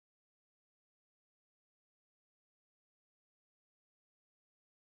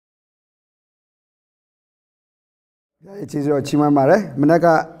It is your Chimamare,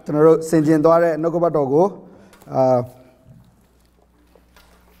 Manaka, General Saint Dore, Nokobadogo,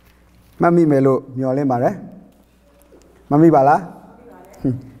 Mammy Melo, Miole Mare, Mammy Bala,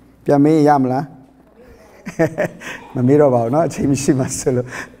 Piame Yamla, Mammy Robo, not Chimishima Solo.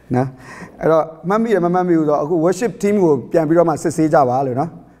 No, Mammy and Mammy worship team will be Roma Sisi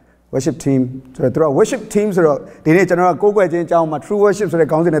no? Worship team, so through worship teams, the general go my true worship, so the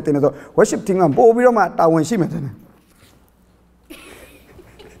continent, worship team and Bobby Roma, Tawan Shimet.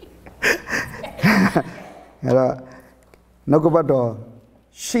 Nogobato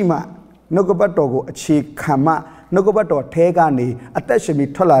Shima, Nogobato, Chikama, Nogobato, Tegani, attach me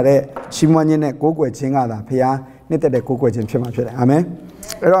tolare, Chimonine, Gogo, Chingada, Pia, knitted the Gogo and Chima. Amen.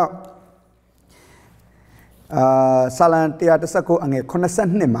 Salantia, the Sako, and a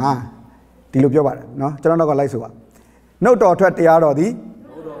connaissant Nema, Dilubioba, no, Janaka Lysua. No daughter at the Arodi,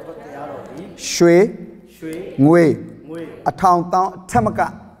 Shui, Mue, a town,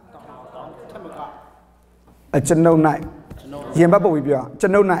 Tamaka. A general night. Yambo with you,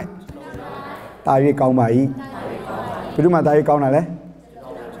 general night. Tari Kaumai. Puduma Tari Kaunale.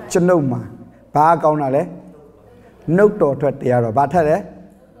 Genoma. Ba Kaunale. No daughter at the Arrow. Batale.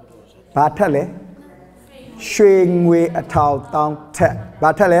 Batale. Swing way a town down tap.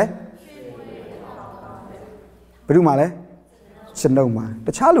 Batale. Pudumale. Genoma.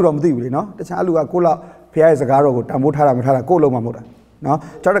 The child of the no? The child who are Kula Pia is a Garo, Tamutara Mutara, Kolo Mamuda. No,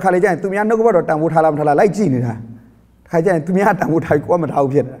 Chara Kalijan, to me, I know what I would have like Gina. Kajan, to me, I would have come at how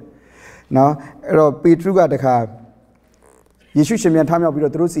yet. No, Petruga the car. You should me a time of your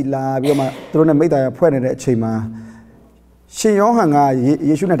Drusilla, Bioma, Drona made a point at Chima. She young,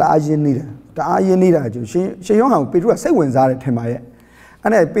 you shouldn't ask you neither. The eye neither. She young, Petru, say when Zara Temaya.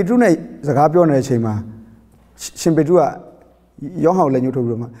 And I Petrune, the Gabion Chima. Shimpedua, young, let you to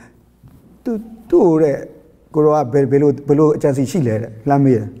room. To grow up below Jansi Chile,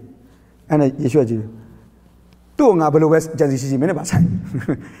 Lamia, and a Yeshua. Two below West Jansi Minibas.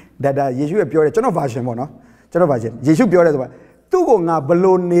 That Yeshua pure a channel version, no? Channel version. Yeshua pure. Two go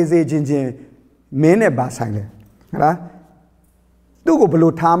below Naze Jinjin, Mene Basang. Two go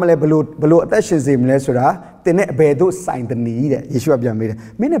below Tamale, below attentions in Lesura, the net bedo signed the need, Yeshua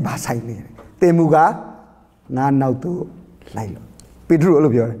Biamid, Mene Basang. Temuga, Nan now to Lilo. Pedro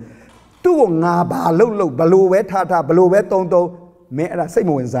Olubio. Two nga ba low below wet tata below wet tondo me at a same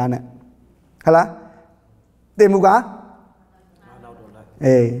one zana. Hala Demuga?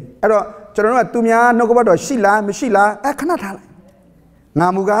 Eh, I don't to me, no go about Sheila, Mishila, I cannot have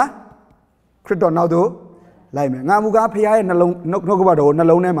Namuga, Criton now do, like me, Namuga, Pia, and alone, no go about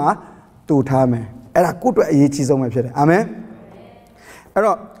Nalonema, two time. And I could eat his own. Amen. I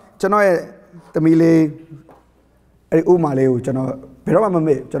don't, Chanoy, the Mile, Umale, Chano. Pero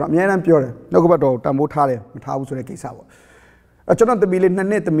mame, chana miana pure. No go about Tamutale, Mataus or Kisao. A chana the million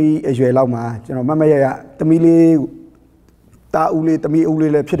net me as you allow ma, Chano Mamaya, the Mili Tauli, the me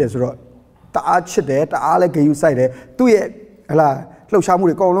uli pides rod. The arch there, the alec you side there, 2 years, la, close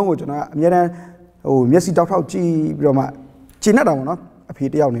Shamu go along with Miana, oh, Messi Doctor G. Roma, Chinada, no, a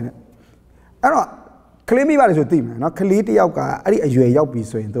pity out in it. I don't claim me what is your team, no, Kaliti Yauka, I you a yaupi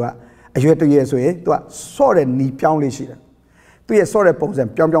so into a year 2 years away, to a sword and knee poundly sheet. 2 years sorry pose and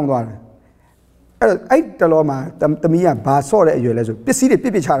Pyong Pyong. I tell Loma, the Mia, Bar sorry at your leisure. Pissy the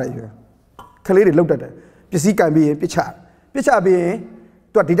Pipi Chara. Clearly looked at it. Pissy can be Pichar. Pichar being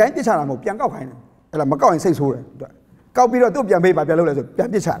to a design Pichar, Piango, and Macau and says who. Cowpiro to be made by Pialo,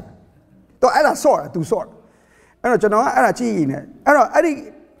 Pichar. To add a sword to sword. And a general, and a chin. I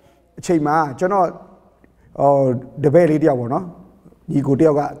think Chima, general, or the very diavono. You go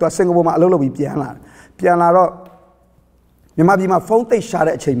to a single woman, a little bit piano. Piano. You might be my phone, they shot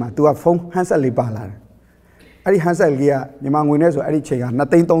at Chima to a phone, Hansel Baller. I Hansel Gia, the man winners or any chair,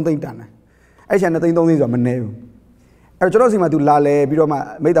 nothing don't think done. I shall nothing don't think of my name. I chose him to Lale,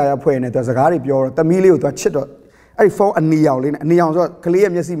 Biroma, made I appoint it as a Harry Pure, Tamilio to a chitto. I found a neon, clear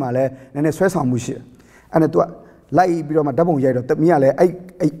Messi Male, and a stress on Mushia. And it was like Biroma double yet of the Miale, I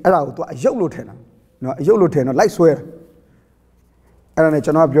allowed to a young lieutenant. No, a young lieutenant, like swear. And I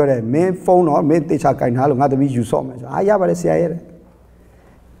cannot be a main phone or main teacher kind of other me you saw me. I have a CIA.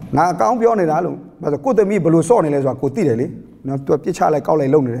 Now, can't be on it alone, but the good me blue son is what could really not to a teacher like all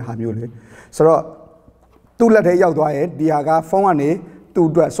alone. So, 2 letters out to it, Diaga, phone, 2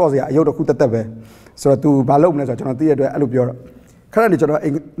 dress, Sosia, Yoda, so to Balloon as a general theatre, Alubio.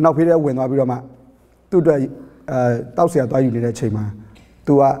 Currently, now here when I will ma 2 Tausia, Diu, Chima,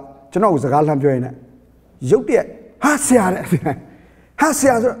 to a general was a Galam joiner. You get Hasia.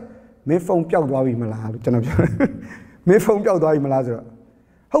 Hasia, me phone Pio Dwawi Malaz, me phone Pio Dwawi Malaz.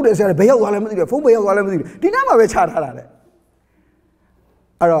 ဟုတ်တယ်ဆရာဘယ်ရောက်သွားလဲမသိဘူးဖုန်းဘယ်ရောက်သွားလဲမသိဘူးဒီနားမှာပဲချထားတာလေ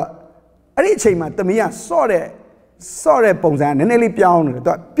အဲ့တော့အဲ့ဒီအချိန်မှာတမီးကစော့တဲ့ပုံစံနည်းနည်းလေးပြောင်းနေ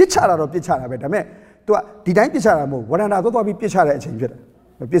တယ်သူကပြစ်ချတာတော့ပြစ်ချတာပဲဒါပေမဲ့သူကဒီတိုင်းပြစ်ချတာမဟုတ်ဝရဏသွားပြီးပြစ်ချတဲ့အချိန်ဖြစ်တယ်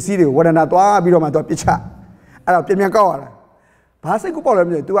ပစ္စည်းတွေကိုဝရဏသွားပြီးတော့မှသူကပြစ်ချအဲ့တော့ပြန်ကောက်ရတာဘာစိတ်ကူပေါက်လဲမ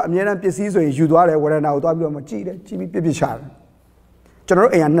သိဘူးသူကအမြဲတမ်းပစ္စည်းဆိုရင်ယူသွားတယ်ဝရဏကိုသွားပြီးတော့မှကြည့်တယ်ကြည့်ပြီးပြစ်ချတယ်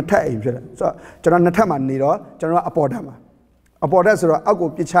ကျွန်တော်တို့အိမ်ကနှစ်ထပ်အိမ်ဖြစ်တယ်ဆိုတော့ကျွန်တော်နှစ်ထပ်မှာနေတော့ကျွန်တော်ကအပေါ်ထပ်မှာအပေါ်ထပ်ဆိုတော့အောက်ကို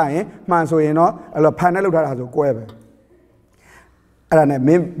ပြစ်ချရင်မှန်ဆိုရင်တော့အဲ့လိုဖန်နဲ့လောက်ထားတာဆိုကွဲပဲအဲ့ဒါနဲ့မ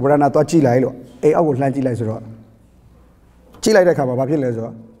င်းဝရဏသွားကြည့်လိုက်လို့အိမ်အောက်ကိုလှမ်းကြည့်လိုက်ဆိုတော့ကြည့်လိုက်တဲ့အခါမှာဘာဖြစ်လဲဆို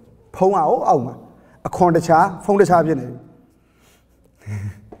တော့ဖုံးအောက်မှာအခွန်တခြားဖုံးတခြားဖြစ်နေပြီ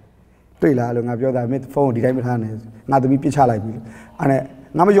တွေ့လားလို့ငါပြောတာမင်းဖုန်းကိုဒီတိုင်းမထားနဲ့ငါသမီးပြစ်ချလိုက်ပြီအဲ့နဲ့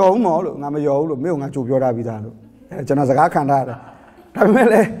ငါမယောဘူးမော်လို့ငါမယောဘူးလို့မင်းကငါကြိုပြောထားပြီးသားလို့အဲ့ကျွန်တော်စကားခံထားရတယ်ဒါပေ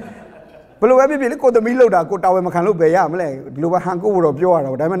မဲ့လည်းဘယ်လိုပဲဖြစ်ဖြစ်လေကိုသမီးလောက်တာကိုတာဝန်မခံလို့ပဲရမလဲဒီလိုပဲဟန်ကိုတော့ပြောရတာ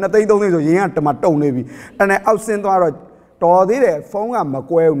ဒါပေမဲ့2သိန်း3သိန်းဆိုရင်းကတမတုံနေပြီအဲ့နဲ့အောက်ဆင်းသွားတော့တော်သေးတယ်ဖုန်းက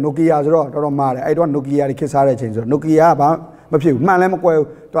မကွဲဘူးနိုကီယာဆိုတော့တော်တော်မားတယ်အဲ့တော့နိုကီယာတွေခစ်စားတဲ့အချိန်ဆိုတော့နိုကီယာကဘာမဖြစ်ဘူးမှန်လည်းမကွဲ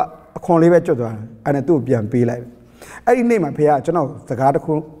ဘူးသူကအခွန်လေးပဲကျွတ်သွားတယ်အဲ့နဲ့သူ့ကိုပြန်ပေးလိုက်အဲ့ဒီနေ့မှာဖေကကျွန်တော်စကားတစ်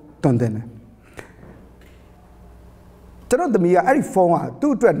ခုတွန်တင်တယ်ကျွန်တော်သမီးကအဲ့ဒီဖုန်း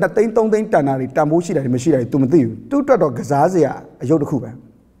ကသူ့အတွက်2သိန်း3သိန်းတန်တာတွေတန်ဖိုးရှိတယ်မရှိတယ် तू မသိဘူးသူ့အတွက်တော့ကစားစရာအယုတ်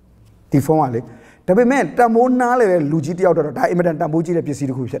တစ်ခုပဲဒီဖုန်းကလေဒါပေမဲ့တန်ဖိုးနားလေတဲ့လူကြီးတယောက်တော့ဒါအင်မတန်တန်ဖိုးကြီးတဲ့ပစ္စ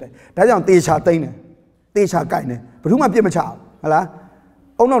ည်းတစ်ခုဖြစ်တယ်ဒါကြောင့်တေချာသိမ်းတယ်တေချာကိုင်တယ်ဘယ်သူမှပြစ်မချဘူးဟုတ်လား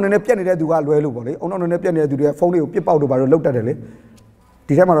အုံနောက်နည်းနည်းပြက်နေတဲ့သူကလွဲလို့ပေါ့လေအုံနောက်နည်းနည်းပြက်နေတဲ့သူတွေကဖုန်းလေးကိုပြစ်ပေါက်တော့ဘာလို့လောက်တတ်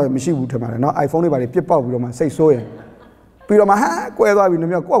တယ်လေဒီထဲမှာတော့မရှိဘူးထင်ပါတယ်နော် iPhone လေးပါလေပြစ်ပေါက်ပြီးတော့မှစိတ်ဆိုးရင်ပြီးတော့မှဟာကွဲသွား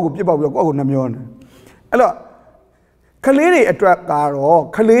ပြီနှမျောကိုယ့်ကိုပြစ်ပေါက်ပြီးတော့ကိုယ့်ကိုနှမျောနေအဲ့တော့ခလေးတွေအတွက်ကတော့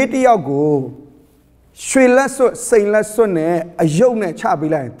ခလေးတယောက်ကိုရွှေလက်စွပ်စိန်လက်စွပ်နဲ့အယုတ်နဲ့ချ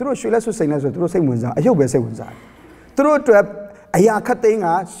ပေးလိုက်ရင်သူတို့ရွှေလက်စွပ်စိန်လက်စွပ်သူတို့စိတ်ဝင်စားအယုတ်ပဲစိတ်ဝင်စားသူတို့အတွက်အရာခတ်သိမ်း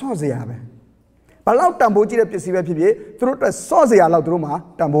ကစော့စရာပဲဘာလို့တန်ဖိုးကြီးတဲ့ပစ္စည်းပဲဖြစ်ဖြစ်သူတို့အတွက်စော့စရာလောက်သူတို့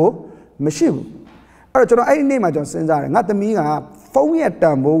မှာတန်ဖိုးမရှိဘူးအဲ့တော့ကျွန်တော်အဲ့ဒီနေ့မှာကျွန်တော်စဉ်းစားတယ်ငါသမီးကဖုန်းရဲ့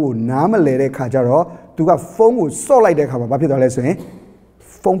တန်ဖိုးကိုနားမလဲတဲ့ခါကျတော့သူကဖုန်းကိုစော့လိုက်တဲ့ခါမှာဘာဖြစ်သွားလဲဆို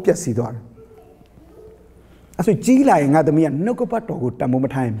ရင်ဖုန်းပျက်စီးသွားတယ်အဲ့ဆိုကြီးလာရင်ငါသမီးကနှုတ်ကပတ်တော်ကိုတန်ဖိုးမ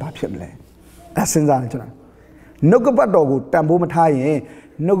ထားရင်ဘာဖြစ်မလဲအဲ့စဉ်းစားတယ်ကျွန်တော်နှုတ်ကပတ်တော်ကိုတန်ဖိုးမထား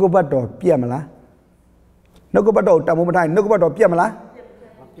ရင်နှုတ်ကပတ်တော်ပြတ်မလားနှုတ်ကပတ်တော်ကိုတန်ဖိုးမထားရင်နှုတ်ကပတ်တော်ပြတ်မ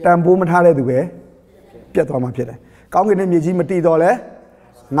လားတန်ဖိုးမထားတဲ့သူပဲပြတ်သွားမှာဖြစ်တယ်ကောင်းကင်နဲ့မြေကြီးမတည်တော့လဲ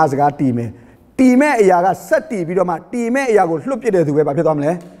ငါစကားတည်မယ်တည်မဲ့အရာကဆက်တည်ပြီးတော့မှတည်မဲ့အရာကိုလွှတ်ပစ်တဲ့သူပဲဘာဖြစ်သွားမ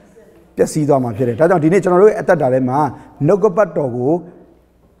လဲပျက်စီးသွားမှာဖြစ်တယ်ဒါကြောင့်ဒီနေ့ကျွန်တော်တို့ရဲ့အသက်တာထဲမှာနှုတ်ကပတ်တော်ကို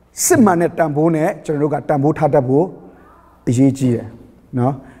စစ်မှန်တဲ့တန်ဖိုးနဲ့ကျွန်တော်တို့ကတန်ဖိုးထားတတ်ဖို့အရေးကြီးတယ်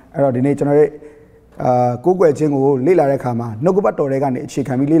နော်အဲ့တော့ဒီနေ့ကျွန်တော်ရဲ့ကိုးကွယ်ခြင်းကိုလေ့လာတဲ့အခါမှာနှုတ်ကပတ်တော်တွေကနေအ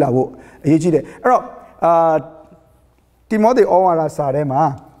ခြေခံပြီးလေ့လာဖို့အရေးကြီးတယ်အဲ့တော့တိမောသေဩဝါဒစာထဲမှာ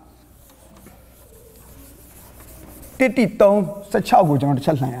1:3:16ကိုကျွန်တော်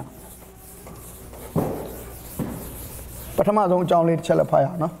တစ်ချက်လှန်ရအောင်ပထမဆုံးအကြောင်းလေးတစ်ချက်လက်ဖတ်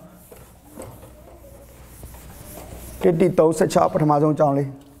ရအောင်နော်1:3:16ပထမဆုံးအကြောင်းလေး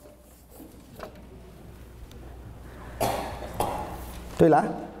တွေ့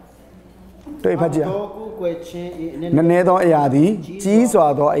လားတွေ့ဖတ်ကြည့်နည်းနည်းသောအရာသည်ကြီး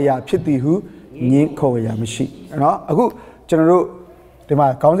စွာသောအရာဖြစ်သည်ဟုငင်းခုန်အရာမရှိเนาะအခုကျွန်တော်တို့ဒီမှာ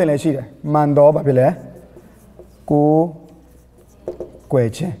ခေါင်းစဉ်လည်းရှိတယ်မှန်သောဘာဖြစ်လဲ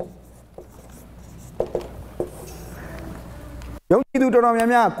ကိုကွယ်ခြင်း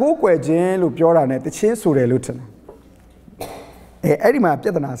ယုံကြည်သူတော်တော်များများကိုကွယ်ခြင်းလို့ပြောတာ ਨੇ တချင်းဆိုတယ်လို့ထင်တယ်အဲ့ဒီမှာပြ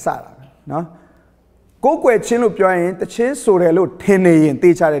ဿနာစတာเนาะကိုကွယ်ခြင်းလို့ပြောရင်တချင်းဆိုတယ်လို့ထင်နေ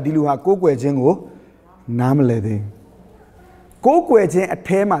ရင်သိချတယ်ဒီလူဟာကိုကွယ်ခြင်းကိုနားမလည်သေးကိုကွယ်ခြင်းအ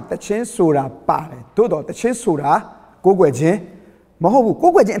แทမှာတချင်းဆိုတာပါတယ်သို့တော့တချင်းဆိုတာကိုကွယ်ခြင်းမဟုတ်ဘူး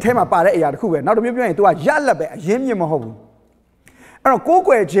ကိုကွယ်ခြင်းအแทမှာပါတဲ့အရာတစ်ခုပဲနောက်တစ်မျိုးပြောရင် तू ကရလက်ပဲအရင်းမြစ်မဟုတ်ဘူးအဲ့တော့ကို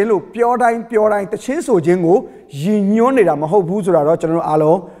ကွယ်ခြင်းလို့ပြောတိုင်းတချင်းဆိုခြင်းကိုယဉ်ညွှန်းနေတာမဟုတ်ဘူးဆိုတာတော့ကျွန်တော်တို့အား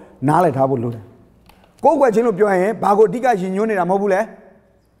လုံးနားလည်ထားဖို့လိုတယ်ကိုကွယ်ခြင်းလို့ပြောရင်ဘာကိုအဓိကယဉ်ညွှန်းနေတာမဟုတ်ဘူးလဲ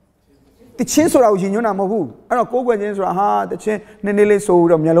တချင်းဆိုတာကိုယဉ်ညွှန်းတာမဟုတ်ဘူးအဲ့တော့ကိုကွယ်ခြင်းဆိုတာဟာတချင်းနည်းနည်းလေး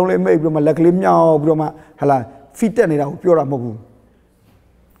ဆိုပြီးတော့မျက်လုံးလေးမိတ်ပြီးတော့မှလက်ကလေးမြောက်ပြီးတော့မှဟလာဖိတက်နေတာကိုပြောတာမဟုတ်ဘူး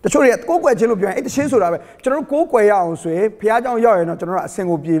တချို့တွေကကိုကွယ်ခြင်းလို့ပြောရင်အဲ့တချင်းဆိုတာပဲကျွန်တော်တို့ကိုကွယ်ရအောင်ဆိုရင်ဘုရားเจ้าရောက်ရင်တော့ကျွန်တော်တို့အ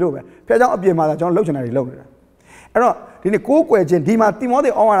စင်ကိုပြေလို့ပဲဘုရားเจ้าအပြင်မှာကျွန်တော်လှုပ်ချင်တာတွေလှုပ်နေတာအဲ့တော့ဒီနေ့ကိုကွယ်ခြင်းဒီမှာတိမောသေ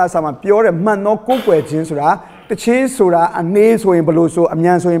ဩဝါဒစာမှာပြောတဲ့မှန်သောကိုကွယ်ခြင်းဆိုတာတချင်းဆိုတာအနေဆိုရင်ဘလို့ဆို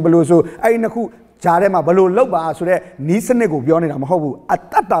အမြန်ဆိုရင်ဘလို့ဆိုအဲ့ဒီနှစ်ခုဂျားထဲမှာဘလို့လောက်ပါဆိုတဲ့နီးစနစ်ကိုပြောနေတာမဟုတ်ဘူးအတ္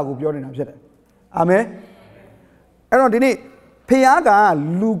တတာကိုပြောနေတာဖြစ်တယ်အာမင်အဲ့တော့ဒီနေ့ဖခင်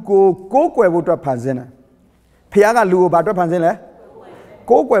ကလူကိုကိုးကွယ်ဖို့အတွက်ဖန်ဆင်းတယ်ဖခင်ကလူကိုဘာအတွက်ဖန်ဆ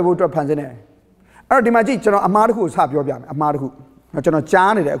င်းလဲကိုးကွယ်ဖို့အတွက်ဖန်ဆင်းတယ်အဲ့တော့ဒီမှာကြည့်ကျွန်တော်အမှားတစ်ခုကိုစပြောပြမယ်အမှားတစ်ခု ကျွန်တော်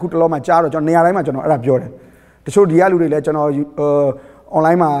ကြားနေတယ်အခုတလောမှာကြားတော့ကျွန်တော်နေရာတိုင်းမှာကျွန်တော်အဲ့ဒါပြောတယ်တချို့ဒီကလူတွေလည်းကျွန်တော်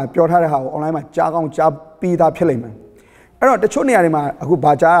online မှာပြောထားတဲ့ဟာကို online မှာကြားကောင်းကြားပြီးသားဖြစ်လိမ့်မယ်အဲ့တော့တချို့နေရာတွေမှာအခု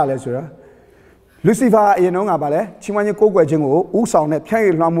ဘာကြားရလဲဆိုတော့လူစီဖာအရင်တုန်းကဗာလဲချီးမွမ်းခြင်းကိုးကွယ်ခြင်းကိုဥဆောင်နဲ့ဖြန့်ရ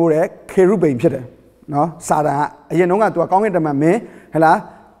ည်လွှမ်းမိုးတဲ့ခေရုဗိမ်ဖြစ်တယ်နော်စာတန်ကအရင်တုန်းကသူကကောင်းကင်တမန်မင်းဟဲ့လား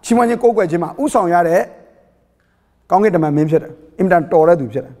ချီးမွမ်းခြင်းကိုးကွယ်ခြင်းမှာဥဆောင်ရတဲ့ကောင်းကင်တမန်မင်းဖြစ်တယ်အင်တန်တော်တဲ့သူ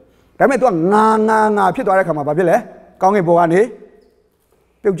ဖြစ်တယ်ဒါပေမဲ့သူကငါဖြစ်သွားတဲ့ခါမှာဘာဖြစ်လဲကောင်းကင်ဘောကနေ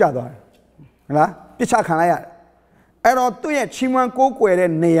ပြုတ်ကျသွားတယ်ဟဲ့လားပြစ်ချခံလိုက်ရတယ်အဲ့တော့သူ့ရဲ့ချီးမွမ်းကိုးကွယ်တဲ့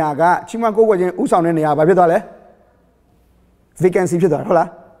နေရာကချီးမွမ်းကိုးကွယ်ခြင်းဥဆောင်တဲ့နေရာဘာဖြစ်သွားလဲ vacancy ဖြစ်သွားတယ်ဟုတ်လား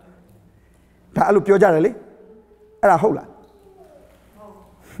ဒါအဲ့လိုပြောကြတယ်လေအဲ့ဒါဟုတ်လား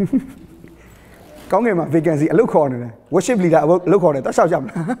ကောင်းကင်မှာ vacancy အလုပ်ခေါ်နေတယ် worship leader အလုပ်ခေါ်တယ်တက်လျှောက်ကြမ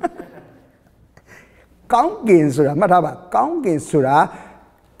လားကောင်းကင်ဆိုတာမှတ်ထားပါကောင်းကင်ဆိုတာ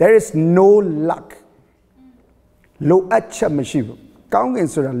there is no luck လိုအပ်ချက်မရှိဘူးကောင်းကင်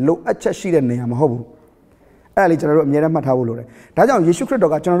ဆိုတာလိုအပ်ချက်ရှိတဲ့နေရာမဟုတ်ဘူးအဲ့ဒါလေးကျွန်တော်တို့အမြဲတမ်းမှတ်ထားဖို့လိုတယ်ဒါကြောင့်ယေရှုခရစ်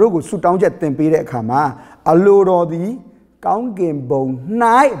တော်ကကျွန်တော်တို့ကိုဆုတောင်းချက်သင်ပေးတဲ့အခါမှာအလိုတော်သည်ကောင်းကင်ဘုံ၌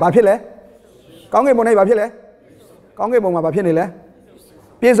ဘာဖြစ်လဲကောင်းကင်ဘုံ၌ဘာဖြစ်လဲကောင်းကင်ဘုံမှာဘာဖြစ်နေလဲ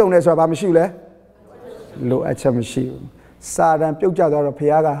ပြည့်စုံတယ်ဆိုတာဘာမရှိဘူးလဲလိုအပ်ချက်မရှိဘူးစာတန်ပြုတ်ကျသွားတော့ဖခ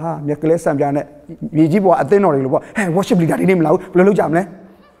င်ကဟာမြက်ကလေးဆံပြားနဲ့မြေကြီးပေါ်အသင်းတော်တွေလို့ပေါ့ဟဲ့ worship leader ဒီနေ့မလာဘူးဘယ်လိုလုပ်ကြမလဲ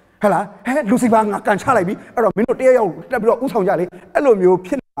ဟဲ့လားဟဲ့လူစီပါငါကန်ချလိုက်ပြီအဲ့တော့မင်းတို့တရားရောက်တက်ပြီးတော့ဥဆောင်ကြလေအဲ့လိုမျိုး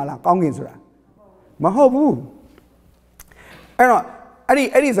ဖြစ်လာလားကောင်းကင်ဆိုတာမဟုတ်ဘူးအဲ့တော့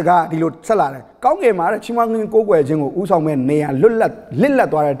အဲ့ဒီစကားဒီလိုဆက်လာတယ်ကောင်းကင်မှာချီးမွမ်းခြင်းကိုးကွယ်ခြင်းကိုဥဆောင်မဲ့နေရာလစ်လက်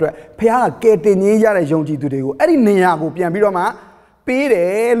သွားတဲ့အတွက်ဖခင်ကကယ်တင်ခြင်းရတဲ့ယုံကြည်သူတွေကိုအဲ့ဒီနေရာကိုပြန်ပြီးတော့မှပေးတ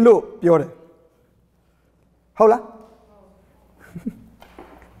ယ်လို့ပြောတယ်ဟုတ်လား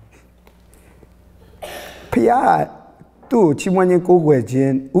ဖခင်သူ့ချီးမွမ်းခြင်းကိုးကွယ်ခြ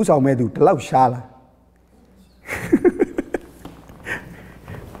င်းဥဆောင်မဲ့သူတလောက်ရှားလား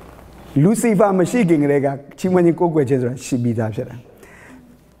လူစီဖာမရှိခင်ကလေးကချီးမွမ်းခြင်းကိုးကွယ်ခြင်းဆိုတာရှိပြီးသားဖြစ်တယ်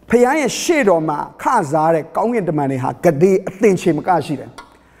ဖခင်ရဲ့ရှေ့တော်မှာခစားတဲ့ကောင်းကင်တမန်တွေဟာဂတိအသင်ချေမကရှိတယ်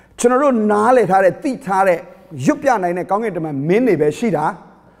ကျွန်တော်တို့နားလည်ထားတဲ့သိထားတဲ့ရွတ်ပြနိုင်တဲ့ကောင်းကင်တမန်မင်းတွေပဲရှိတာ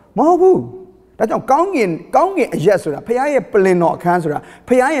မဟုတ်ဘူးဒါကြောင့်ကောင်းကင်အရက်ဆိုတာဖခင်ရဲ့ပလင်တော်အခန်းဆိုတာဖ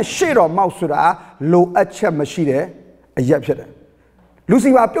ခင်ရဲ့ရှေ့တော်မောက်ဆိုတာလိုအပ်ချက်မရှိတဲ့အရက်ဖြစ်တယ်လူစီ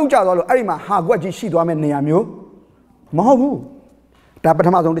ပါပြုတ်ကျသွားလို့အဲ့ဒီမှာဟာကွက်ကြီးရှိသွားမဲ့နေရာမျိုးမဟုတ်ဘူးဒါပထ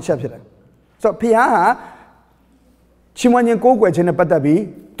မဆုံးတစ်ချက်ဖြစ်တယ်ဆိုတော့ဖခင်ဟာချီးမွမ်းခြင်းကိုးကွယ်ခြင်းနဲ့ပတ်သက်ပြီး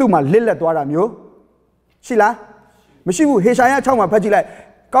သူ့မှာလစ်လက်သွားတာမျိုးရှိလားမရှိဘူးဟေရှာယ6မှာဖတ်ကြည့်လိုက်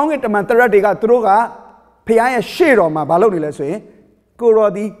ကောင်းကင်တမန်တရက်တွေကသူတို့ကဖခင်ရဲ့ရှေ့တော်မှာမလုပ်နေလဲဆိုရင်ကို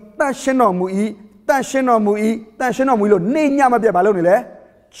ရော်ဒီတန်ရှင်းတော်မူ၏တန်ရှင်းတော်မူ၏တန်ရှင်းတော်မူလို့နေညမပြတ်မလုပ်နေလဲ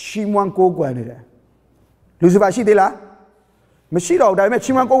ချီးမွမ်းကိုးကွယ်နေတယ်လူစီပါရှိသေးလားမရှိတော့ဘူးဒါပေမဲ့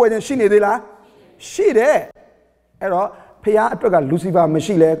ချီးမွမ်းကိုးကွယ်ခြင်းရှိနေသေးလားရှိတယ်အဲ့တော့ဖခင်အတွက်ကလူစီပါမ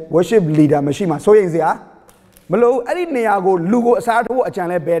ရှိလဲ worship leader မရှိမှစိုးရိမ်စရာမလို့အဲ့ဒီနေရာကိုလူကိုအစားထိုးအကြံ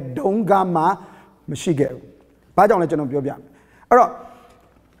လဲဘယ်ဒုံကမှမရှိခဲ့ဘူး။ဘာကြောင့်လဲကျွန်တော်ပြောပြမယ်။အဲ့တော့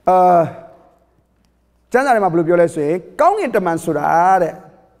ကျမ်းစာထဲမှာဘယ်လိုပြောလဲဆိုရင်ကောင်းကင်တမန်ဆိုတာတဲ့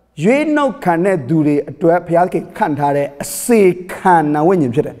ရွေးနှုတ်ခံတဲ့သူတွေအတွက်ဘုရားခင်ခန့်ထားတဲ့အစေခံနာဝိညာ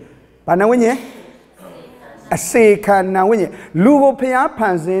ဉ်ဖြစ်တယ်။ဘာနာဝိညာဉ်အစေခံနာဝိညာဉ်လူကိုဘုရားဖ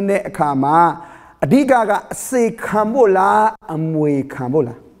န်ဆင်းတဲ့အခါမှာအဓိကအစေခံဖို့လားအမွေခံဖို့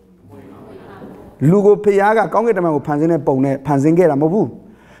လားလူကိုဖျားကကောင်းကင်တမန်ကိုဖန်ဆင်းတဲ့ပုံနဲ့ဖန်ဆင်းခဲ့တာမဟုတ်ဘူး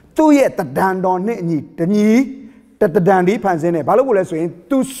သူ့ရဲ့တဒံတော်နဲ့အညီတညီတဒံဒီဖန်ဆင်းတယ်ဘာလို့ကိုလဲဆိုရင်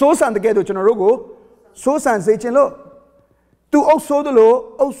तू စိုးစံတဲ့ကဲတော့ကျွန်တော်တို့ကိုစိုးစံစေခြင်းလို့ तू အုပ်ဆိုးတယ်လို့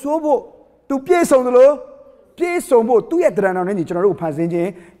အုပ်ဆိုးဖို့ तू ပြည့်စုံတယ်လို့ပြည့်စုံဖို့သူ့ရဲ့တဒံတော်နဲ့ညီကျွန်တော်တို့ကိုဖန်ဆင်းခြင်း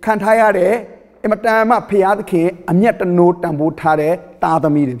ခံထားရတဲ့အမတန်မှဖျားသခင်အမျက်တနိုးတန်ဖိုးထားတဲ့တာသ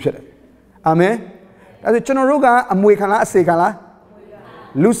မီတွေဖြစ်တယ်အာမင်ဒါဆိုကျွန်တော်တို့ကအမွေခံလားအစေခံလား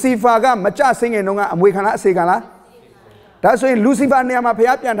လူစီဖာကမကြဆင်းငင်တုန်းကအမွေခံလားအစေခံလားဒါဆိုရင်လူစီဖာနေရာမှာ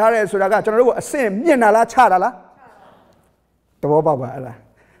ဖျားပြန်ထားတယ်ဆိုတာကကျွန်တော်တို့ကိုအဆင့်မြင့်တာလားချတာလားသဘောပေါက်ပါအဲ့လား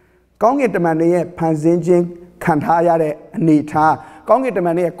ကောင်းကင်တမန်တွေရဲ့ဖန်ဆင်းခြင်းခံထားရတဲ့အနေထားကောင်းကင်တမ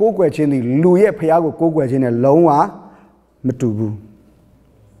န်တွေရဲ့ကိုးကွယ်ခြင်းသည်လူရဲ့ဖျားကိုကိုးကွယ်ခြင်းနဲ့လုံးဝမတူဘူး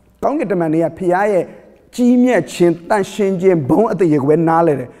ကောင်းကင်တမန်တွေကဖျားရဲ့ကြီးမြတ်ခြင်းတန်ရှင်းခြင်းဘုံအတရေကိုပဲနား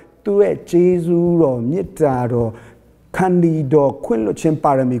လဲတယ်သူရဲ့ဂျေဇူးတော်မေတ္တာတော်ခန္ဒီတော်ခွင့်လွှတ်ခြင်း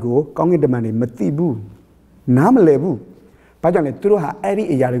ပါရမီကိုကောင်းကင်တမန်တွေမသိဘူးနားမလည်ဘူးဘာကြောင့်လဲသူတို့ဟာအဲ့ဒီ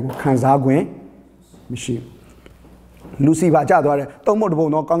အရာတွေကိုခံစား권မရှိဘူးလူစီပါကျသွားတယ်သုံးဖို့တပုံ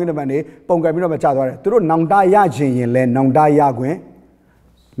တော့ကောင်းကင်တမန်တွေပုံကံပြီးတော့ကျသွားတယ်သူတို့နောင်တရခြင်းရင်လဲနောင်တရ권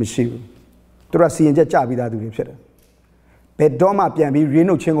မရှိဘူးသူတို့စီရင်ချက်ကြပြီးသားသူတွေဖြစ်တယ်ဘယ်တော့မှပြန်ပြီးရင်း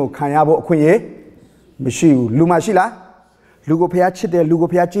နှုတ်ခြင်းကိုခံရဖို့အခွင့်အရေးမရှိဘူးလူမရှိလား လူကိုဖျားချစ်တယ်လူ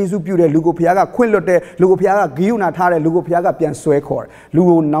ကိုဖျားကျေးဇူးပြုတယ်လူကိုဖျားကခွင့်လွတ်တယ်လူကိုဖျားကဂိယူနာထားတယ်လူကိုဖျားကပြန်ဆွဲခေါ်တယ်လူ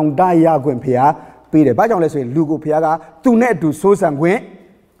ကိုနောင်တရခွင့်ဖျားပေးတယ်ဘာကြောင့်လဲဆိုရင်လူကိုဖျားကသူနဲ့အတူစိုးစံခွ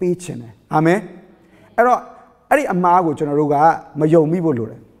င့်ပေးခြင်းတယ်အာမင်အဲ့တော့အဲ့ဒီအမှားကိုကျွန်တော်တို့ကမယုံမိဖို့လို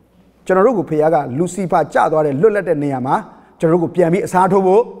တယ်ကျွန်တော်တို့ကိုဖျားကလူစီဖာကျသွားတဲ့လွတ်လပ်တဲ့နေရာမှာကျွန်တော်တို့ကိုပြန်ပြီးအစားထိုး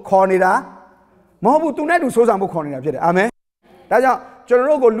ဖို့ခေါ်နေတာမဟုတ်ဘူးသူနဲ့အတူစိုးစံဖို့ခေါ်နေတာဖြစ်တယ်အာမင်ဒါကြောင့်ကျွန်တော်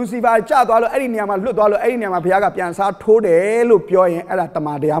တို့ကိုလူစီဖာကျသွားလို့အဲ့ဒီနေရာမှာလွတ်သွားလို့အဲ့ဒီနေရာမှာဘုရားကပြန်စားထိုးတယ်လို့ပြောရင်အဲ့ဒါတ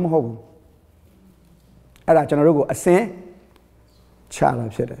မန်တရားမဟုတ်ဘူးအဲ့ဒါကျွန်တော်တို့ကိုအစင်ချလာ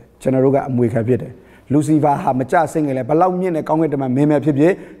ဖြစ်တယ်ကျွန်တော်တို့ကအမွေခံဖြစ်တယ်လူစီဖာဟာမကြစိတ်ငယ်လဲဘလောက်မြင့်တဲ့ကောင်းကင်တမန်မ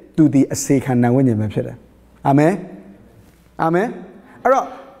င်းပဲဖြစ်ဖြစ်သူဒီအစေခံနိုင်ဝိညာဉ်ပဲဖြစ်တယ်အာမင်အာမင်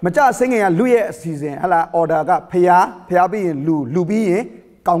အဲ့တော့မကြစိတ်ငယ်ကလူရဲ့အစီအစဉ်ဟလာအော်ဒါကဘုရားပြီးရင်လူပြီး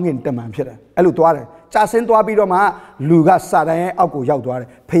ရင်ကောင်းကင်တမန်ဖြစ်တယ်အဲ့လိုသွားတယ်ကြာဆင်းသွားပြီးတော့မှလူကစာတန်ရဲ့အောက်ကိုရောက်သွားတယ်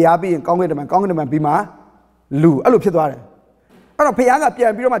ဖျားပြီးရင်ကောင်းကင်တမန်ပြီးမှလူအဲ့လိုဖြစ်သွားတယ်အဲ့တော့ဖျား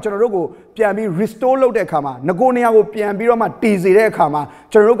ကပြန်ပြီးတော့မှကျွန်တော်တို့ကိုပြန်ပြီး restore လုပ်တဲ့အခါမှာငကိုနေရာကိုပြန်ပြီးတော့မှတည်စေတဲ့အခါမှာ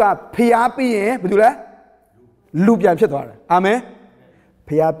ကျွန်တော်တို့ကဖျားပြီးရင်ဘာလို့လဲလူပြန်ဖြစ်သွားတယ်အာ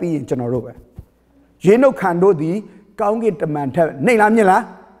မင်ဖျားပြီးရင်ကျွန်တော်တို့ပဲယေနုခန်တို့သည်ကောင်းကင်တမန်ထက်နှိမ့်လားမြင့်လား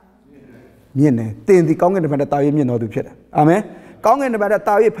မြင့်တယ်တင်ဒီကောင်းကင်တမန်ထက်တာ၍မြင့်တော်သူဖြစ်တယ်အာမင်ကောင်းကင်တမန်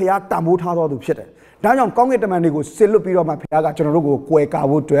ထက်တာ၍ဖျားတန်ဖိုးထားတော်သူဖြစ်တယ်ဒါကြောင့်ကောင်းကင်တမန်တွေကိုစစ်လွတ်ပြီးတော့မှဘုရားကကျွန်တော်တို့ကိုကွယ်ကာ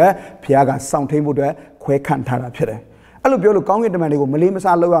ဖို့အတွက်ဘုရားကစောင့်ထိန်ဖို့အတွက်ခွဲခန့်ထားတာဖြစ်တယ်။အဲ့လိုပြောလို့ကောင်းကင်တမန်တွေကိုမလေးမ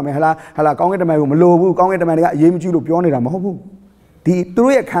စားလုပ်ရမယ်ဟလားကောင်းကင်တမန်ကိုမလိုဘူးကောင်းကင်တမန်တွေကအရေးမကြီးလို့ပြောနေတာမဟုတ်ဘူး။ဒီသူတို့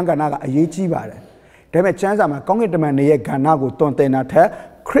ရဲ့ခန်းကဏ္ဍကအရေးကြီးပါတယ်။ဒါပေမဲ့ကျမ်းစာမှာကောင်းကင်တမန်တွေရဲ့ကဏ္ဍကိုတွင်တင်တာ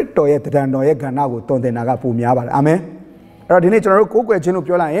ထက်ခရစ်တော်ရဲ့တဏ္ဍတော်ရဲ့ကဏ္ဍကိုတွင်တင်တာကပိုများပါတယ်။အာမင်။အဲ့တော့ဒီနေ့ကျွန်တော်တို့ကိုးကွယ်ခြင်းလို့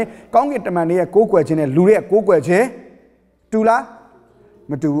ပြောလိုက်ရင်ကောင်းကင်တမန်တွေရဲ့ကိုးကွယ်ခြင်းနဲ့လူတွေရဲ့ကိုးကွယ်ခြင်းတူ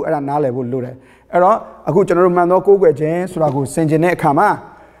လားမတူဘူးအဲ့ဒါနားလည်ဖို့လိုတယ်အဲ့တော့အခုကျွန်တော်တို့မှန်သောကိုးကွယ်ခြင်းဆိုတာကိုဆင်ခြင်တဲ့အခါ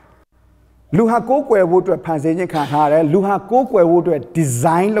မှာလူဟာကိုးကွယ်ဖို့အတွက်ဖန်ဆင်းခြင်းခံထားရတယ်လူဟာကိုးကွယ်ဖို့အတွက်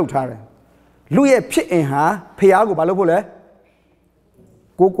design လုပ်ထားတယ်လူရဲ့ဖြစ်အင်ဟာဖျား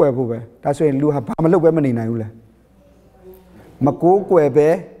ကိုဘာလုပ်ဖို့လဲကိုးကွယ်ဖို့ပဲဒါဆိုရင်လူဟာဘာမလုပ်ပဲမနေနိုင်ဘူးလေမကိုးကွယ်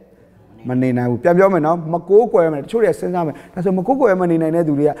ပဲမနေနိုင်ဘူးပြန်ပြောမယ်နော်မကိုးကွယ်မယ်တချို့တွေစဉ်းစားမယ်ဒါဆိုမကိုးကွယ်မနေနိုင်တဲ့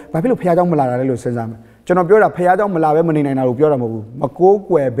သူတွေကဘာဖြစ်လို့ဖျားเจ้าမလာတာလဲလို့စဉ်းစားမယ်ကျွန်တော်ပြောတာဖျားเจ้าမလာပဲမနေနိုင်တာလို့ပြောတာမဟုတ်ဘူးမကိုး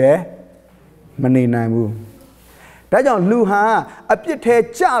ကွယ်ပဲမနေနိုင်ဘူးဒါကြောင့်လူဟာ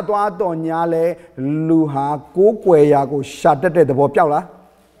အပြစ်ထဲကျသွားတော်ညာလဲလူဟာကိုးကွယ်ရာကိုရှာတတ်တဲ့သဘောပျောက်လား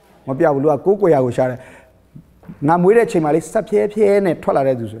မပျောက်ဘူးလူကကိုးကွယ်ရာကိုရှာတယ်ငါမွေးတဲ့ချိန်မှာလေးစက်ဖြဲဖြဲနဲ့ထွက်လာ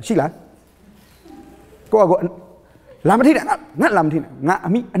တဲ့သူဆိုရှိလားကိုကလာမထိနဲ့ငါလာမထိနဲ့ငါ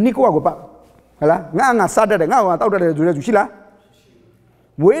အနိကိုကပတ်ဟလားငါစားတတ်တယ်ငါတောက်တတ်တယ်ဆိုတဲ့သူရှိလား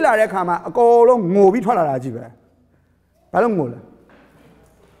မွေးလာတဲ့ခါမှာအကောလုံးငိုပြီးထွက်လာတာကြည့်ပဲဘာလို့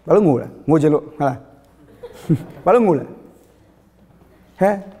ငိုလဲဘာလို့ငိုလဲငိုချင်လို့ဟုတ်လားဘာလို့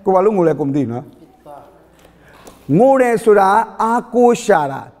ငိုလဲဟဲ့ကိုဘာလို့ငိုလဲကိုမသိနော်ငိုတယ်ဆိုတာအားကိုး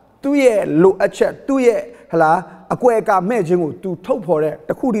ရှာတာသူ့ရဲ့လိုအပ်ချက်သူ့ရဲ့ဟလားအကွဲအကာမဲ့ခြင်းကို तू ထုတ်ဖော်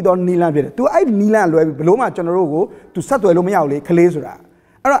တဲ့တခုတည်းသောနီလန်းဖြစ်တယ် तू အဲ့နီလန်းလွယ်ပြီးဘလို့မှကျွန်တော်တို့ကို तू ဆက်သွယ်လို့မရဘူးလေခလေး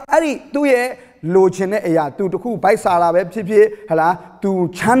ဆိုတာအဲ့တော့အဲ့ဒီသူ့ရဲ့လိုချင်တဲ့အရာ तू တခုဘိုက်စာတာပဲဖြစ်ဖြစ်ဟလား तू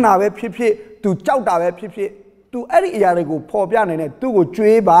ချမ်းတာပဲဖြစ်ဖြစ် तू ကြောက်တာပဲဖြစ်ဖြစ်သူအဲ့ဒီအရာတွေကိုပေါ်ပြနိုင်တဲ့သူ့ကို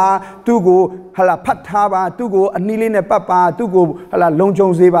ကြွေးပါသူ့ကိုဟလာဖတ်ထားပါသူ့ကိုအနီးလေးနဲ့ပတ်ပါသူ့ကိုဟလာ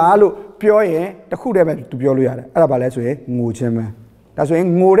လုံခြုံစေပါလို့ပြောရင်တခုတည်းပဲသူပြောလို့ရတယ်အဲ့ဒါဘာလဲဆိုရင်ငိုခြင်းပဲဒါဆိုရင်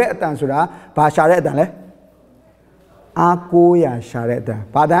ငိုတဲ့အတန်ဆိုတာဘာရှာတဲ့အတန်လဲအာကိုရာရှာတဲ့အတန်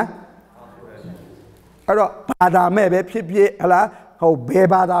ဘာတန်အဲ့တော့ဘာသာမဲ့ပဲဖြစ်ဖြစ်ဟလာဟိုဘယ်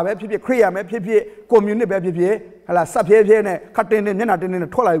ဘာသာပဲဖြစ်ဖြစ်ခရစ်ယာန်ပဲဖြစ်ဖြစ်ကွန်မြူနစ်ပဲဖြစ်ဖြစ်ဟလာစပ်ဖြဲဖြဲနဲ့ခတ်တင်းနဲ့မျက်နှာတင်းတင်း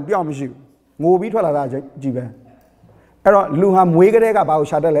နဲ့ထွက်လာပြီးကြောက်မရှိဘူးငိုပြီးထွက်လာတာကြည့်ပဲအဲ့တော့လူဟာမွေးကလေးကဘာ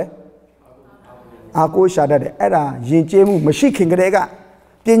ကိုရှာတတ်လဲအာကိုရှာတတ်တယ်အဲ့ဒါယဉ်ကျေးမှုမရှိခင်ကလေးက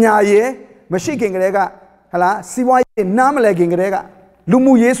ပညာရေးမရှိခင်ကလေးကဟလားစီးပွားရေးနားမလည်ခင်ကလေး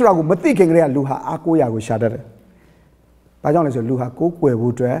ကလူမှုရေးဆိုတာကိုမသိခင်ကလေးကလူဟာအာကိုရာကိုရှာတတ်တယ်ဘာကြောင့်လဲ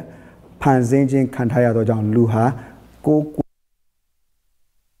ဆိုလူဟာကိုးကွယ်ဖို့အတွက်ဖန်ဆင်းခြင်းခံထားရတော့ကြော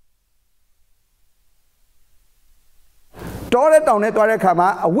င့်လူဟာကိုးတော်တဲ့တောင်နဲ့တွားတဲ့ခါမှာ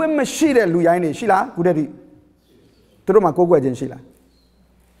အဝတ်မရှိတဲ့လူရိုင်းတွေရှိလားခုတည်းဒီသူတို့မှာကိုးကွယ်ခြင်းရှိလား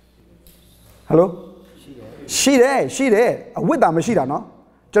ဟယ်လိုရှိတယ်အဝတ်တာမရှိတာနော်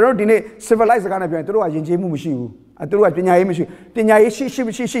ကျွန်တော်တို့ဒီနေ့ civilize စကားနဲ့ပြောရင်သူတို့ကယဉ်ကျေးမှုမရှိဘူးသူတို့ကပညာရေးမရှိပညာ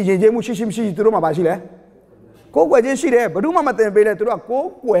ရေးရှိယဉ်ကျေးမှုရှိမရှိသူတို့မှာပါရှိလဲကိုးကွယ်ခြင်းရှိတယ်ဘယ်သူမှမသင်ပေးလဲသူတို့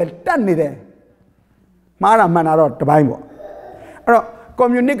ကကိုးကွယ်တတ်နေတယ်မှားတာမှန်တာတော့တပိုင်းပေါ့အဲ့တော့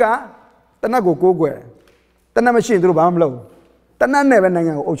community ကတနတ်ကိုကိုးကွယ်တယ်တနတ်မရှိရင်သူတို့ဘာမှမလုပ်ဘူးတနတ်နဲ့ပဲနိုင်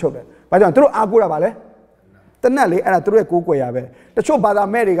ငံကိုအုပ်ချုပ်တယ်ဘာကြောင့်သူတို့အားကိုးတာပါလဲတနတ်လေအဲ့ဒါသူတို့ရဲ့ကိုးကွယ်ရပဲတချို့ဘာသာ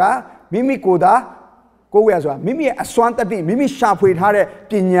မဲ့တွေကမိမိကိုယ်သာ ကိုယ်ွယ်ဆိုတာမိမိရဲ့အစွမ်းတတ္တိမိမိရှာဖွေထားတဲ့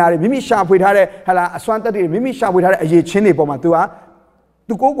ပညာတွေမိမိရှာဖွေထားတဲ့ဟာလားအစွမ်းတတ္တိမိမိရှာဖွေထားတဲ့အရေးချင်းတွေပေါ်မှာ तू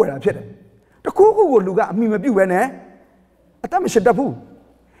ကိုယ်ွယ်တာဖြစ်တယ်တခုခုကိုလူကအမိမပြုတ်ပဲနဲ့အတတ်မရှိတတ်ဘူး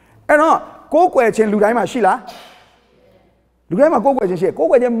အဲ့တော့ကိုယ်ွယ်ချင်းလူတိုင်းမှာရှိလားလူတိုင်းမှာကိုယ်ွယ်ချင်းရှိတယ်ကို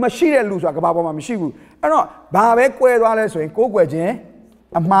ယ်ွယ်ချင်းမရှိတဲ့လူဆိုတာကဘာပေါ်မှာမရှိဘူးအဲ့တော့ဘာပဲကွဲသွားလဲဆိုရင်ကိုယ်ွယ်ချင်း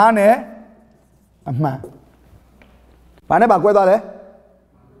အမှားနဲ့အမှန်ဘာနဲ့ဘာကွဲသွားလဲ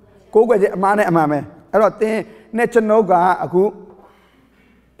ကိုယ်ွယ်ချင်းအမှားနဲ့အမှန်ပဲအဲ့တော့တင်းနဲ့ကျွန်ုပ်ကအခု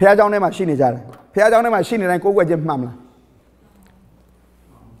ဖះเจ้าထဲမှာရှိနေကြတယ်ဖះเจ้าထဲမှာရှိနေတိုင်းကိုယ်ွယ်ချင်းမှန်မလား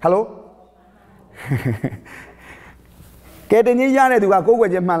ဟယ်လိုကဲတင်ကြီးရတဲ့သူကကိုယ်ွ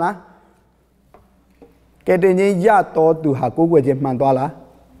ယ်ချင်းမှန်လားကဲတင်ကြီးရတော့သူဟာကိုယ်ွယ်ချင်းမှန်သွားလား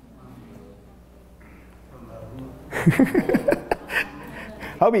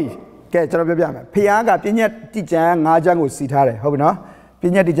ဟုတ်ပြီကဲကျွန်တော်ပြောပြမယ်ဖះကပြည့်ညက်တိကျမ်း၅ကျမ်းကိုစီထားတယ်ဟုတ်ပြီနော်ပြ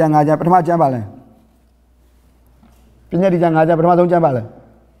ည့်ညက်တိကျမ်း၅ကျမ်းပထမကျမ်းပါလဲပြည့်ညက်တိကျမ်း၅ကျမ်းပထမဆုံးကျမ်းပါလဲ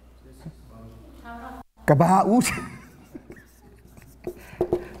ကဘာဦး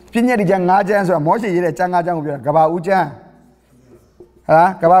ပြည့်ညက်တိကျမ်း၅ကျမ်းဆိုတာမောရှေရေးတဲ့ကျမ်း၅ကျမ်းကိုပြောတာကဘာဦးကျမ်းဟာ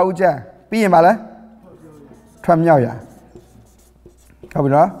ကဘာဦးကျမ်းပြီးရင်ပါလဲထွက်မြောက်ရဟုတ်ပြီ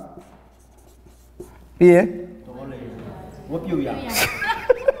နော်ပြီးရင်ဝတ်ပြုရ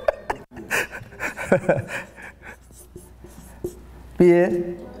ပြီးရင်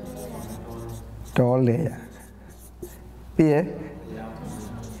တော်လေရပြီးရင်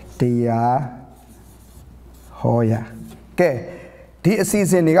တရားဟောရကဲဒီအစီအ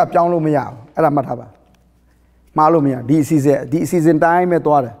စဉ်တွေကပြောင်းလို့မရဘူးအဲ့ဒါမှတ်ထားပါမှားလို့မရဒီအစီအစဉ်တိုင်းပဲ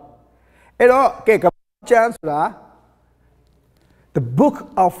သွားတယ်အဲ့တော့ကဲကျမ်းဆိုတာ the book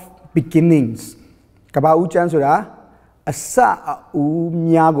of beginnings ကဘာဦးကျမ်းဆိုတာအစအဦး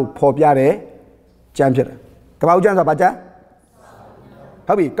များကိုဖော်ပြတဲ့ကျမ်းဖြစ်တယ်ကဘာဦးကျမ်းဆိုတာဘာကျမ်း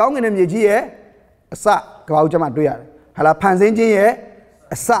ဟုတ်ပြီကောင်းကင်နဲ့မြေကြီးရဲ့အစကဘာဦးကျမ်းမှာတွေ့ရတယ်ဟာလားဖန်ဆင်းခြင်းရဲ့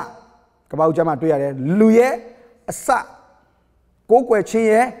အစကဘာဦးကျမ်းမှာတွေ့ရတယ်လူရဲ့အစကိုးကွယ်ခြင်း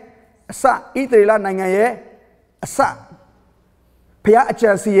ရဲ့အစဣသရေလနိုင်ငံရဲ့အစဖျားအ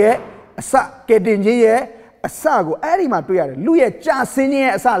ကြံစီရဲ့အစကယ်တင်ခြင်းရဲ့အစကိုအဲ့ဒီမှာတွေ့ရတယ်လူရဲ့ကြာဆင်းခြင်း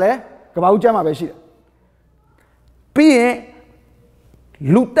ရဲ့အစလည်းကဘာဦးကျမ်းမှာပဲရှိတယ်ပြီးရင်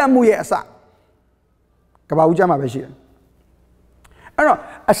လူတက်မှုရဲ့အစကဘာဦးကျမ်းမှာပဲရှိတယ်အဲ့တော့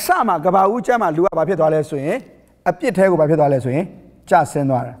အစမှာကဘာဦးကျမ်းမှာလူကဘာဖြစ်သွားလဲဆိုရင်အပြစ်ထဲကိုဘာဖြစ်သွားလဲဆိုရင်ကြာဆင်း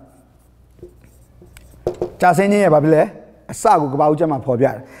သွားတာကြာဆင်းခြင်းရဲ့ဘာဖြစ်လဲအစကိုကဘာဦးကျမ်းမှာဖော်ပြတ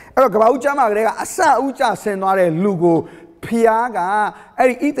ယ်အဲ့တော့ကဘာဦးကျမ်းမှာကလေးကအစဦးကြာဆင်းသွားတဲ့လူကိုဖျားကအဲ့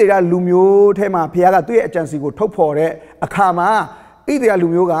ဒီဣသေရလူမျိုးထဲမှာဖျားကသူ့ရဲ့အကြံစီကိုထုတ်ဖော်တဲ့အခါမှာဣသေရလူ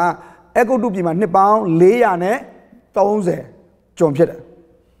မျိုးကအဂုတ္တုပြည်မှာနှစ်ပေါင်း430ကျွန်ဖြစ်တယ်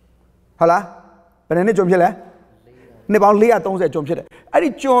ဟုတ်လားဘယ်နှစ်ကျွန်ဖြစ်လဲနှစ်ပေါင်း430ကျွန်ဖြစ်တယ်အဲ့ဒီ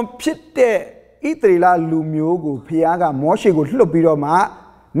ကျွန်ဖြစ်တဲ့ဣသေရလူမျိုးကိုဖျားကမောရှေကိုလွှတ်ပြီးတော့မှ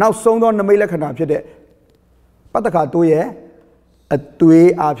နောက်ဆုံးသောနမိတ်လက္ခဏာဖြစ်တဲ့ပတ္တခါတိုးရဲ့အသွေး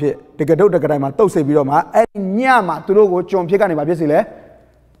အဖြစ်တကတုတ်တကတိုင်းမှာတုတ်ဆိတ်ပြီးတော့မှအဲ့ညမှာသူတို့ကိုကျွန်ဖြစ်ကနေမှာဖြစ်စီလဲ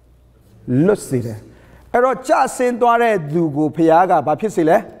လွတ်စေတယ်အဲ့တော့ကြာဆင်းသွားတဲ့သူကိုဖျားကဘာဖြစ်စေ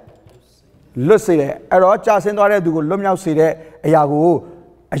လဲလွတ်စေတယ်အဲ့တော့ကြာဆင်းသွားတဲ့သူကိုလွတ်မြောက်စေတဲ့အရာကို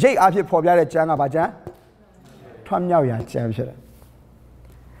အရေးအဖြစ်ဖော်ပြတဲ့ကျမ်းကဘာကျမ်းထွတ်မြောက်ရာကျမ်းဖြစ်တယ်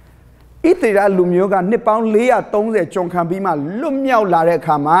ဣသရေလလူမျိုးကနှစ်ပေါင်း430ကျွန်ခံပြီးမှလွတ်မြောက်လာတဲ့အ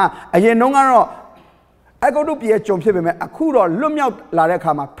ခါမှာအရင်တုန်းကတော့အဂုတ္တုပြည်ကျွန်ဖြစ်ပေမဲ့အခုတော့လွတ်မြောက်လာတဲ့အ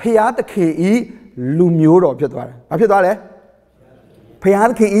ခါမှာဖျားသခင်ဤလူမျိုးတော်ဖြစ်သွားတယ်။ဘာဖြစ်သွားလဲ။ဖျား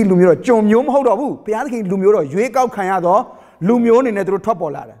သခင်ဤလူမျိုးတော်ကျွန်မျိုးမဟုတ်တော့ဘူး။ဖျားသခင်လူမျိုးတော်ရွေးကောက်ခံရတော့လူမျိုးအနေနဲ့သူတို့ထွက်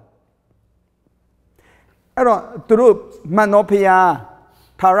ပေါ်လာတယ်။အဲ့တော့သူတို့မှန်သောဖျား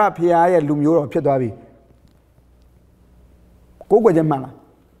ထာဝရဖျားရဲ့လူမျိုးတော်ဖြစ်သွားပြီ။ကိုးကွယ်ခြင်းမှန်လား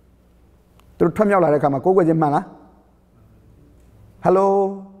။သူတို့ထွက်မြောက်လာတဲ့အခါမှာကိုးကွယ်ခြင်းမှန်လား။ Hello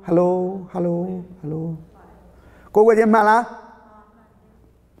hello hello helloကိုယ်ကချင်းမှန်လား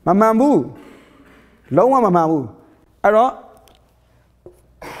မမှန်ဘူးလုံးဝမမှန်ဘူးအဲ့တော့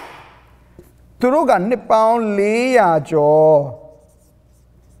သူတို့ကနှစ်ပေါင်း400ကျော်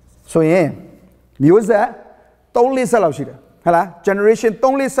ဆိုရင်မျိုးဆက်3-4ဆက်လောက်ရှိတယ်ဟုတ်လား generation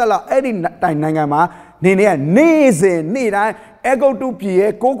 3-4ဆက်လောက်အဲ့ဒီတိုင်နိုင်ငံမှာနေနေ့စဉ်နေ့တိုင်းအဂုတ္တုပြည်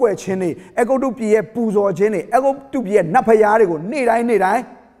ရဲ့ကိုးကွယ်ခြင်းတွေအဂုတ္တုပြည်ရဲ့ပူဇော်ခြင်းတွေအဂုတ္တုပြည်ရဲ့နတ်ဖျားတွေကိုနေ့တိုင်း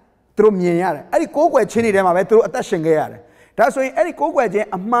သူတို့မြင်ရတယ်အဲ့ဒီကိုးကွယ်ခြင်းတွေထဲမှာပဲသူတို့အသက်ရှင်ခဲ့ရတယ်ဒါဆိုရင်အဲ့ဒီကိုးကွယ်ခြင်း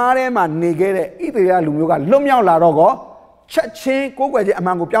အမှားထဲမှာနေခဲ့တဲ့ဣသရေလလူမျိုးကလွတ်မြောက်လာတော့ကောချက်ချင်းကိုးကွယ်ခြင်းအမှ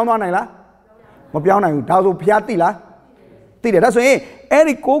န်ကိုပြောင်းသွားနိုင်လားမပြောင်းနိုင်ဘူးဒါဆိုဘုရားသိလားသိတယ်ဒါဆိုရင်အဲ့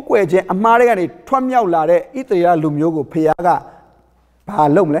ဒီကိုးကွယ်ခြင်းအမှားတွေကနေထွက်မြောက်လာတဲ့ဣသရေလလူမျိုးကိုဘုရားကဘာ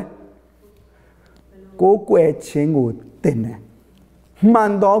လုပ်မလဲကိုးကွယ်ခြင်းကိုသင်တယ်မှ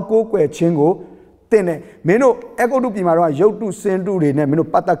န်သောကိုးကွယ်ခြင်းကို Then, Meno, echo to Pimara, you to send to the Meno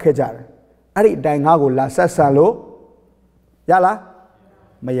Pata Kejar. Ari Dangago, La Sassalo, Yala,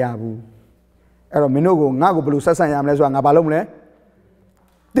 Mayabu. Ero Minogo, Nago Blue Sassayam, Leswang Abalomle.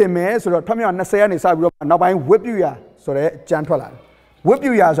 The mayor, so Tommy on Nasayan is now buying whip you ya, so that Jantola. Whip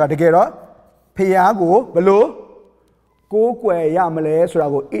you ya, so the gate, Piago, below, go where Yamale, so I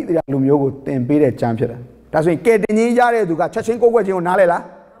will eat the Lumiogo, then be the champion. That's when get the Yare to got Chachin Coquet on Nalela.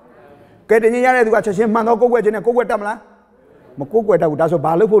 Get the Yare to got Chachin Manoco Wedge and Coquet Tamla. Mocoquet, that's a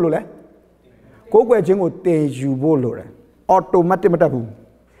Balapulule. Coquet Jingo de Jubolo, Automatimabu.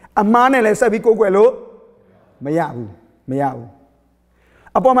 A man and a Sabico Guelo, Mayabu.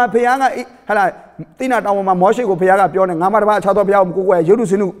 Upon my piana, Tina Tama Moshiko Piaga Pion and Namara Chatopia,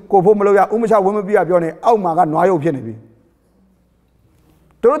 Judusinu, Copomoloya, Umusha woman be a pione, Aumaga, Noyo Pianabi.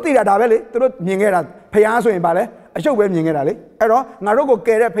 Toroti da Davele, Torot Ningera, Piaso in Bale, I show when Ningerali, Ero, Narogo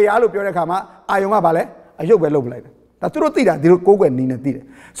Kere, Pialo Pionecama, Ayoma Bale, I show well like that. Torotida, the Cogo and Nina Tida.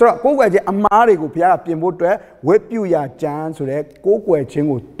 So, Cogo Amari, Pia, Pimbote, whip you ya chance, so that Coco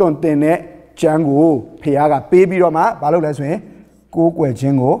Chingo, Tontene, Chango, Piaga, Baby Roma, Balo Lesme. Coco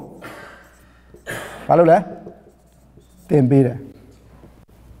Jingo. Follow that? Then be there.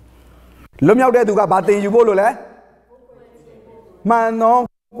 Lumia de Duga Bate, you bolo. Mano,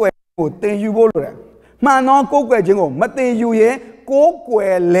 then you bolo. Mano, Coco Jingo, Mate you ye, Coco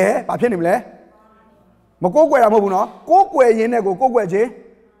le, Papianimle. Mocoque Amobuno, Coco Yenego, Coco J,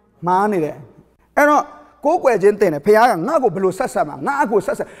 Mani. Ero. Coco Gentene, Pia, Nago Blue Sassama, Nago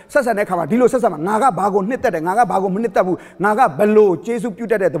Sassanecama, Dilo Sassama, Naga Bago knitted, Naga Bago Minitabu, Naga Bello, Jesu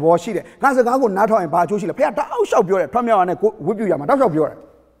puted at the Washita, Nazagago Nato and Bajushi, Pia, shop your Tommy and whip you Yama, shop your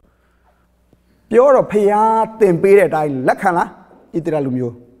Pure Pia, Tempere, I Lacana,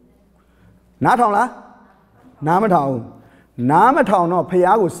 Italumio. Natola, Namatown, no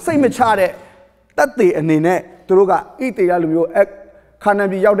Pia, same chade, that the and Nine, Turuga, Italumio,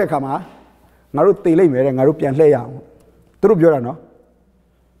 Canabi Yaudecama. Naru tele mere ngaru pian le ya turu byo no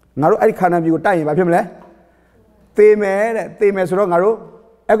ngaru ai khana bi ko tai yin ba phit mle te me so ro ngaru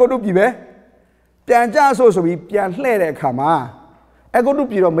eko tu pi be pian ja so bi pian hle de kha ma eko tu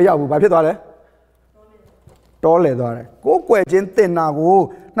pi ro ma yaw bu ba phit twa le to le twa de ko kwel chin tin na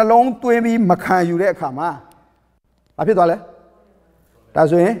ko na long twin bi ma khan yu de akha ma ba phit twa le da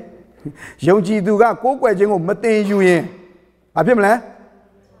so yin yong ji tu ga ko kwel chin ko ma tin yu yin ba phit mle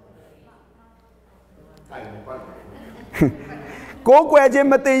Go where Jim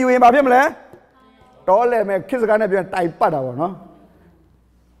Mate you in Babimle? Tole me kiss gonna be a type pada, no?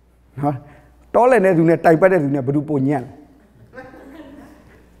 Tole ne type pada in a Buduponian.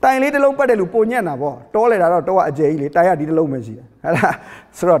 Tiny little pada Luponiana, Tole out to a jail, tired little messi.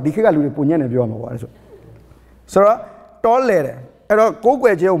 Sir, Dika Luponian of your Sir, Tole, go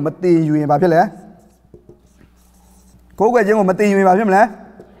where Jim Mate you in Babile? Go where Jim Mate you in Babimle?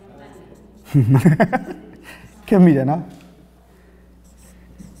 Can be there,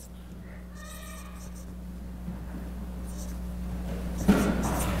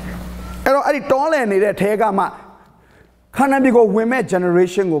 I told any that Tegama can't be go women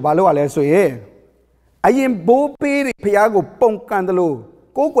generation go Balo Aleso ye. I am Bo Piri Piago Poncandalo,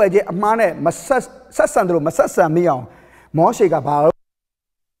 go where a mane, Massandro, Massasa Mio, Moshega Bao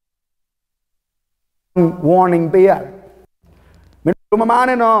warning bear.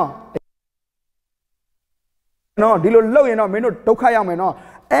 Mamane no, Dilo low, you know, Mino Tokayam, no.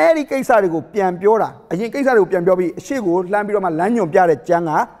 Any case I go Piampiora. I think case I go Piampi, she go Lambiroma Lanyo Piare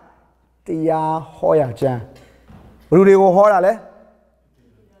Janga. Tia Hoya Jan. Rudy Horale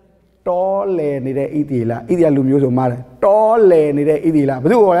Tole Nide Idila, Idia Lumio Mare, Tole Nide Idila,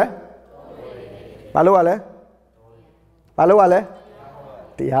 Blue Paloale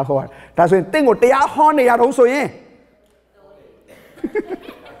Tia Hoa. That's when thing Tia Honey are also in.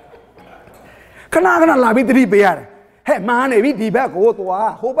 Canagana Labi the bear. Hey, man, if Dibago to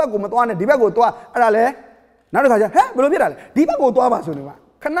a Hopa Gumatuan, Dibago to a Arale. Now, hey, Blubira, Dibago to Abasuna.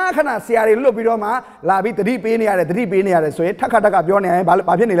 Kana Siari Lubidoma, Labi the deep in here, the deep in here, so Takataka Bione,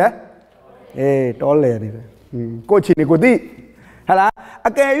 Babinilla. Eh, Tolle. Coaching Gudi. Hala,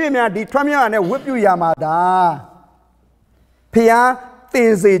 again, the Tramia and whip you Yamada. Pia,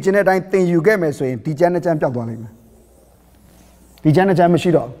 things the genetic thing you get me so in Tijana Jam Jabon. Tijana Jam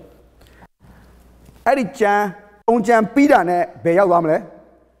Mashido. Ericha, on Jam Pidane, Bayamle.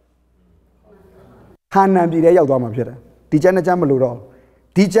 Hanam di Yadoma Pira. Tijana Jam Ludo.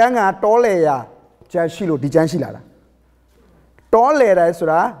 Dijanga Tolea, Jashilo, Dijanshila. Tolera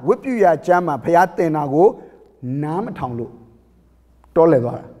Sura, whip you ya jama, Payate Nago, Nam Tanglu.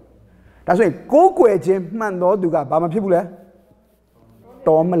 Toleva. That's why Coco Jim Mando Duga, Bama people.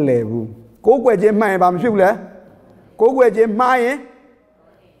 Tom Levu. cố quẹt trên mày bà mình phiêu lẽ cố quẹt trên mai ấy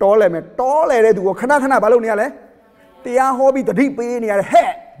to lại đây tụi khana khana bao lâu nè lẽ tia ho bị tụt đi bê nè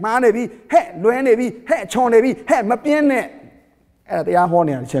hẹ má này bị hẹ lóe này bị hẹ chọn này bị hẹ mà biến nè là tia ho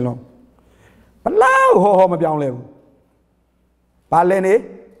nè trên lòng bắt lao ho mà béo lên bà lên đi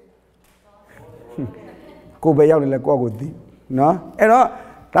cô bé này là cô tí nó em đó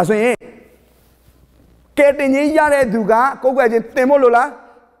ta suy cái tình gì ra đây tụi cá cố quẹt trên tìm một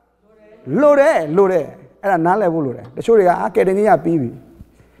lô đấy là nán lại vô lô đấy để số này cái tình gì ra pi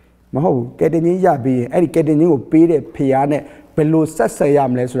mà không cái tình gì ra pi ấy cái tình gì của pi để phía này bên lô sát xây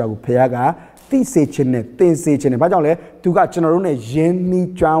am này số là của phía cả tí xây trên này bắt đầu này tụi cá cho nó này dân đi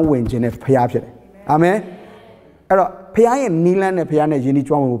trangဝင်trên này phía trên này amen ấy đó phía này nílan này phía này dân đi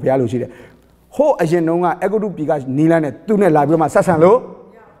trangဝင်phía lô trên này hô ở trên nông cái đồ pi cái nílan này tụi này làm việc mà sát sang lô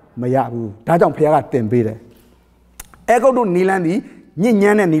mà ya bu đã trong phía cái tiền pi đấy cái đồ nílan đi nhẹ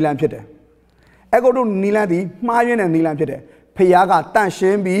nhàng này nílan phía đấy cái đồ nílan đi mai này nílan phía đấy phía cái tan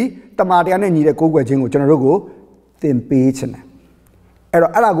xem bi tầm này này nhìn thấy cố quẹt trên của cho nó có tiền pi trên này ấy đó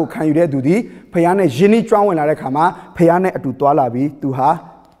là có khănอยู่đấy đi phía này dân đi trangဝင်lại cái mà phía này tụi toa là bi tụi ha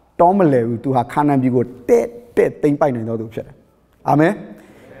tóm lại tụi ha khăn làm gì có tết tính bay này đâu tụi phía đấy amen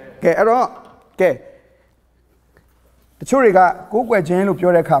cái đó cái chỗ này cái cố quẹt trên lúc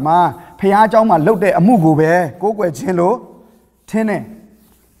ပြောcái mà phía trong mà lúc đấy mua gù về cố quẹt trên lúc thế này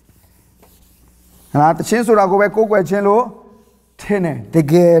à trên số là cố về cố quẹt trên lúc thế này để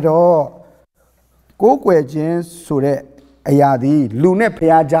cái đó cố quẹt trên số đấy ai à đi lúc này phía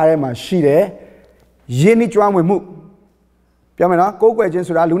ra đấy mà xí đấy dân đi trang về mu biết không nó cố quẹt trên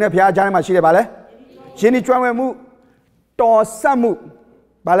số là lúc này phía ra đấy mà xí đấy bà lẽ dân đi trang về mu to sát mu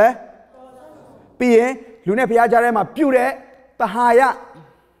bà lẽ bây giờ lúc này phía ra đấy mà biểu đấy ta hai á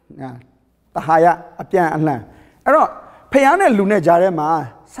ở bên anh là,အဲ့တော့ဖျားနဲ့လူနဲ့ကြားထဲမှာ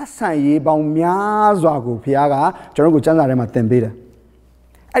ဆက်ဆံရေးပေါင်းများစွာကိုဖျားကကျွန်တော်တို့ကိုစံစာထဲမှာသင်ပေးတယ်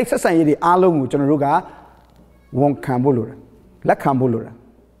။အဲ့ဒီဆက်ဆံရေးတွေအားလုံးကိုကျွန်တော်တို့ကဝန်ခံဖို့လိုတယ်။လက်ခံဖို့လိုတယ်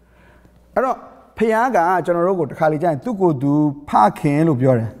။အဲ့တော့ဖျားကကျွန်တော်တို့ကိုတစ်ခါလေကြာရင်သူ့ကိုယ်သူဖခင်လို့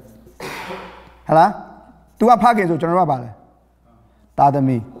ပြောတယ်။ဟလား။ तू ကဖခင်ဆိုကျွန်တော်တို့ကပါလဲ။သားသ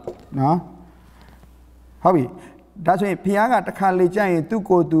မီးနော်။ဟုတ်ပြီ။ဒါဆိုရင်ဖျားကတစ်ခါလေကြာရင်သူ့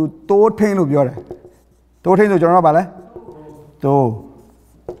ကိုယ်သူတိုးထင်းလို့ပြောတယ်တိုးထင်းဆိုကျွန်တော်တို့ကပါလဲတိုး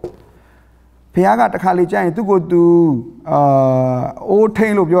ဖျားကတစ်ခါလေကြာရင်သူ့ကိုယ်သူအိုးထ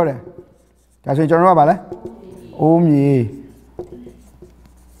င်းလို့ပြောတယ်ဒါဆိုရင်ကျွန်တော်တို့ကပါလဲအိုးမြေ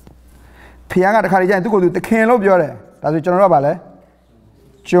ဖျားကတစ်ခါလေကြာရင်သူ့ကိုယ်သူတခင်လို့ပြောတယ်ဒါဆိုရင်ကျွန်တော်တို့ကပါလဲ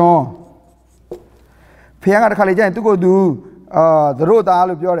ကျွန်းဖျားကတစ်ခါလေကြာရင်သူ့ကိုယ်သူသတို့သား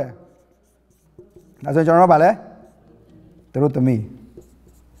လို့ပြောတယ်ဒါဆိုရင်ကျွန်တော်တို့ကပါလဲသတို့သမီး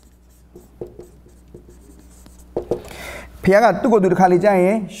ဖျားကသူ့ကိုယ်သူတစ်ခါလေကြာရ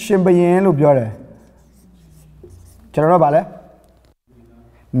င်ရှင်ဘရင်လို့ပြောတယ်ကျွန်တော်တို့ကပါလဲ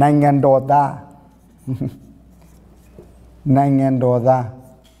နိုင်ငံတော်သားနိုင်ငံတော်သား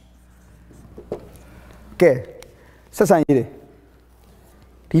ကဲဆက်ဆံရေးတွေ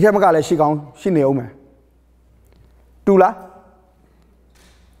ဒီထက်မကလည်းရှိကောင်းရှိနေအောင်မယ်တူလား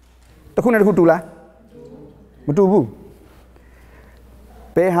တစ်ခုနဲ့တစ်ခုတူလားမတူဘူး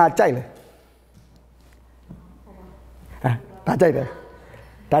ဘယ်ဟာကြိုက်လဲဒါကြိုက်တယ်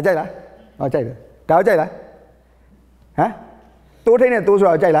ဒါကြိုက်လားဟောကြိုက်တယ်ဒါကြိုက်လားဟမ်တိုးထိန်နဲ့တိုးဆို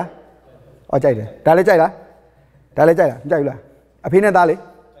တော့ကြိုက်လားဟောကြိုက်တယ်ဒါလည်းကြိုက်လားဒါလည်းကြိုက်လားမကြိုက်ဘူးလားအဖေနဲ့သားလေ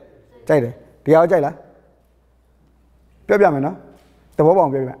ကြိုက်တယ်ဒီဟာကြိုက်လားပြောပြမယ်နော်သဘောပေါက်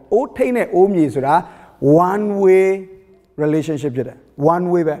ပြပြမယ်အိုးထိန်နဲ့အိုးမြေဆိုတာ one way relationship ဖြစ်တယ် one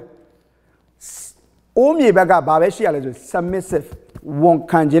way ပဲအိုးမြေဘက်ကဘာပဲရှိရလဲဆို submissive ဝန်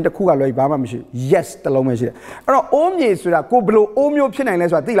ခံခြင်းတစ်ခုကလွယ်ဘာမှမရှိ yes တလုံးပဲရှိတယ်အဲ့တော့အိုးမြေဆိုတာကိုဘလို့အိုးမျိုးဖြစ်နိုင်လဲ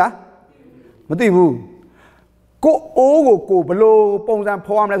ဆိုတာသိလားမသိဘူးကိုအိုးကိုဘလို့ပုံစံ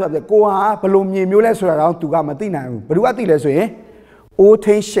ဖော်ရမလဲဆိုတာကိုဟာဘလို့မြေမျိုးလဲဆိုတာတော့သူကမသိနိုင်ဘူးဘယ်သူကသိလဲဆိုရင်အိုး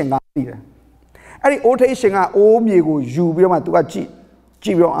ထိန်ရှင်ကသိတယ်အဲ့ဒီအိုးထိန်ရှင်ကအိုးမြေကိုယူပြီးတော့မှသူကကြည့်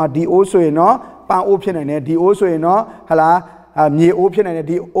ပြီးတော့ဒီအိုးဆိုရင်တော့ပန်းအိုးဖြစ်နိုင်တယ်ဒီအိုးဆိုရင်တော့ဟလားမြေအိုးဖြစ်နိုင်တယ်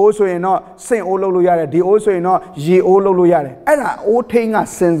ဒီအိုးဆိုရင်တော့စင်အိုးလုပ်လို့ရတယ်ဒီအိုးဆိုရင်တော့ရေအိုးလုပ်လို့ရတယ်အဲ့ဒါအိုးထိန်က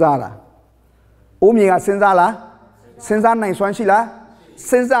စဉ်းစားတာအိုးမြေကစဉ်းစားလားစဉ်းစားနိုင်စွမ်းရှိလား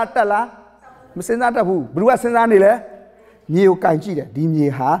စဉ်းစားတတ်လားမစဉ်းစားတတ်ဘူးဘယ်သူကစဉ်းစားနေလဲမြေကိုကင်ကြည့်တယ်ဒီမြေ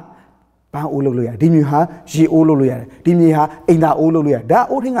ဟာပန်းအိုးလုပ်လို့ရတယ်ဒီမြေဟာရေအိုးလုပ်လို့ရတယ်ဒီမြေဟာအိမ်သာအိုးလုပ်လို့ရတယ်ဒါ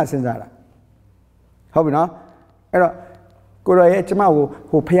အိုးထိန်ကစဉ်းစားတာဟုတ်ပြီနော်အဲ့တော့ကိုရောရဲ့ကျမကို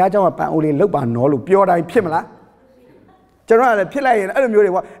ဟိုဖះเจ้าကပန်းအိုးလေးလောက်ပါနော်လို့ပြောတိုင်းဖြစ်မလားကျွန်တော်ကလည်းဖြစ်လိုက်ရင်အဲ့လိုမျိုး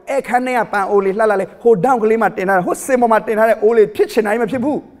တွေပေါ့အခန်းထဲကပန်အိုးလေးလှလှလေးဟိုဒေါန့်ကလေးမှတင်ထားတယ်ဟိုစင်ပေါ်မှာတင်ထားတဲ့အိုးလေးဖြစ်ချင်တိုင်းမဖြစ်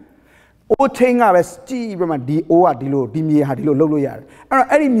ဘူး အိုးထင်းကပဲကြည့်ပြီးမှဒီအိုးကဒီလိုဒီမြေဟာဒီလိုလှုပ်လို့ရတယ်အဲ့တော့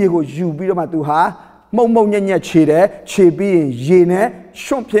အဲ့ဒီမြေကိုယူပြီးတော့မှသူဟာမုံညက်ညက်ခြေတယ်ခြေပြီးရင်ရေနဲ့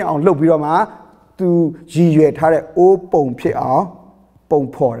ရွှွန့်ဖြစ်အောင်လှုပ်ပြီးတော့မှသူရည်ရွယ်ထားတဲ့အိုးပုံဖြစ်အောင်ပုံ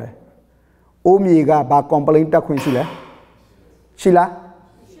ဖော်တယ်အိုးမြေကဘာ complaint တက်ခွင့်ရှိလဲရှိလား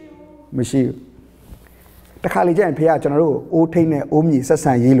မရှိဘူးတခါလေကျရင်ဖေကကျွန်တော်တို့အိုးထိန်နဲ့အိုးမြေဆက်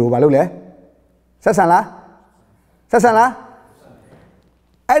ဆံရေးလို့ဘာလို့လဲဆက်ဆံလား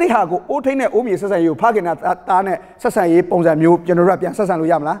အဲ့ဒီဟာကိုအိုးထိန်နဲ့အိုးမြေဆက်ဆံရေးကိုဖခင်သားနဲ့ဆက်ဆံရေးပုံစံမျိုးကျွန်တော်တို့ကပြန်ဆက်ဆံလို့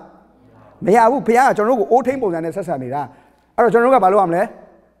ရမလားမရဘူးဖေကကျွန်တော်တို့ကိုအိုးထိန်ပုံစံနဲ့ဆက်ဆံနေတာအဲ့တော့ကျွန်တော်တို့ကဘာလုပ်ရမလဲ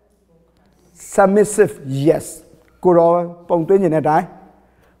submissive yes ကိုရောပုံသွင်းနေတဲ့အတိုင်း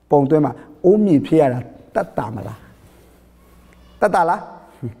ပုံသွင်းမှာအိုးမြေဖြစ်ရတာတတ်တာမလားတတ်တာလား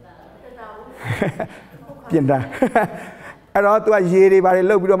ပြင်တာအဲ့တော့ तू ကရေတွေဘာတွေ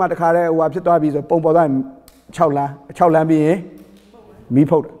လှုပ်ပြီးတော့မှတခါတည်းဟိုဟာဖြစ်သွားပြီဆိုပုံပေါ်သွား6လမ်းပြီးရင်မီး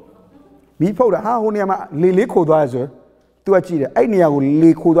ဖုတ်တာဟာဟိုနေရာမှာလေလေးခိုသွားရဆို तू ကကြည့်တယ်အဲ့နေရာကို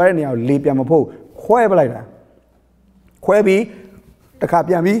လေခိုသွားတဲ့နေရာကိုလေပြန်မဖုတ်ခွဲပလိုက်တာခွဲပြီးတခါ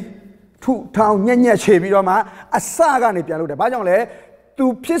ပြန်ပြီးထုထောင်ညက်ညက်ခြေပြီးတော့မှအစကနေပြန်လုပ်တယ်ဘာကြောင့်လဲ तू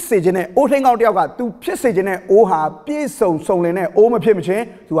ဖြစ်စေခြင်းနဲ့အိုးထင်းကောင်းတယောက်က तू ဖြစ်စေခြင်းနဲ့အိုးဟာပြည့်စုံလင်နဲ့အိုးမဖြစ်မချင်း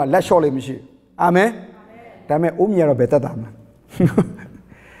तू ကလက်လျှော့လေးမရှိအာမင်ဒါပေမဲ့အိုးမြေကတော့ဘယ်သက်တာမလဲ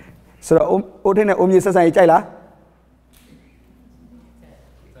ဆိုတော့အိုးထင်းနဲ့အိုးမြေဆက်ဆံရေးကြိုက်လား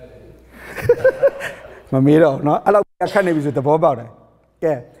မမေးတော့เนาะအဲ့လောက်ခတ်နေပြီဆိုသဘောပေါက်တယ်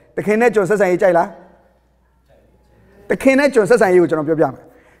ကဲတခင်နဲ့ကျွန်ဆက်ဆံရေးကြိုက်လားတခင်နဲ့ကျွန်ဆက်ဆံရေးကိုကျွန်တော်ပြောပြမယ်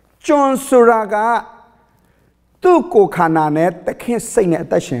ကျွန်ဆိုတာကသူ့ကိုခန္ဓာနဲ့တခင်စိတ်နဲ့အ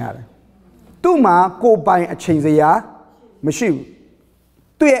သက်ရှင်ရတယ်သူ့မှာကိုယ်ပိုင်အချိန်စရာမရှိဘူး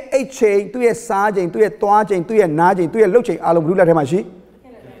သူ့ရဲ့အိတ်ချိန်သူ့ရဲ့စားချိန်သူ့ရဲ့သွားချိန်သူ့ရဲ့နားချိန်သူ့ရဲ့လှုပ်ချိန်အားလုံးဘယ်လိုလက်ထဲမှာရှိ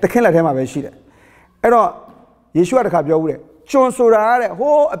တခင်လက်ထဲမှာပဲရှိတယ်အဲ့တော့ယေရှုကတခါပြောဘူးတဲ့ကျွန်ဆိုတာတဲ့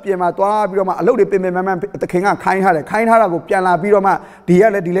ဟိုးအပြင်မှာသွားပြီးတော့မှအလုပ်တွေပင်မန်းတခင်ကခိုင်းထားတာကိုပြန်လာပြီးတော့မှဒီက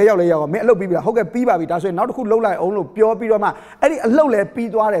လည်းဒီလဲရောက်မင်းအလုပ်ပြီးပြီလားဟုတ်ကဲ့ပြီးပါပြီဒါဆိုရင်နောက်တစ်ခုလှုပ်လိုက်အောင်လို့ပြောပြီးတော့မှအဲ့ဒီအလုပ်လည်းပြီး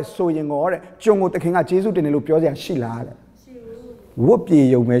သွားတယ်ဆိုရင်ကောတဲ့ကျွန်ကိုတခင်ကယေရှုတင်တယ်လို့ပြောစရာရှိလားတဲ့ဝတ်ပြေ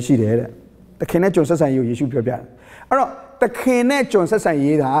ယုံပဲရှိတယ်တဲ့တခင်နဲ့ကျွန်ဆက်ဆံရေးကိုယေရှုပြောပြတယ်အဲ့တော့တခင်နဲ့ကျွန်ဆက်ဆံ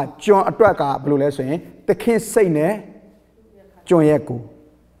ရေးတာကျွန်အတွက်ကဘယ်လိုလဲဆိုရင်တခင်စိတ်နဲ့ကျွန်ရဲ့ကို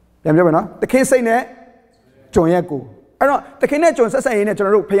ပြန်ပြောမယ်နော်တခင်စိတ်နဲ့ကျွန်ရဲ့ကိုအဲ့တော့တခင်နဲ့ကျွန်ဆက်ဆံရေးနဲ့ကျွန်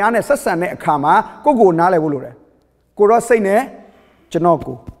တော်တို့ဖျားနဲ့ဆက်ဆံတဲ့အခါမှာကိုနားလည်ဖို့လိုတယ်ကိုရောစိတ်နဲ့ကျွန်တော်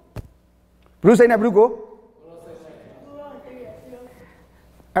ကိုဘလူးစိတ်နဲ့ဘလူးကို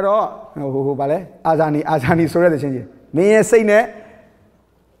အဲ့တော့ဟိုဗာလဲအာဇာနီဆိုတဲ့တခြင်းကြီးမင်းရဲ့စိတ်နဲ့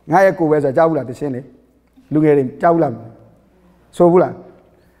ငါရဲ့ကိုပဲဆိုကြားဘူးလားတခြင်းလေလူငယ်တွေကြားဘူးလားဆိုဘူးလား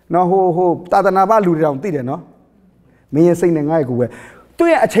နော်ဟိုတာသနာ့ဘလူတွေတောင်သိတယ်နော်မင်းရဲ့စိတ်နဲ့ငါရဲ့ကိုပဲသူ့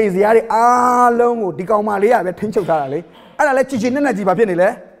ရဲ့အချိန်စရာတွေအားလုံးကိုဒီကောင်မလေးကပဲထိန်းချုပ်ထားတာလေအဲ့ဒါလဲကြည်နဲ့ကြီးပါဖြစ်နေလဲ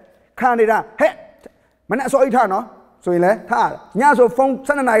ခံနေတာဟဲ့မနဲ့အစောအိတ်ထားနော်ဆိုရင်လဲထားညဆိုဖုန်း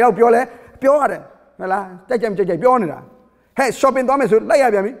12နာရီလောက်ပြောရတယ်ဟုတ်လားကြိုက်ပြောနေတာဟဲ့ shopping သွားမယ်ဆိုလိုက်ရ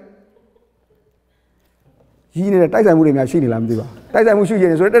ပြန်ပြီကြီးနေတဲ့တိုက်ဆိုင်မှုတွေများရှိနေလားမသိပါတိုက်ဆိုင်မှုရှိရ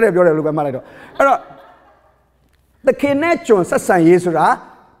င်ဆိုတော့တက်ပြောတယ်လို့ပဲမှတ်လိုက်တော့အဲ့တော့တခင်နဲ့ကျွန်ဆက်ဆံရေးဆိုတာ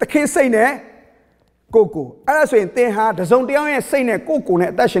တခင်စိတ်နဲ့ကိုအဲ့ဒါဆိုရင်သင်ဟာတစုံတယောက်ရဲ့စိတ်နဲ့ကိုနဲ့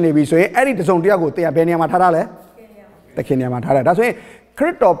အသက်ရှင်နေပြီဆိုရင်အဲ့ဒီတစုံတယောက်ကိုသင်ကဘယ်နေရာမှာထားလဲတခင်နေရာမှာထားတယ်ဒါဆိုရင်ခရ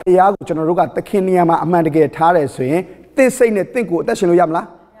စ်တော်ဘုရားကိုကျွန်တော်တို့ကတခင်နေရာမှာအမှန်တကယ်ထားတယ်ဆိုရင်သင်စိတ်နဲ့သင်ကိုအသက်ရှင်လို့ရမလား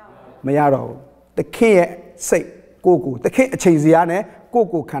မရတော့ဘူးတခင်ရဲ့စိတ်ကိုတခင်အချိန်စရာနဲ့ကို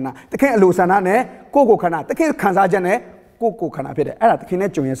ခန္ဓာတခင်အလိုဆန္ဒနဲ့ကိုခန္ဓာတခင်ခံစားချက်နဲ့ကိုခန္ဓာဖြစ်တယ်အဲ့ဒါတခင်နဲ့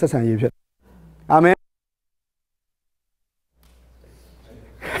ကျွန်ရဲ့ဆက်ဆံရေးဖြစ်အာမင်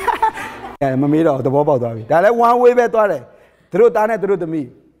မမေးတော့သဘောပေါက်သွားပြီဒါလည်း one way ပဲသွားတယ်သူတို့သားနဲ့သူတို့သမီး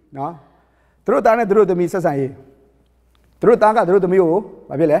နော်သူတို့သားနဲ့သူတို့သမီးဆက်ဆံရေးသူတို့သားကသူတို့သမီးကို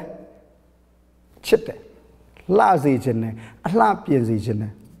ဘာဖြစ်လဲချစ်တယ်လှစေခြင်းနဲ့အလှပြင်စေခြင်း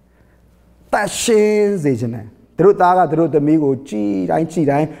နဲ့တတ်ရှင်းစေခြင်းနဲ့သူတို့သားကသူတို့သမီးကိုကြည်တိုင်း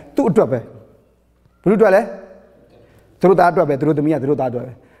သူ့အတွက်ပဲဘယ်လိုအတွက်လဲသူတို့သားအတွက်ပဲသူတို့သမီးကသူတို့သားအတွက်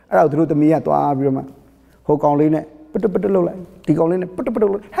ပဲအဲ့ဒါကိုသူတို့သမီးကသွားပြီးတော့မှဟိုကောင်လေးနဲ့ပတလုပ်လိုက်ဒီကောင်လေးနဲ့ပတလု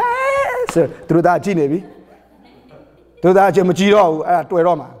ပ်လိုက်ဟဲဆိုသူတို့သားကြည့်နေပြီသူတို့သားအချင်းမကြည့်တော့ဘူးအဲ့ဒါတွေ့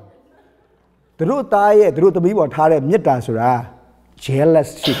တော့မှာသူတို့သားရဲ့သူတို့သမီးပေါ်ထားတဲ့မေတ္တာဆိုတာ jealous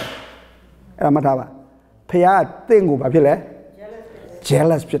ရှိတယ်အဲ့ဒါမှတ်ထားပါဖခင်ကတင့်ကိုဘာဖြစ်လဲ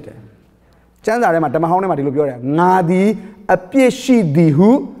jealous ဖြစ်တယ်ကျမ်းစာထဲမှာဓမ္မဟောင်းထဲမှာဒီလိုပြောတယ်ငါသည်အပြစ်ရှိသည်ဟု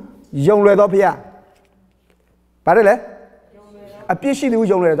ယုံလွယ်သောဖခင်ဘာလဲအပြစ်ရှိသည်ဟု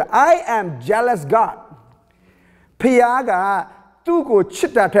ယုံလွယ်သော I am jealous God ဖခင်ကသူ့ကိုချ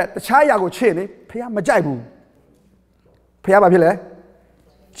စ်တာထက်တခြားအရာကိုချစ်နေဖခင်မကြိုက်ဘူးဖခင်ဘာဖြစ်လဲ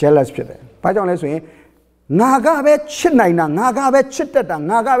jealous ဖြစ်တယ်ဘာကြောင့်လဲဆိုရင် Naga be chinina, Naga be chitata,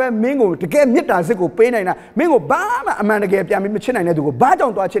 Naga be mingo to get mitasico, pain, mingo bama, a man again, China to go bad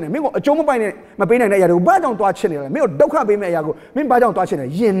on to a chin, mingo, a jomo by my pain and I bad on to a chin, mingo doka be mayago, min bad on to a chin,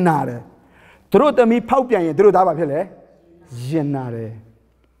 yenare. Through the me paupian, through Dabapele, yenare.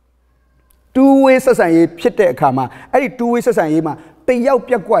 2 ways as I pit kama, I 2 ways as I am, pay out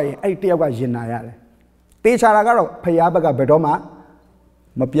Piaquai, I tell what yenare. Pay Charagaro, Payabaga Bedoma,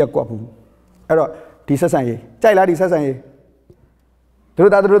 Mapia Quapu. This is a child, this is a through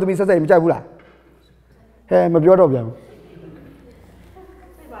that road to be such a Jabula. Hey, my beautiful.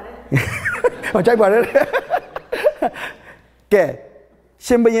 Oh, check what it. Okay,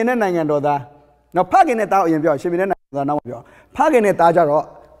 Shimbayan and Doda. Now, parking it out in your Shimbayan and parking it Tajaro,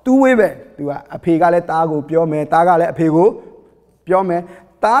 2 women, a pigale tago, pure me, tagale, pigo, pure me,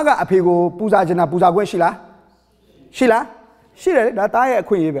 taga, a pigo, Puzajana, Puzagueshila. Sheila, that I a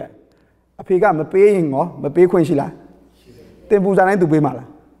queen. A pig am a paying or a pay queen shilla. Then Puzan to be mala.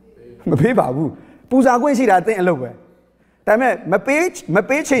 My babu. Puza queen shilla thing lower. Time my page, my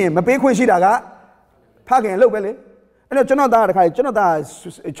pay queen shilla. Packing low belly. And a Jonathan,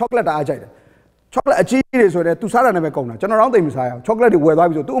 chocolate agile. Chocolate a cheese or 2 Sarah never corner. General them chocolate where I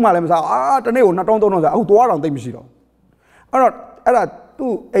was 2 malams the nail, not on those out to war on the machine. Or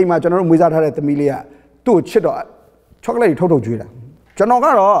 2 a my general wizard had at the Milia, 2 cheddar, chocolate total judah.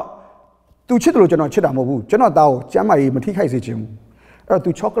 Janogaro. သူချစ်တယ်လို့ကျွန်တော်ချစ်တာမဟုတ်ဘူးကျွန်တော်သားကိုကျမ်းမာရေးမထိခိုက်စေချင်ဘူးအဲ့တော့သူ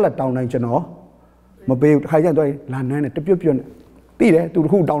ချောကလက်တောင်းတိုင်းကျွန်တော်မပေးဘူးတစ်ခါကျရင်တော့လာနန်းနဲ့တပြုတ်ပြုတ်နဲ့ပြီးတယ်သူတ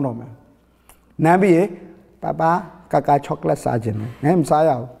စ်ခုတောင်းတော့မယ်နန်းပြီးရင်ပါကာချောကလက်စားခြင်းနဲ့မစားရ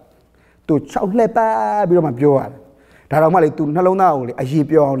ဘူးသူ6လက်ပါပြီးတော့မှပြောရတယ်ဒါတော့မှလေသူနှလုံးသားကိုလေအရေး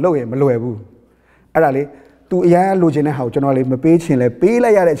ပြောအောင်လုပ်ရင်မလွယ်ဘူးအဲ့ဒါလေသူအရန်လိုချင်တဲ့ဟာကိုကျွန်တော်လေမပေးချင်လဲပေး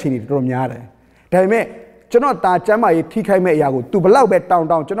လိုက်ရတဲ့အခြေအနေတော်တော်များတယ်ဒါပေမဲ့ကျွန်တော်တာကျမ်းမာရေးထိခိုက်မဲ့အရာကို तू ဘလောက်ပဲတောင်း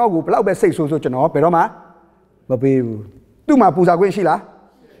ကျွန်တော်ကိုဘလောက်ပဲစိတ်ဆိုးကျွန်တော်ဘယ်တော့မှမပေးဘူး तू မှာပူဇော်ခွင့်ရှိလား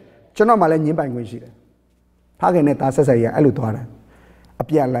ကျွန်တော်မှလည်းညှင်းပိုင်ခွင့်ရှိတယ်ဖခင်နဲ့တာဆက်ဆက်ရေးအဲ့လိုသွားတယ်အ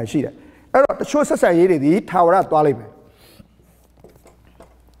ပြန်အလှန်ရှိတယ်အဲ့တော့တချို့ဆက်ဆက်ရေးတွေဒီထာဝရသွားလိုက်မယ်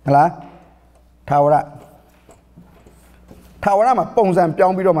ဟလားထာဝရမှာပုံစံပြော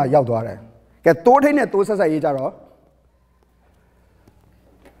င်းပြီးတော့မှရောက်သွားတယ်ကဲတိုးထိန်နဲ့တိုးဆက်ဆက်ရေးကြတော့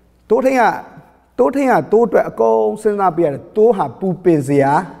တိုးထိန်ကတိုးအတွက်အကုန်စဉ်းစားပြရတယ်တိုးဟာပူပင်စ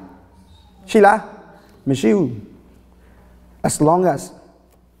ရာရှိလားမရှိဘူး as long as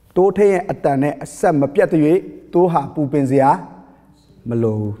တိုးထင်းရဲ့အတန်နဲ့အဆက်မပြတ်တဲ့၍တိုးဟာပူပင်စရာမ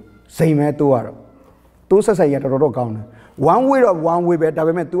လိုဘူးစိမ်မဲတိုးရတော့တိုးဆက်ဆံရတော်ကောင်းတယ် one way တော့ one way ပဲဒါ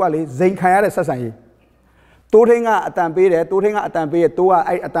ပေမဲ့ तू ကလေစိမ်ခံရတဲ့ဆက်ဆံရေးတိုးထင်းကအတန်ပေးတယ်တိုးထင်းကအတန်ပေးရတိုးက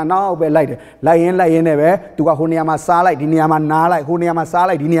အဲ့အတန်နောက်ပဲလိုက်တယ်လိုက်ရင်နဲ့ပဲ तू ကဟိုနေရာမှာစားလိုက်ဒီနေရာမှာနားလိုက်ဟိုနေရာမှာစား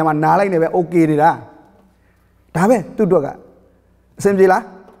လိုက်ဒီနေရာမှာနားလိုက်နေပဲ okay နေတာဒါပဲသူ့တော့ကအဆင်ပြေလား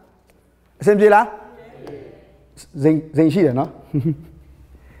စိမ်ရှိတယ်နော်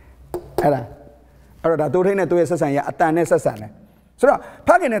အဲ့တော့ဒါတိုးထင်းနဲ့တိုးရဲ့ဆက်ဆံရေးအတန်နဲ့ဆက်ဆံတယ်ဆိုတော့ဖ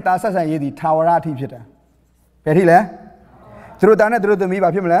ခင်နဲ့သားဆက်ဆံရေးဒီထာဝရအထိဖြစ်တယ်ဘယ်ထိလဲသူတို့သားနဲ့သူတို့သမီး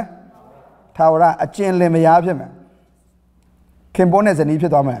ပါဖြစ်မလဲထာဝရအကျဉ်လင်မယားဖြစ်မယ်ခင်ပွန်းနဲ့ဇနီးဖြ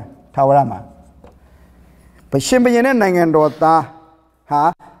စ်သွားမယ်ထာဝရမှာဘရှင်ဘုရင်နဲ့နိုင်ငံတော်သားဟာ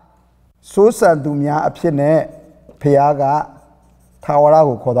စိုးစံသူများအဖြစ်နဲ့ဖခင်ကထာဝရ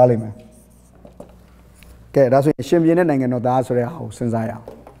ကိုခေါ်သွားလိမ့်မယ်ကဲဒါဆိုရင်ရှင်ဘုရင်နဲ့နိုင်ငံတော်သားဆိုတဲ့ဟာကိုစဉ်းစားရအောင်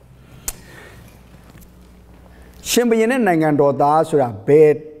ရှင်ဘုရင်နဲ့နိုင်ငံတော်သားဆိုတာဘ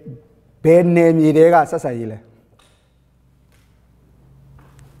ယ်နယ်မြေတွေကဆက်ဆံရေးလဲ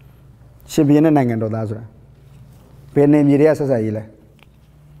ရှင်ဘုရင်နဲ့နိုင်ငံတော်သားဆိုတာဘယ်နယ်မြေတွေကဆက်ဆံရေးလဲ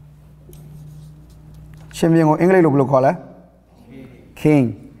ရှင်ဘုရင်ကိုအင်္ဂလိပ်လိုဘယ်လိုခေါ်လဲ king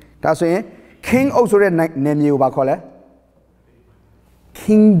ဒါဆိုရင် king အုပ်ဆိုတဲ့နယ်မြေကိုဘာခေါ်လဲ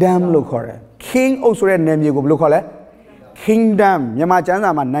kingdom လို့ခေါ်တယ် king အုပ်ဆိုတဲ့နယ်မြေကိုဘယ်လိုခေါ်လဲ kingdom မြန်မာကျမ်း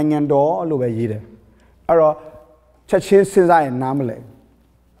စာမှာနိုင်ငံတော်လို့ပဲရေးတယ်အဲ့တော့ချက်ချင်းစဉ်းစားရင်နားမလဲ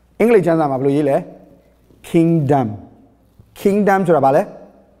အင်္ဂလိပ်ကျမ်းစာမှာဘယ်လိုရေးလဲ kingdom ဆိုတာဘာလဲ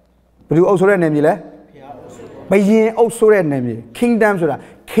ဘယ်သူအုပ်ဆိုတဲ့နယ်မြေလဲဘုရင်အုပ်ဆိုတဲ့နယ်မြေ kingdom ဆိုတာ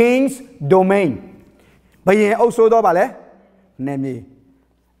king's domain ဘုရင်အုပ်ဆိုတော့ဘာလဲနယ်မြေ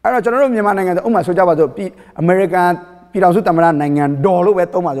အဲ့တော့ကျွန်တော်တို့မြန်မာနိုင်ငံဥပမာဆိုကြပါစို့အမေရိကန်ပြည်ထောင်စုသမ္မတနိုင်ငံတော်လို့ပဲ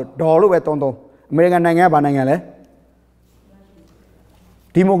သုံးပါစို့ဒေါ်လို့ပဲသုံးအမေရိကန်နိုင်ငံကဘာနိုင်ငံလဲ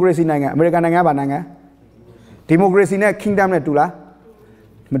ဒီမိုကရေစီနိုင်ငံအမေရိကန်နိုင်ငံကဘာနိုင်ငံဒီမိုကရေစီနဲ့ kingdom နဲ့တူလား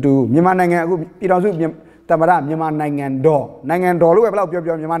မတူမြန်မာနိုင်ငံအခုပြည်ထောင်စုသမ္မတမြန်မာနိုင်ငံတော်လို့ပဲဘယ်လောက်ပြော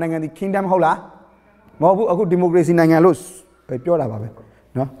မြန်မာနိုင်ငံဒီ kingdom ဟုတ်လားမဟုတ်ဘူးအခုဒီမိုကရေစီနိုင်ငံလို့ပြောတာပါပဲ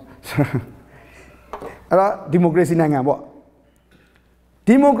เนาะအဲ့တော့ဒီမိုကရေစီနိုင်ငံပေါ့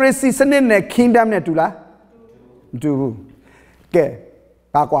ဒီမိုကရေစီစနစ်နဲ့ kingdom နဲ့တူလားမတူဘူးကဲ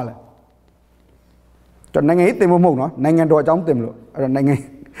ဘာကွာလဲ cho nên ngày tìm một nó nên ngày đó trong tìm luôn rồi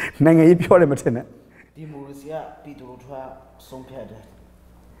nên ngày phiêu để mà thế này đi mua gì á đi từ lúc thua xong phê đấy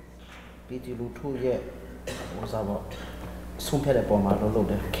đi từ lúc thua vậy ủa sao vậy xong phê đấy bỏ mà nó lâu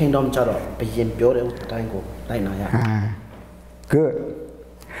đấy kingdom cho đó bây giờ phiêu đấyတိုင်းcủa đây nào ya good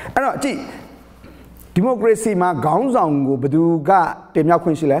anh nói chị democracy mà gắng dòng của bưu ga tìm nhau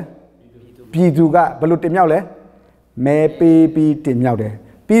khuyên gì lẽ bưu ga bưu tìm nhau lẽ mẹ baby tìm nhau đấy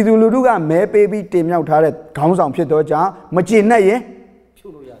bưu ga mẹ baby tìm nhau thà đấy gắng dòng phía đó chả mà chỉ này ấy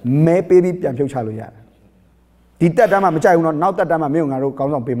mẹ babyပြန်ဖြုတ်ချလို့ရတယ်ဒီတက်တမ်းမှာမကြိုက်ဘူးเนาะနောက်တက်တမ်းမှာမင်းငါတို့ကော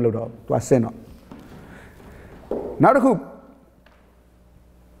င်းဆောင်ပေးမလို့တော့သူကဆင်းတော့နောက်တစ်ခု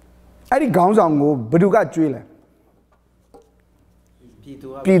အဲ့ဒီခေါင်းဆောင်ကိုဘယ်သူကကျွေးလဲ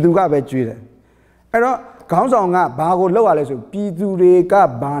ပြည်သူကပဲကျွေးတယ်အဲ့တော့ခေါင်းဆောင်ကဘာကိုလောက်ရလဲဆိုပြည်သူတွေက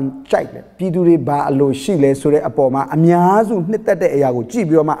ဘာကြိုက်လဲပြည်သူတွေဘာအလိုရှိလဲဆိုတဲ့အပေါ်မှာအများစုနှစ်သက်တဲ့အရာကိုကြည့်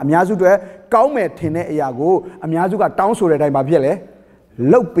ပြီးတော့မှအများစုတွေကောင်းမယ်ထင်တဲ့အရာကိုအများစုကတောင်းဆိုတဲ့အတိုင်းဘာဖြစ်လဲ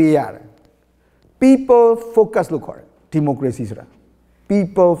လောက်ပေးရတယ် people focus လို့ခေါ်တယ် democracy ဆိုတာ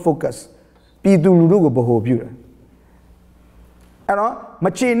people focus ပြည်သူလူထုကိုဗဟိုပြုတယ်အဲ့တော့မ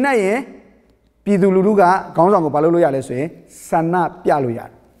ချေနဲ့ရင်ပြည်သူလူထုကခေါင်းဆောင်ကိုဘာလုပ်လို့ရလဲဆိုရင်ဆန္ဒပြလို့ရတယ်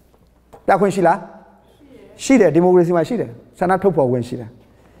ပြခွင့်ရှိလားရှိတယ် democracy မှာရှိတယ်ဆန္ဒထုတ်ဖော်ခွင့်ရှိတယ်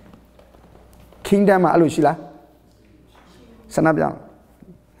kingdom မှာအဲ့လိုရှိလားဆန္ဒပြ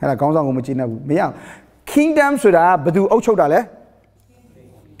အဲ့ဒါခေါင်းဆောင်ကိုမချေနဲ့ဘူးမရ kingdom ဆိုတာဘယ်သူအုပ်ချုပ်တာလဲ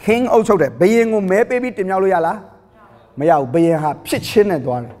king အုပ်ချုပ်တယ်ဘယင်ကိုမဲပေးပြီးတင်မြောက်လို့ရလားမရဘူးဘယင်ဟာဖြစ်ချင်းနဲ့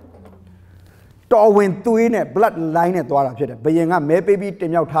သွားတယ်တော်ဝင်သွေးနဲ့ blood line နဲ့သွားတာဖြစ်တယ်ဘယင်ကမဲပေးပြီးတ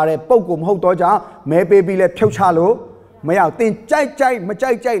င်မြောက်ထားတဲ့ပုံကိုမဟုတ်တော့ကြောင့်မဲပေးပြီးလဲဖြုတ်ချလို့မရဘူးတင်ကြိုက်ကြိုက်မ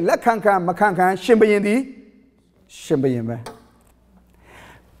ကြိုက်ကြိုက်လက်ခံခံမခံခံရှင်ဘယင်သည်ရှင်ဘယင်ပဲ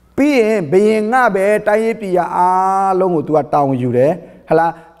ပြီးရင်ဘယင်ကပဲတိုင်းရေးပြည်အားလုံးကို तू ကတောင်းယူတယ်ဟ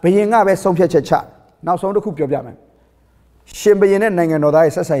လားဘယင်ကပဲဆုံးဖြတ်ချက်ချနောက်ဆုံးတစ်ခုပြောပြမယ်ရှင်ဘယင်နဲ့နိုင်ငံတော်သား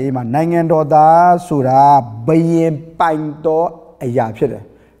ရဲ့ဆက်ဆံရေးမှာနိုင်ငံတော်သားဆိုတာဘယင်ပိုင်တော်အရာဖြစ်တယ်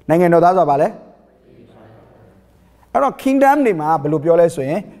နိုင်ငံတော်သားဆိုတာဘာလဲအဲ့တော့ kingdom နေမှာဘယ်လိုပြောလဲဆိုရ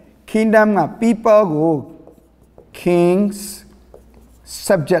င် kingdom က people ကို kings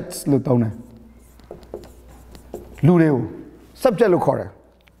subjects လို့သုံးတယ်လူတွေကို subject လို့ခေါ်တယ်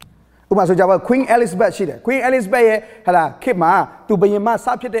ဥပမာဆိုကြပါ Queen Elizabeth ရှိတယ် Queen Elizabeth ရဲ့ဟာလာခေတ်မှာသူဘယင်မစ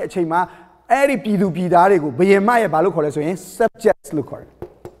ဖြစ်တဲ့အချိန်မှာအဲ့ဒီပြည်သူပြည်သားတွေကိုဘယင်မရဲ့ဘာလို့ခေါ်လဲဆိုရင် subjects လို့ခေါ်တယ်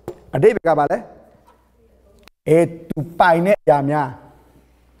အတိတ်ကဘာလဲသူပိုင်တဲ့အရာများ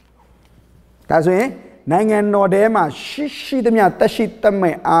ဒါဆိုရင်နိုင်ငံတော်ထဲမှာရှိသမျှတက်ရှိတ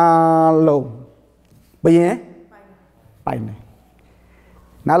မဲ့အားလုံးဘယင်ပိုင်တယ်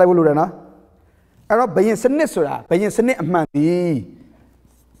နားလည်ဖို့လိုတယ်နော်အဲ့တော့ဘယင်စနစ်ဆိုတာဘယင်စနစ်အမှန်ဒီ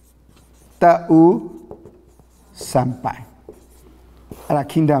တူစံပိုင်အဲ့ဒါ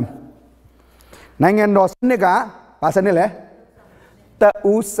kingdomနိုင်ငံတော်စနစ်ကဘာစနစ်လဲ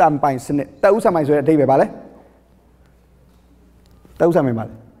တူစံပိုင်စနစ်တူစံပိုင်ဆိုတဲ့အဓိပ္ပာယ်ဘာလဲတူစံပိုင်ဘာ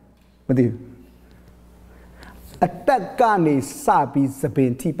လဲမသိဘူးအတက်ကနေစပြီးသပ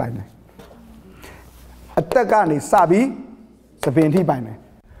င်ထိပိုင်တယ်အတက်ကနေစပြီးသပင်ထိပိုင်တယ်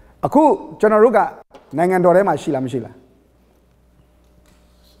အခုကျွန်တော်တို့ကနိုင်ငံတော်ထဲမှာရှိလားမရှိလား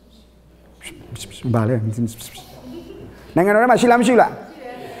ဘာလဲနိုင်ငံတော်ထဲမှာရှိလားမရှိလား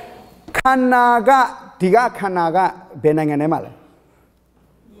ခန္ဓာကဒီကခန္ဓာကဘယ်နိုင်ငံထဲမှာလဲ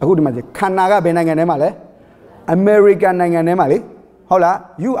အခုဒီမှာခန္ဓာကဘယ်နိုင်ငံထဲမှာလဲ American နိုင်ငံထဲမှာလေဟုတ်လား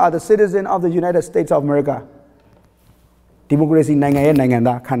You are the citizen of the United States of America ဒီမိုကရေစီနိုင်ငံရဲ့နိုင်ငံ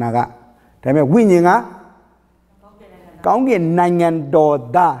သားခန္ဓာကဒါပေမဲ့ဝိညာဉ်ကကောင်းကင်နိုင်ငံတော်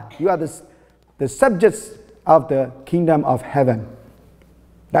သား You are the subjects of the kingdom of heaven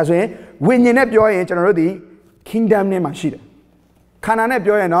ဒါဆိုရင်ဝိညာဉ်နဲ့ပြောရင်ကျွန်တော်တို့ဒီ kingdom နဲ့မှာရှိတယ်ခန္ဓာနဲ့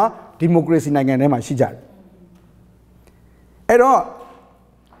ပြောရင်တော့ဒီမိုကရေစီနိုင်ငံထဲမှာရှိကြတယ်အဲ့တော့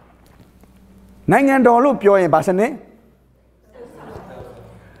နိုင်ငံတော်လို့ပြောရင်ဘာစနစ်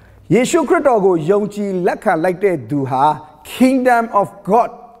ယေရှုခရစ်တော်ကိုယုံကြည်လက်ခံလိုက်တဲ့သူဟာ kingdom of God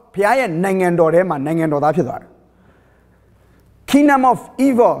ဘုရားရဲ့နိုင်ငံတော်ထဲမှာနိုင်ငံတော်သားဖြစ်သွားတယ် kingdom of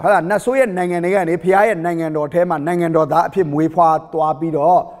evil ဟာနတ်ဆိုးရဲ့နိုင်ငံတွေကနေဘုရားရဲ့နိုင်ငံတော်ထဲမှာနိုင်ငံတော်သားအဖြစ်မွေးဖွားသွားပြီး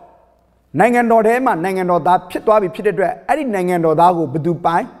တော့နိုင်ငံတော်ထဲမှာနိုင်ငံတော်သားဖြစ်သွားပြီဖြစ်တဲ့အတွက်အဲ့ဒီနိုင်ငံတော်သားကိုဘယ်သူ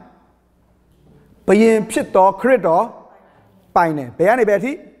ပိုင်ဘယင်ဖြစ်တော်ခရစ်တော်ပိုင်တယ်ဘယ်ကနေပဲအ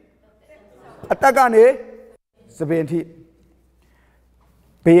ထိအတက်ကနေသပင်အထိ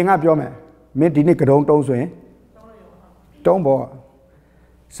ဘယင်ကပြောမယ်မင်းဒီနေ့ကတုံးတုံးဆိုရင်တုံးပေါ်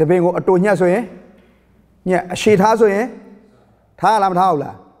သပင်ကိုအတူညက်ဆိုရင်ညက်အရှိထားဆိုရင်ထားလားမထားဘူး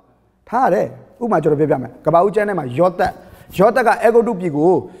လားထားရတယ်ဥပမာကျွန်တော်ပြပြမယ်ကပ္ပဦးကျမ်းထဲမှာယောသက်ကအေဂုတ်တုပြည်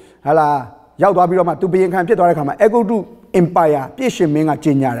ကိုဟာလာရောက်သွားပြီးတော့မှသူဘယင်ခံဖြစ်သွားတဲ့ခါမှာအေဂုတ်တု empire ပြည့်ရှင်မင်းက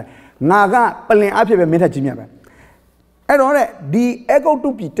ကြီးညာတယ် Naga, Palin Api, Meta Jimmy. I don't know, the echo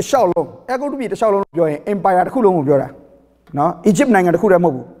to be the shallow, echo to be the shallow empire, Kulum Biora. No, Egypt Nanga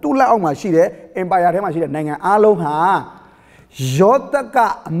Kuramu, Tula Oma Shide, Empire Hemashida, Nanga Aloha,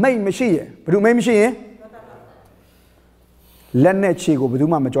 Jotaka, main machine, but you may machine. Lenne Chigo,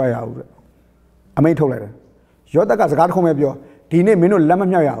 Buduma Majoya. I may told her. Jotaka got home of your Dine Minu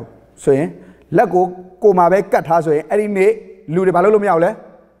Lamamaya. So, Lago, Komabe Kathaso, Edine, Ludi Balolomiaule,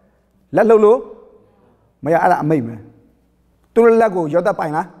 Lalolo, Maya Mame. Tulago, Yota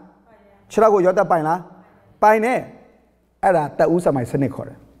Pina, Chirago Yota Pina, Pine, Ada, Tausa, my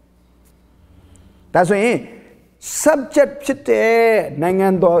Seneca. That's why subject Chite,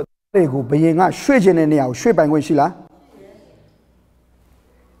 Nangando, being a Shrijan and Yao, Shrip and Wishila.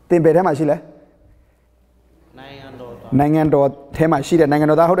 Then better Mashila. Nangando, Temashida,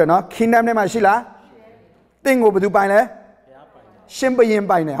 Nangando, no, Kingdom Mashila. Thing over to Pine. Shimbayin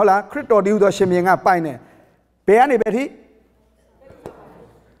Pine, Hola, Crypto do the Shimming Pine. Peani Betty.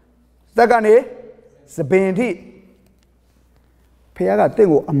 Sagani, Sabinti. Piaga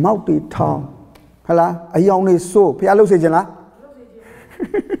Tingo, a multi town. Hala, a young so, Pialo Sejana.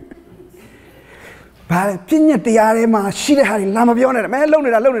 Pinya Tiarema, she had Lama Biona, man,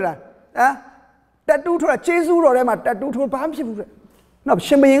 alone. That do to a chesu or Emma, that do to a pamphlet. No,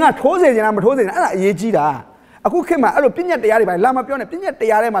 Shimming Tose and Amatose, Yejida. A cook came out of Pinya Tiari by Lama Piona, Pinya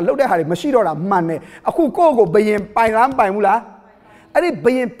Tiarema, loaded Harry, machine or a money. A cook go by Lam by Mula. I did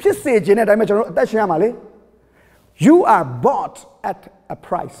being pissage in it. I mentioned that's Yamale. You are bought at a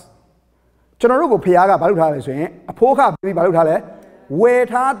price. General Piaga Balutale, a poker Balutale, wait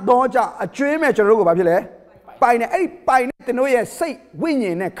hard, Doja, a dream at General Babile, Pine, a pine, the no say,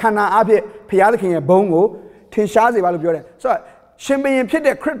 winning a cana abbey, Piaking a bongo, Tinshazi Balubure. So, Shimby Pit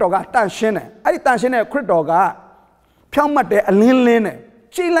a critoga, Tanshine, I Tanshine a critoga, Piamate, a lin,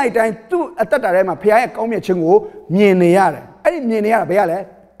 she like two at Tatarema, Pia, Comia Chingo, Mieniare. I didn't mean a beale,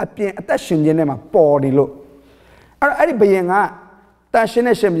 a pin attaching Yenema, body look. I did being a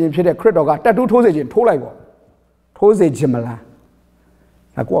Tashination in Peter Critoga, Tatu Tosage in Tolaibo. Tosage Jimala.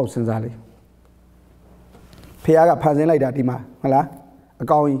 Like what since Ali? Piaga passing like that, Dima, Mala, a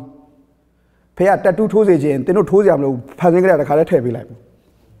going. Pia Tatu Tosage and Tino Tosiam passing at a color table like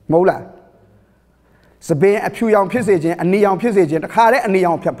Mola. Sabine a few young pisage and neon pisage and a car and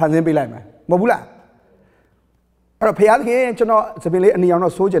neon passing be like Mobula. I pay out here, it's a billion and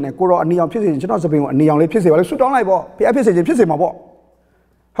neon soldier and Goro and neon pieces, it's not a neon pieces, or shoot on like ball, pay a piece in pieces, my ball.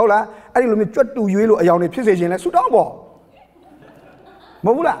 Hola, I didn't let me to you a young pieces in a suit on ball.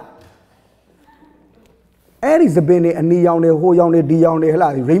 Mobula. And is the Benny and neon, who young, Dion,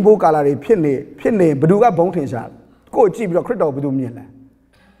 rainbow color, penny, Baduga Bontin shot. Go cheap your credit with me.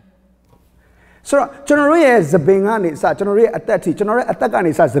 So, generally, as the Bingani, such generally at that, generally attack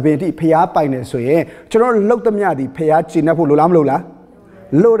on such the Benti, Pia Pine, so ye, generally look the Miadi, Pia Chinapulam Lula,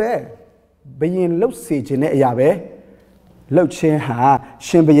 Lode, being low siege in Yabe, low chin ha,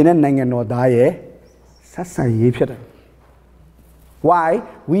 Shimbayan and Nangan die, Sasa Yipshata. Why?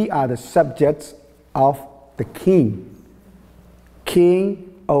 We are the subjects of the king.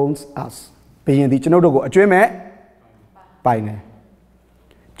 King owns us. Being the Chinodogo, a dream, Pine.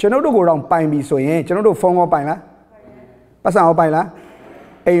 Channel go down by me so ye, channel phone or by la, Passa by la,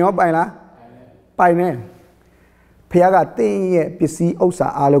 a by la, by name. Piaga thing ye, PC Osa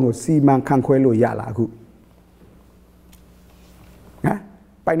Alongo, Seaman Canquelo Yala.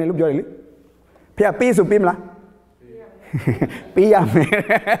 By name look jolly. Pia Piso Pimla Piam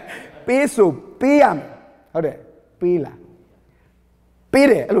Piso Piam. How there? Pila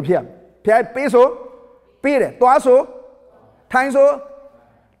Pide, look here. Pia Piso Pide, Toaso, Tanso.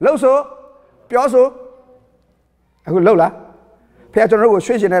 Loso, Pioso, I could Lola. Piatron was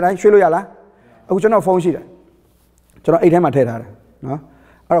switching at Shuluyala. I would not phone sheet. So I ate him at Tedder. No,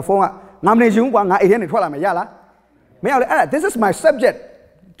 or phone. Namne one, I ate him at Mayala. May I add, this is my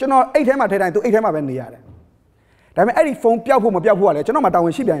subject. General 8 him at Tedder to 8 him up in the yard. I mean, any phone Piapu, Piapu, General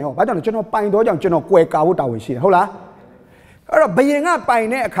Matawan Shibian, but on General Pine Dojan, General Quake out our sheet. Hola. Or being up by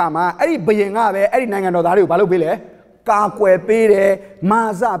Nekama, any being up, any Nangan or Daru Balubile. Kakwe pere,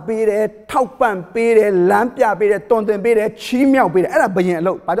 Maza pere, Taupan pere, Lampia pere, Tonton pere, Chimia pere, and a bayan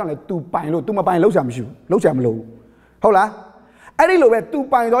low. I don't let 2 pine low, 2 pine low jam shoe, low jam low. Hola, I didn't know 2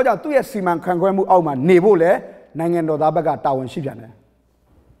 pine doja, 2 years seaman can go move out my nebule, Nangan or Dabaga Town Shibiana.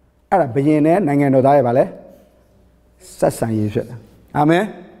 And a bayan, Nangan or Diabale. Sasan you.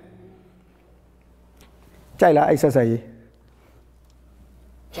 Amen. Chila, I say.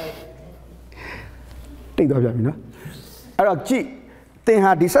 Take the you know. I cheat. They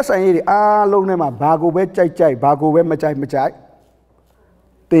had this society. Ah, long name. Bago we chai chai. Bago we machai machai.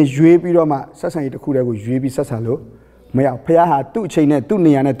 တင်ရွေးပြီးတော့မှဆက်ဆံရေးတစ်ခုတည်းကိုရွေးပြီးဆက်ဆံလို့မရဖះဟာသူ့အချိန်နဲ့သူ့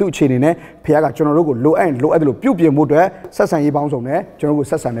နေရာနဲ့သူ့အခြေအနေနဲ့ဖះကကျွန်တော်တို့ကိုလိုအပ်တယ်လို့ပြုပြင်မှုအတွက်ဆက်ဆံရေးပေါင်းစုံနဲ့ကျွန်တော်တို့ကို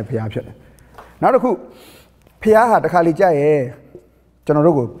ဆက်ဆံတဲ့ဖះဖြစ်တယ်နောက်တစ်ခုဖះဟာတစ်ခါလေကြာရဲ့ကျွန်တော်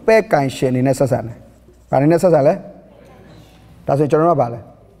တို့ကိုပဲ့ကန်ရှင်နေနဲ့ဆက်ဆံတယ်ဘာနေနဲ့ဆက်ဆံလဲဒါဆိုကျွန်တော်တို့ကဘာလဲ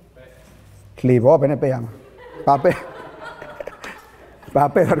လေဘောဘယ်နဲ့ပဲ့ရမှာဘာပဲ့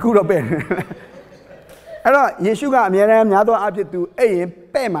တစ်ခုတော့ပဲ့အဲ့တော့ယေရှုကအမြဲတမ်းများသောအားဖြင့်သူအဲ့ရင်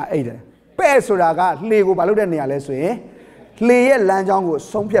ပဲ့မှာအဲ့တယ်ပဲ့ဆိုတာကလှေကိုဘာလုပ်တဲ့နေရာလဲဆိုရင်လှေရဲ့လမ်းကြောင်းကို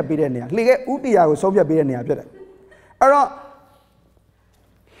ဆုံးဖြတ်ပေးတဲ့နေရာလှေရဲ့ဥတီယာကိုဆုံးဖြတ်ပေးတဲ့နေရာဖြစ်တယ်အဲ့တော့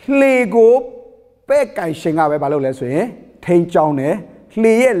လှေကိုပဲ့ကန်ရှင်ကပဲဘာလုပ်လဲဆိုရင်ထိန်းချောင်းတယ်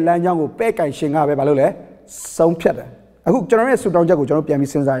လှေရဲ့လမ်းကြောင်းကိုပဲ့ကန်ရှင်ကပဲဘာလုပ်လဲဆုံးဖြတ်တယ်အခုကျွန်တော်ရဲ့ဆူတောင်းချက်ကိုကျွန်တော်ပြန်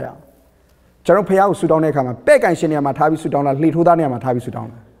ပြီးစဉ်းစားရအောင်ကျွန်တော်ဖះကိုဆူတောင်းတဲ့အခါမှာပဲ့ကန်ရှင်နေရာမှာထားပြီးဆူတောင်းလားလှေထိုးသားနေရာမှာထားပြီးဆူတောင်း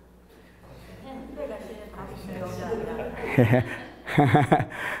လား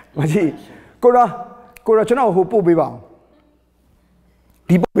မကြီးကိုရောကျွန်တော်ဟိုပို့ပေးပါအောင်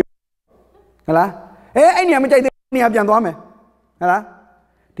ဒီပို့ပေးဟလားအဲ့နေရာမကြိုက်တဲ့နေရာပြန်သွားမယ်ဟလား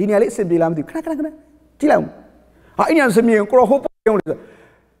ဒီနေရာလေးအဆင်ပြေလားမသိဘူးခဏကြည့်လိုက်ဟာအဲ့နေရာစမြင်ကိုရောဟိုပို့အောင်လို့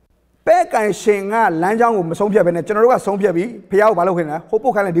ပဲ့ကန်ရှင်ကလမ်းကြောင်းကိုမဆုံးဖြတ်ဘဲနဲ့ကျွန်တော်တို့ကဆုံးဖြတ်ပြီးဖះကိုဘာလုပ်ခိုင်းလဲဟို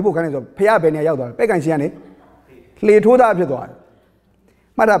ပို့ခိုင်းလဲဒီပို့ခိုင်းလဲဆိုဖះဘယ်နေရာရောက်သွားလဲပဲ့ကန်ရှင်ကနေလှေထိုးသားဖြစ်သွားတယ်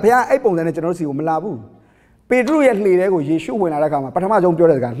မှတ်တာဖះအဲ့ပုံစံနဲ့ကျွန်တော်တို့စီကိုမလာဘူးပေတရုရဲ့လှေထဲကိုယေရှုဝင်လာတဲ့အခါမှာပထမဆုံးပြော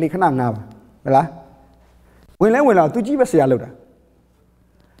တဲ့စကားလှေခဏငါးပါဟလားဝင်လာသူကြီးပဲဆရာလုပ်တာ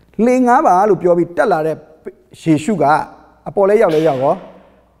လှေငါးပါလို့ပြောပြီးတက်လာတဲ့ယေရှုကအပေါ်လဲရောက်ရော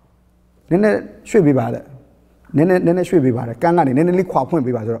နည်းနည်းရွှေ့ပေးပါတဲ့နည်းနည်းရွှေ့ပေးပါတယ်ကန်းကနေနည်းနည်းလေးခွာဖွင့်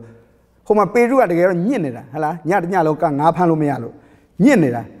ပေးပါဆိုတော့ဟိုမှာပေတရုကတကယ်တော့ညစ်နေတာဟလားညတညလုံးကငါးဖမ်းလို့မရလို့ညစ်နေ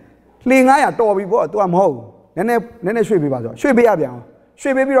တာလှေ900တော်ပြီပေါ့ तू ကမဟုတ်ဘူးနည်းနည်းရွှေ့ပေးပါဆိုတော့ရွှေ့ပေးရပြန်အောင်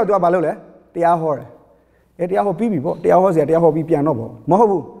ရွှေ့ပေးပြီးတော့ तू ကဘာလုပ်လဲတရားဟောတယ်တရားဟောပြီးပြီပေါ့တရားဟောစရာတရားဟောပြီးပြန်တော့ပေါ့မဟုတ်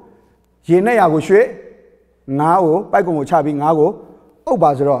ဘူးရေနဲ့ရာကိုရွှေ့ငါးကိုပိုက်ကုံကိုချပြီးငါးကိုအုပ်ပါ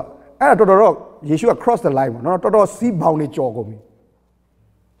ဆိုတော့အဲ့ဒါတော်တော်ယေရှုက cross the line ပေါ့နော်တော်တော်စီးဘောင်နေကြော်ကုန်ပြီ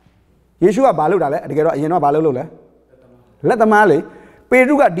ယေရှုကဘာလုပ်တာလဲတကယ်တော့အရင်တော့ဘာလုပ်လဲလက်သမားလေပေတ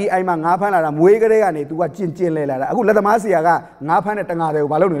ရုကဒီအိမ်မှာငါးဖမ်းလာတာမွေးကလေးကနေ तू ကကျင်လဲလာတာအခုလက်သမားဆရာကငါးဖမ်းတဲ့တငါတွေ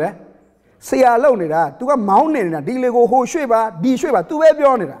ကိုဘာလုပ်နေလဲဆရာလုပ်နေတာ तू ကမောင်းနေတာဒီလေကိုဟိုရွှေ့ပါဒီရွှေ့ပါ तू ပဲ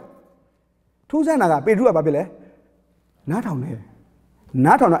ပြောနေတာထူးဆန်းတာကပေတရုကဘာဖြစ်လဲ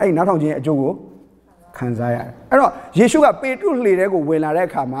နားထောင်တော့အဲ့နားထောင်ခြင်းအကျိုးကိုခံစားရတယ်အဲ့တော့ယေရှုကပေတရုလှေထဲကိုဝင်လာတဲ့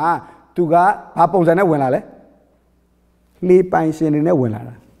အခါမှာသူကဘာပုံစံနဲ့ဝင်လာလဲလှေပိုင်ရှင်တွေနဲ့ဝင်လာ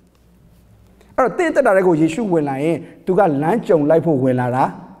တာအဲ့တော့တင်းတက်တာတွေကိုယေရှုဝင်လာရင်သူကလမ်းကြုံလိုက်ဖို့ဝင်လာတာ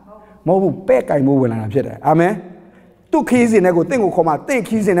မဟုတ်ဘူးပဲ့ကင်ဖို့ဝင်လာတာဖြစ်တယ်အာမင်သူခီးစဉ်တွေကိုတင့်ကိုခေါ်မှတင့်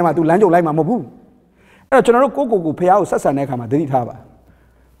ခီးစဉ်ထဲမှာသူလမ်းကြုံလိုက်မှာမဟုတ်ဘူးအဲ့တော့ကျွန်တော်တို့ကိုဖះကိုဆက်ဆံတဲ့အခါမှာသတိထားပါ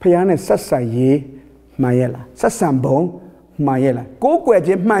ဖះနဲ့ဆက်ဆံရေးမှန်ရဲ့လားဆက်ဆံပုံမှန်ရဲ့လားကိုးကွယ်ခြ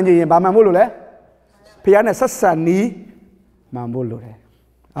င်းမှန်ခြင်းရင်ဘာမှန်ဖို့လို့လဲဖះနဲ့ဆက်ဆံနည်းမှန်ဖို့လို့တယ်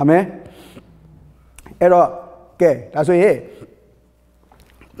အာမင်အဲ့တော့ကဲဒါဆိုရင်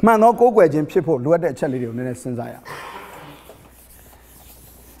မှန်သောကိုးကွယ်ခြင်းဖြစ်ဖို့လိုအပ်တဲ့အချက်လေးတွေကိုနည်းနည်းစဉ်းစားရအောင်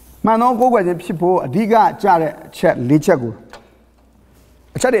မှန်သောကိုးကွယ်ခြင်းဖြစ်ဖို့အဓိကကြတဲ့အချက်၄ချက်ကို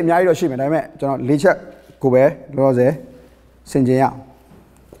အချက်တွေအများကြီးတော့ရှိမယ်ဒါပေမဲ့ကျွန်တော်၄ချက်ကိုပဲလောလောဆယ်ဆင်ခြင်ရအောင်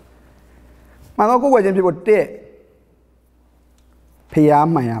မှန်သောကိုးကွယ်ခြင်းဖြစ်ဖို့တစ်ဖះ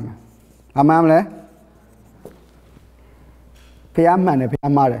မှန်ရမယ်အမှန်မလဲဖះမှန်တယ်ဖះ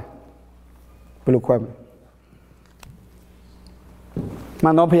မှားတယ်ဘယ်လိုခွဲမလဲမှ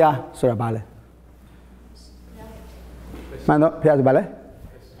န်တော့ဖះဆိုတာဘာလဲမှန်တော့ဖះဆိုတာဘာလဲ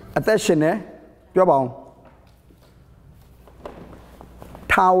အသက်ရှင်နေပြောပါအောင်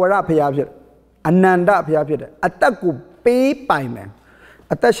ထာဝရဖះဖြစ်အနန္တဖះဖြစ်တယ်အသက်ကိုပေးပိုင်တယ်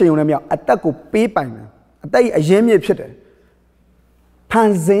အသက်ရှင်ုံနဲ့မရောက်အသက်ကိုပေးပိုင်တယ်အသက်အရင်းမြစ်ဖြစ်တယ်ဖ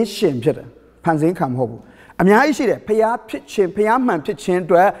န်ဆင်းရှင်ဖြစ်တယ်ဖန်ဆင်းခံမဟုတ်ဘူးအများကြီးရှိတယ်ဖះဖြစ်ခြင်းဖះမှန်ဖြစ်ခြင်းအ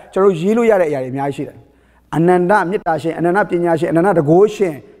တွက်ကျွန်တော်ရေးလို့ရတဲ့အရာတွေအများကြီးရှိတယ်အနန္တမေတ္တာရှင်အနန္တပညာရှင်အနန္တတကိုးရှ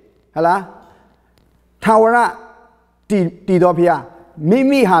င်ဟလားထာဝရတည်တော်ဖះမိ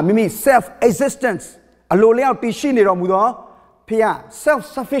မိ self existence အလိုလျောက်တည်ရှိနေတော်မူသောဖះ self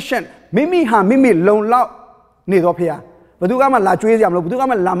sufficient မိမိလုံလောက်နေတော်ဖះဘယ်သူကမှလာကျွေးစရာမလိုဘယ်သူက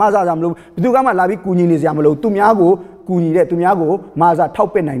မှလာမစားစရာမလိုဘယ်သူကမှလာပြီးကူညီနေစရာမလိုသူများကိုကူညီတဲ့သူများကိုမာစားထော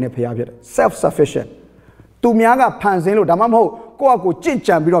က်ပံ့နိုင်တဲ့ဖះဖြစ်တယ် self sufficient သူများကဖန်ဆင်းလို့ဒါမှမဟုတ်ကိုယ့်အကိုကြင့်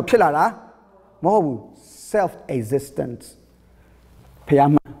ကြံပြီးတော့ဖြစ်လာတာမဟုတ်ဘူး self existence ဖះ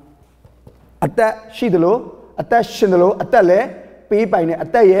မှအသက်ရှိသလိုအသက်ရှင်သလိုအသက်လည်းပေးပိုင်တဲ့အ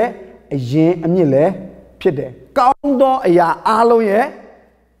သက်ရဲ့အရင်အမြင့်လည်းဖြစ်တယ်ကောင်းသောအရာအားလုံးရဲ့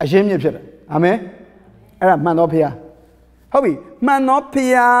အရင်မြင့်ဖြစ်တယ်အာမင်အဲ့ဒါမှန်သောဖះဟုတ်ပြီမှန်သော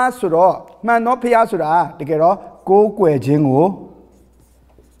ဖះဆိုတော့မှန်သောဖះဆိုတာတကယ်တော့ကိုးကွယ်ခြင်းကို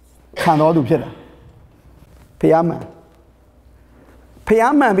ခံတော်သူဖြစ်တယ်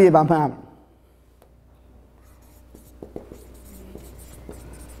ဖျားမှန်ပြီးဘာမှန်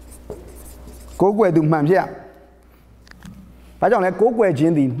ကိုးကွယ်သူမှန်ဖြစ်ဘာကြောင့်လဲကိုးကွယ်ခြ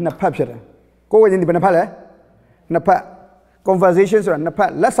င်းသည်နှစ်ဖက်ဖြစ်တယ်ကိုးကွယ်ခြင်းသည်ဘယ်နှစ်ဖက်လဲနှစ်ဖက် conversation ဆိုတာနှစ်ဖက်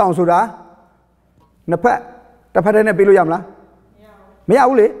လက်ဆောင်ဆိုတာနှစ်ဖက်တစ်ဖက်တည်းနဲ့ပြေးလို့ရမလားမရ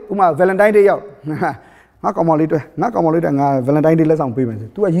ဘူးလေဥမာ Valentine Day ရောက်ငါကောင်မလေးတွေ့ငါ Valentine Day လက်ဆောင်ပေးမယ်ဆို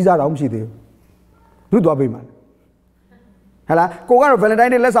तू ကရီးစားတော့မရှိသေးဘူးတို့သွားပေးမှာဟဲ့လားကိုကတော့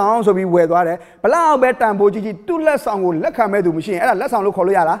Valentine Day လက်ဆောင်ဆိုပြီးဝယ်သွားတယ်ဘလောက်ပဲတန်ဖိုးကြီးသူ့လက်ဆောင်ကိုလက်ခံမဲ့သူမရှိရင်အဲ့ဒါလက်ဆောင်လို့ခေါ်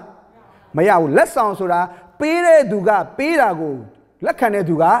လို့ရလားမရဘူးလက်ဆောင်ဆိုတာပေးတဲ့သူကပေးတာကိုလက်ခံတဲ့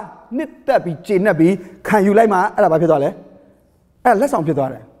သူကနှစ်သက်ပြီးကျေနပ်ပြီးခံယူလိုက်မှအဲ့ဒါဘာဖြစ်သွားလဲအဲ့လက်ဆောင်ဖြစ်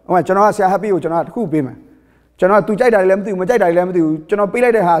သွားတယ်ဟိုကကျွန်တော်ကဆရာ happy ကိုကျွန်တော်ကတစ်ခုပေးမယ်ကျွန်တော်က तू ကြိုက်တာလည်းမသိဘူးမကြိုက်တာလည်းမသိဘူးကျွန်တော်ပေးလို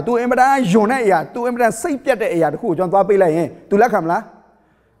က်တဲ့ဟာ तू အင်မတန်ယွန်တဲ့အရာ तू အင်မတန်စိတ်ပြတ်တဲ့အရာတစ်ခုကိုကျွန်တော်သွားပေးလိုက်ရင် तू လက်ခံမလား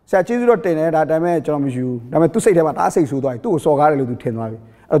ဆရာကျေးဇူးတော့တင်တယ်ဒါဒါပေမဲ့ကျွန်တော်မရှိဘူးဒါပေမဲ့ तू စိတ်ထဲမှာဒါစိတ်ဆိုးသွားပြီ तू ကိုစော်ကားတယ်လို့ तू ထင်သွားပြီ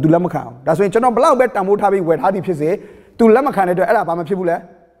အဲ့တော့ तू လက်မခံအောင်ဒါဆိုရင်ကျွန်တော်ဘလောက်ပဲတန်ဖိုးထားပြီးဝယ်ထားသည်ဖြစ်စေ तू လက်မခံတဲ့အတွက်အဲ့ဒါဘာမှဖြစ်ဘူးလဲ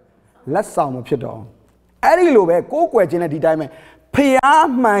လက်ဆောင်မဖြစ်တော့အဲ့ဒီလိုပဲကိုးကွယ်ခြင်းနဲ့ဒီတိုင်းပဲဖျား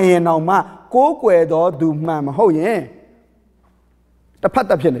မှန်ရင်တော့မှကိုးကွယ်တော့သူမှန်မဟုတ်ရင်တစ်ဖက်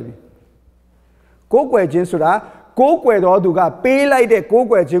သက်ဖြစ်နေပြီကိုးကွယ်ခြင်းဆိုတာကိုးကွယ်တော်သူကပေးလိုက်တဲ့ကိုး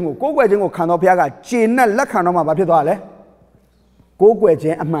ကွယ်ခြင်းကိုခံတော်ဘုရားကကျေနပ်လက်ခံတော့မှဘာဖြစ်သွားလဲကိုးကွယ်ခြ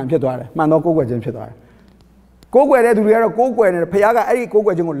င်းအမှန်ဖြစ်သွားတယ်မှန်တော့ကိုးကွယ်ခြင်းဖြစ်သွားတယ်ကိုးကွယ်တဲ့သူတွေကတော့ကိုးကွယ်နေတယ်ဘုရားကအဲ့ဒီကိုးကွ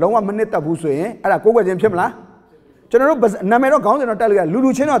ယ်ခြင်းကိုလုံးဝမနစ်သက်ဘူးဆိုရင်အဲ့ဒါကိုးကွယ်ခြင်းဖြစ်မလားကျွန်တော်တို့နာမည်တော့ခေါင်းစဉ်တော့တက်လို့ရလူ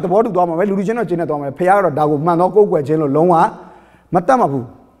ချင်းတော့သဘောတူသွားမှာပဲလူချင်းတော့ကျေနပ်သွားမှာပဲဘုရားကတော့ဒါကိုမှန်တော့ကိုးကွယ်ခြင်းလို့လုံးဝမတတ်မှာဘူး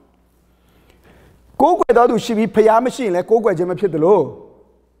ကိုးကွယ်တော်သူရှိပြီးဘုရားမရှိရင်လည်းကိုးကွယ်ခြင်းမဖြစ်သလို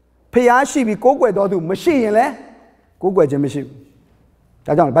ဖျားရှိပြီးကိုးကွယ်တော်သူမရှိရင်လည်းကိုးကွယ်ခြင်းမရှိဘူး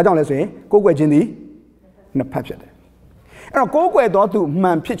ဒါကြောင့်ဘာကြောင့်လဲဆိုရင်ကိုးကွယ်ခြင်းသည်နှစ်ဖက်ဖြစ်တယ်အဲ့တော့ကိုးကွယ်တော်သူမှ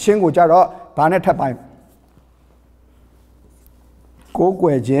န်ဖြစ်ခြင်းကိုကြတော့ဘာနဲ့ထပ်ပိုင်းကိုးကွ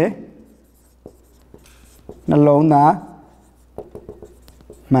ယ်ခြင်းနှလုံးသား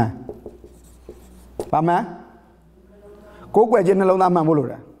မှန်ဘာမှန်ကိုးကွယ်ခြင်းနှလုံးသားမှန်ဖို့လို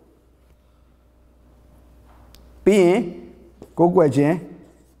တယ်ပြီးရင်ကိုးကွယ်ခြင်း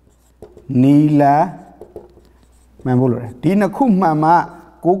နီလာမှန်ဖို့လိုတယ်ဒီနှစ်ခုမှန်မှ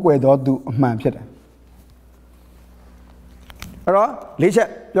ကိုးကွယ်တော်သူအမှန်ဖြစ်တယ်အဲ့တော့၄ချက်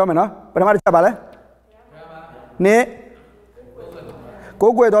ပြောမယ်နော်ပထမတစ်ချက်ပါလဲနှစ်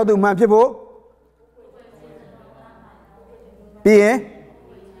ကိုးကွယ်တော်သူမှန်ဖြစ်ဖို့ပြီးရင်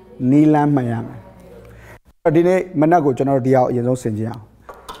နီလာမှန်ရမယ်အဲ့တော့ဒီနေ့မနက်ကိုကျွန်တော်တို့ဒီအောင်အရင်ဆုံးဆင်ခြင်အောင်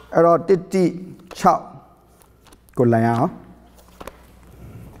အဲ့တော့1-6ကိုလိုက်အောင်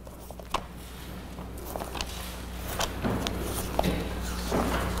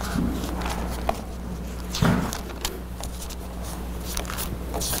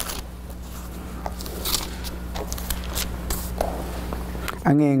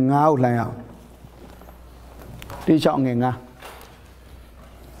အငယ်9ကိုလှမ်းအောင်1-6အငယ်9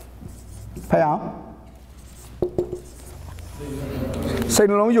ဖတ်အောင်စိတ်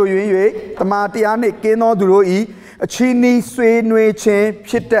နှလုံးယိုယွင်း၍တမာတရားနှင့်ကင်းသောသူတို့၏အချီးနှီးဆွေးနွေးခြင်း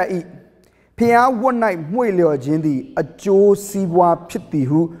ဖြစ်တတ်၏ဖျားဝတ်၌မှွေလျော်ခြင်းသည်အကျိုးစီးပွားဖြစ်သည်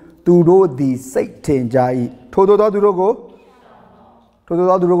ဟုသူတို့သည်စိတ်ထင်ကြ၏ထိုသောသူတို့ကိုဘာ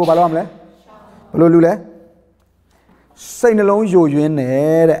လို့ရမလဲဘယ်လိုလူလဲစိတ်နှလုံးယိုယွင်းနေ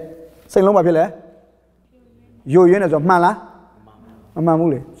တဲ့စိတ်နှလုံးဘာဖြစ်လဲယိုယွင်းတယ်ဆိုတော့မှန်လားမမှန်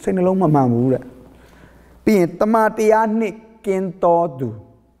ဘူးလေစိတ်နှလုံးမမှန်ဘူးတဲ့ပြီးရင်တမာတရားနှစ်ကင်းတော်သူ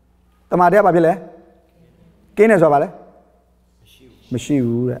တမာတရားဘာဖြစ်လဲကင်းတယ်ဆိုတာဘာလဲမရှိ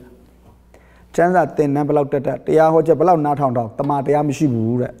ဘူးတဲ့ကျမ်းစာသင်တန်းဘယ်လောက်တက်တရားဟောချက်ဘယ်လောက်နားထောင်တမာတရားမရှိ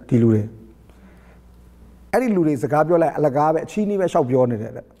ဘူးတဲ့ဒီလူတွေအဲ့ဒီလူတွေစကားပြောလိုက်အလကားပဲအချီးနှီးပဲရှောက်ပြောနေတ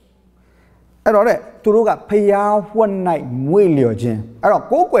ယ်တဲ့အဲ့တော့သူတို့ကဖျားဝတ်၌မွေလျော်ခြင်းအဲ့တော့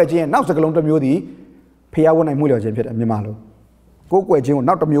ကိုးကွယ်ခြင်းရဲ့နောက်စကလုံးတစ်မျိုးသည်ဖျားဝတ်၌မွေလျော်ခြင်းဖြစ်တယ်မြန်မာလိုကိုးကွယ်ခြင်းကို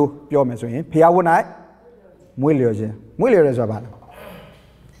နောက်တစ်မျိုးပြောမယ်ဆိုရင်ဖျားဝတ်၌မွေလျော်ခြင်းမွေလျော်ရဲဆိုတာဘာလဲ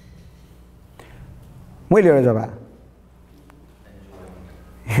မွေလျော်ရဲဆိုတာဘာ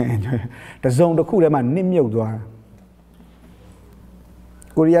တစုံတစ်ခုထဲမှာနစ်မြုပ်သွားတာ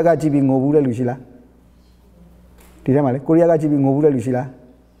ကိုရီးယားကကြည့်ပြီးငိုဘူးတဲ့လူရှိလားဒီထဲမှာလေကိုရီးယားကကြည့်ပြီးငိုဘူးတဲ့လူရှိလား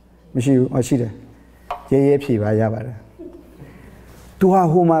မရှိဘူးရှိတယ်ရဲဖြေပါရပါတယ်သူဟာ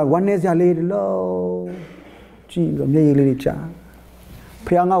ဟိုမှာဝမ်းနေစရာလေးလို့ကြည့်ပြီးမျက်ရည်လေးတွေကြာ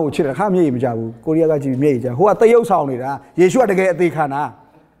ဖះငါ့ကိုချစ်တယ်ခါမျက်ရည်မကြဘူးကိုရီးယားကကြည့်ပြီးမျက်ရည်ကြာဟိုကတရုတ်ဆောင်နေတာယေရှုကတကယ်အသေးခံတာ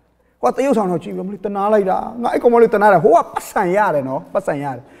ဟိုကတရုတ်ဆောင်တော့ကြည့်ပြီးမလို့တနာလိုက်တာငါအဲ့ကောင်မလို့တနာတယ်ဟိုကပတ်စံရတယ်နော်ပတ်စံရ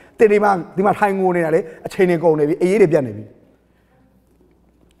တယ်တင်ဒီမှာထိုင်ငိုနေတာလေအချိန်တွေကုန်နေပြီအေးတွေပြတ်နေပြီ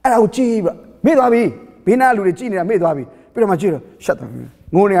အဲ့ဒါကိုကြည့်ပြီးမေ့သွားပြီဘေးနားလူတွေကြည့်နေတာမေ့သွားပြီ ပြီးတော့မှကြည့်တော့ရှက်သွား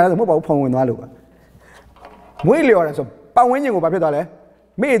ငိုနေရတယ်ဆိုမဟုတ်ပါဘူးဖုံဝင်သွားလို့ပါမွေးလျော်တယ်ဆိုပတ်ဝန်းကျင်ကိုဘာဖြစ်သွားလဲ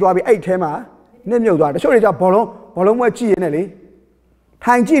မေ့သွားပြီးအဲ့ထဲမှာနစ်မြုပ်သွားတချို့တွေကြောင့်ဘောလုံးမွဲကြည့်ရနေလေ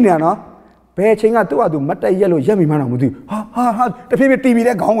ထိုင်ကြည့်နေရနော်ဘယ်ချိန်ကသူ့ဟာသူမတက်ရက်လို့ရက်မိမှန်းတော့မသိဘူးဟာတဖြည်းဖြည်း TV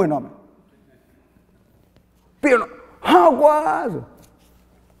ထဲခေါင်းဝင်တော့မယ်ပြီးတော့ဟာကွာဆို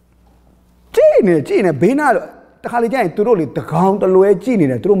ကြည့်နေဘေးနာတော့တခါလေကျရင်သူတို့လေတကောင်တလွဲကြည့်နေ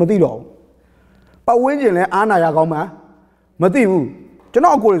တယ်သူတို့မသိတော့ဘူးပတ်ဝန်းကျင်လဲအားနာရကောင်းမှာမသိဘူးကျွန်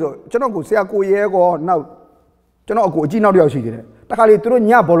တော်အကိုလေဆိုကျွန်တော်ကိုဆရာကိုရဲကောနောက်ကျွန်တော်အကိုအကြည့်နောက်တစ်ယောက်ရှိသေးတယ်တခါလေသူတို့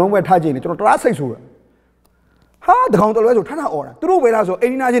ညဘောလုံးပွဲထားကြည့်နေကျွန်တော်တအားစိတ်ဆိုးတယ်ဟာတကောင်တလွဲဆိုထထအော်တာသူတို့ပဲလားဆိုအိ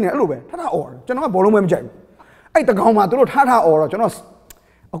မ်နာချင်းနေအဲ့လိုပဲထထအော်တယ်ကျွန်တော်ကဘောလုံးပွဲမကြိုက်ဘူးအဲ့တကောင်မှာသူတို့ထထအော်တော့ကျွန်တော်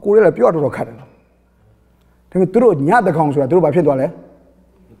အကိုလေးလည်းပြောတော့ခတ်တယ်ဒါပေမဲ့သူတို့ညတကောင်ဆိုတာသူတို့ဘာဖြစ်သွားလဲ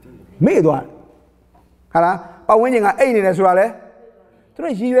မေ့သွားဟာလားပတ်ဝန်းကျင်ကအိတ်နေတယ်ဆိုတာလေသူ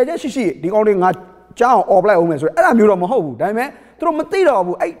တို့ရည်ရွယ်ချက်ရှိဒီကောင်တွေငါကြောင်းအော်ပလိုက်အောင်မယ်ဆိုအဲ့ဒါမျိုးတော့မဟုတ်ဘူးဒါပေမဲ့သူတို့မသိတော့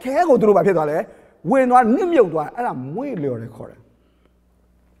ဘူးအဲ့ထဲကိုသူတို့ဘာဖြစ်သွားလဲဝင်သွားနစ်မြုပ်သွားအဲ့ဒါမွေ့လျော်တယ်ခေါ်တယ်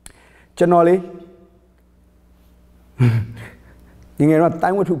ကျွန်တော်လေငယ်တော့တို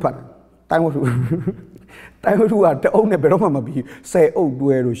င်းဝတ္ထုဖတ်တိုင်းဝတ္ထုကတအုပ်နဲ့ဘယ်တော့မှမပြီး10အုပ်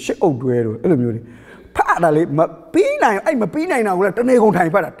တွဲတို့10အုပ်တွဲတို့အဲ့လိုမျိုးတွေဖတ်တာလေမပြီးနိုင်အဲ့မပြီးနိုင်တာကိုလည်းတနေ့ကုန်ထို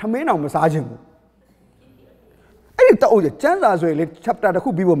င်ဖတ်တာထမင်းအောင်မစားခြင်းဘူးအဲ့ဒီတအုပ်ကျန်းစာဆိုရင်လေ chapter တစ်ခု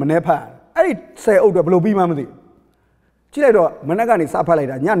ပြီးဖို့မနှဲဖတ်အဲ့ဒီ10အုပ်တွဲဘယ်လိုပြီးမှမသိကြည့်လိုက်တော့မနက်ကနေစဖတ်လိုက်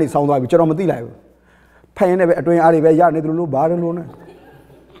တာညနေဆောင်းသွားပြီကျွန်တော်မသိလိုက်ဘူးဖတ်ရင်လည်းပဲအတွင်အားတွေပဲရနေသလိုလိုဘာလို့လဲ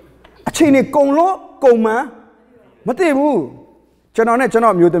အချိန်နေကုံလို့ကုံမှန်းမသိဘူးကျွန်တော်နဲ့ကျွန်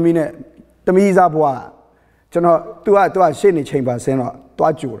တော်မျိုးသမီးနဲ့သမီးစားဘွားကျွန်တော် तू ကရှေ့နေချိန်ပါဆင်းတော့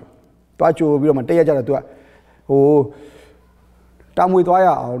တွားကြိုပြီးတော့မှတရက်ကြတော့ तू ကဟိုတာမွေသွားရ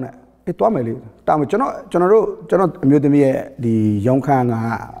အောင်နဲ့အေးတွားမယ်လေတာမွေကျွန်တော်အမျိုးသမီးရဲ့ဒီရောင်းခန်းက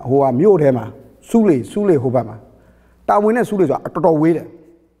ဟိုကမြို့ထဲမှာစူးလေဟိုဘက်မှာတာမွေနဲ့စူးလေဆိုတာတော်တော်ဝေးတယ်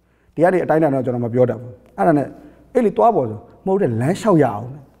ဒီကနေအတိုင်းတန်တော့ကျွန်တော်မပြောတတ်ဘူးအဲ့ဒါနဲ့အေးလေတွားပေါ်ဆိုမဟုတ်တဲ့လမ်းလျှောက်ရအောင်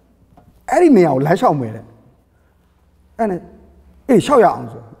အဲ့ဒီနေရာကိုလမ်းလျှောက်မယ်တဲ့အဲ့နဲ့အေးလျှောက်ရအောင်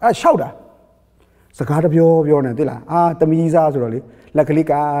ဆိုအဲ့လျှောက်တာစကားတပြောနေသိလားတမီးစားဆိုတော့လေလက်ကလေး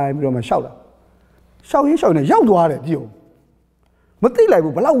ကိုင်းပြီးတော့မှလျှောက်တာလျှောက်နေရောက်သွားတယ်ကြည့်အောင်မသိလိုက်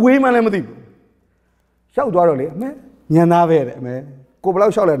ဘူးဘလောက်ဝေးမှန်းလည်းမသိဘူးရောက်သွားတော့လေအမေညံသားပဲတဲ့အမေကိုဘလော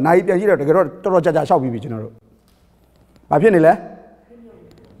က်လျှောက်လဲနိုင်ပြန်ကြည့်တော့တကယ်တော့တော်တော်ကြာလျှောက်ပြီးပြီကျွန်တော်တို့ဘာဖြစ်နေလဲ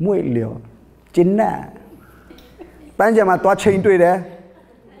မွေ့လျော်ကျင်းနာပန်းချံမှာသွားချိန်တွေ့တယ်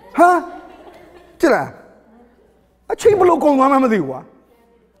ဟာကြည့်လားအချိန်ဘလို့ကုန်သွားမှမသိဘူးကွာ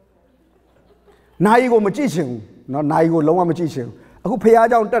နိုင်ကိုမကြည့်ချင်ဘူးเนาะနိုင်ကိုလုံးဝမကြည့်ချင်ဘူးအခုဖះ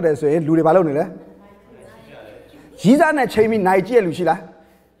เจ้าတက်တယ်ဆိုရင်လူတွေဘာလုပ်နေလဲရီးစားနဲ့ချိန်ပြီးနိုင်ကြည့်ရလူရှိလား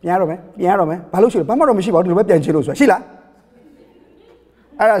ပြန်ရတော့မယ်ဘာလို့ရှိလဲဘာမှတော့မရှိပါဘူးဒီလိုပဲပြန်ချင်လို့ဆိုတာရှိလား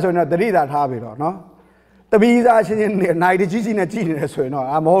အဲ့ဒါဆိုရင်တော့တတိသာထားပြီတော့เนาะတပီးစားချင်းနိုင်တကြီးနဲ့ကြည့်နေတယ်ဆိုရင်တော့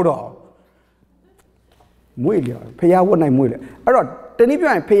မဟုတ်တော့မွေ့လျော်ဖះဝတ်နိုင်မွေ့လေအဲ့တော့တနည်း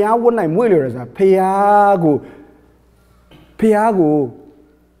ပြောရင်ဖះဝတ်နိုင်မွေ့လျော်တယ်ဆိုတာဖះကို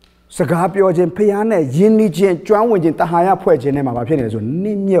စကားပြောခြင်းဖះနဲ့ယဉ်နီးခြင်းကျွမ်းဝင်ခြင်းတဟာရဖွဲ့ခြင်းနဲ့မှာဘာဖြစ်နေလဲဆိုန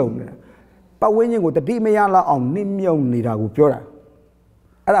စ်မြုပ်နေတာပတ်ဝန်းကျင်ကိုတတိမရလောက်အောင်နစ်မြုပ်နေတာကိုပြောတာ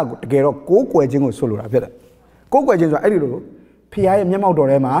အဲ့ဒါကိုတကယ်တော့ကိုးကွယ်ခြင်းကိုဆိုလိုတာဖြစ်တယ်ကိုးကွယ်ခြင်းဆိုတာအဲ့ဒီလိုဖះရဲ့မျက်မှောက်တော်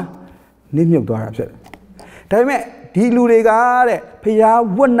ထဲမှာနစ်မြုပ်သွားတာဖြစ်တယ်ဒါပေမဲ့ဒီလူတွေကတဲ့ဖះ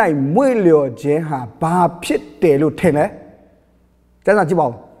ဝတ်နိုင်မွေ့လျော်ခြင်းဟာဘာဖြစ်တယ်လို့ထင်လဲကျန်စာကြည့်ပါ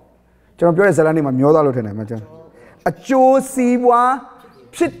ဦးကျွန်တော်ပြောတဲ့ဇာတ်လမ်းတွေမှာမျောသွားလို့ထင်တယ်မကျန်အကျိုးစီးပွား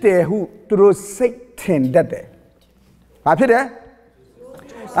ဖြစ်တယ်ဟုသူတို့စိတ်ထင်တတ်တယ်ဘာဖြစ်တယ်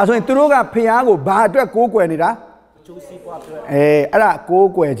ဒါဆိုရင်သူတို့ကဖះကိုဘာအတွက်ကိုးကွယ်နေတာအကျိုးစီးပွားအတွက်အဲ့ဒါကိုး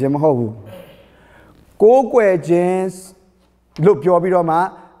ကွယ်ခြင်းမဟုတ်ဘူးကိုးကွယ်ခြင်းလို့ပြောပြီးတော့မှ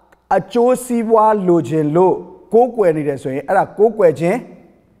အကျိုးစီးပွားလိုခြင်းလို့ကိုးကွယ်နေတယ်ဆိုရင်အဲ့ဒါကိုးကွယ်ခြင်း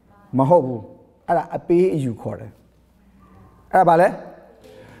မဟုတ်ဘူးအဲ့ဒါအပေးအယူခေါ်တယ်အဲ့ဒါဘာလဲ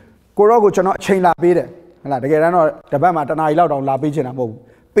ကိုရောကိုကျွန်တော်အချိန်လာပေးတယ်ဟုတ်လားတကယ်တမ်းတော့တပတ်မှာတနားရီလောက်တောင်လာပေးချင်တာမဟုတ်ဘူး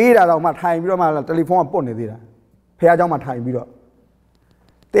ပေးတာတော့မှထိုင်ပြီးတော့မှတယ်လီဖုန်းကပုတ်နေသေးတာဖះเจ้าမှာထိုင်ပြီးတော့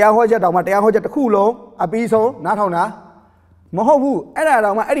တရားဟောချက်တောင်မှတရားဟောချက်တစ်ခုလုံးအပြီးဆုံးနားထောင်တာမဟုတ်ဘူးအဲ့ဒါ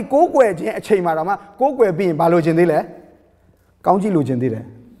တောင်မှအဲ့ဒီကိုးကွယ်ခြင်းအချိန်မှာတောင်မှကိုးကွယ်ပြီးရင်ဘာလိုချင်သေးလဲကောင်းကြည့်လိုချင်သေးတယ်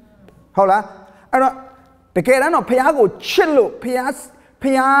ဟုတ်လားအဲ့တော့တကယ်တမ်းတော့ဖះကိုချစ်လို့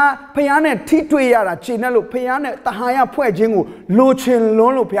ဖះနဲ့ထိတွေ့ရတာချိန်နဲ့လို့ဖះနဲ့တဟာရဖွဲ့ခြင်းကိုလိုချင်လွ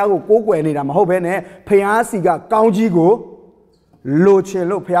န်းလို့ဖះကိုကိုးကွယ်နေတာမဟုတ်ဘဲနဲ့ဖះစီကကောင်းကြီးကိုလိုချင်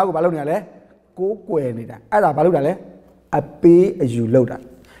လို့ဖះကိုဘာလုပ်နေရလဲကိုးကွယ်နေတာအဲ့ဒါဘာလုပ်တာလဲအပေးအယူလုပ်တာ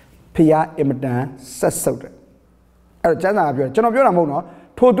ဖះအင်မတန်ဆက်ဆုပ်တယ်အဲ့တော့ကျမ်းစာကပြောကျွန်တော်ပြောတာမဟုတ်နော်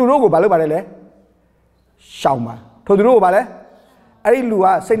ထိုသူတို့ကိုဘာလုပ်ပါလဲရှောင်ပါထိုသူတို့ကိုဘာလဲအဲ့ဒီလူက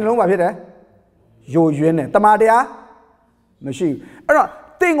စိတ်နှလုံးဘာဖြစ်တယ်ယိုယွင်းတယ်တမာတရား မရှိအဲ့တော့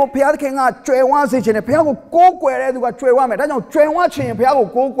တင်းကိုဘုရားသခင်ကကြွယ်ဝစေခြင်းနဲ့ဘုရားကိုကိုးကွယ်တဲ့သူကကြွယ်ဝမယ်ဒါကြောင့်ကြွယ်ဝခြင်းဘုရားကို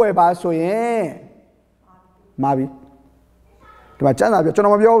ကိုးကွယ်ပါဆိုရင်မှာပြီဒီမှာကျမ်းစာပြောကျွန်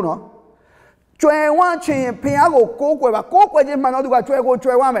တော်မပြောဘူးနော်ကြွယ်ဝခြင်းဘုရားကိုကိုးကွယ်ပါကိုးကွယ်ခြင်းမှန်တော့သူကကြွယ်ကို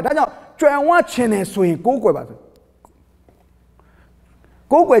ကြွယ်ဝမယ်ဒါကြောင့်ကြွယ်ဝခြင်းနဲ့ဆိုရင်ကိုးကွယ်ပါဆို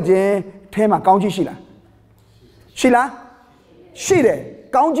ကိုးကွယ်ခြင်းအဲမှာကောင်းကြီးရှိလားရှိတယ်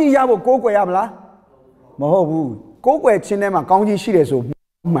ကောင်းကြီးရဖို့ကိုးကွယ်ရမလားမဟုတ်ဘူးကိုးကွယ်ခြင်းထဲမှာကောင်းကြီးရှိတယ်ဆို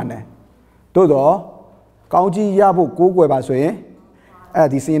မှန်တယ်သို့တော့ကောင်းကြီးရဖို့ကိုးကွယ်ပါဆိုရင်အဲ့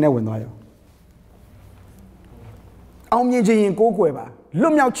ဒီစင်းနဲ့ဝင်သွားရောအောင်မြင်ခြင်းရင်ကိုးကွယ်ပါလွ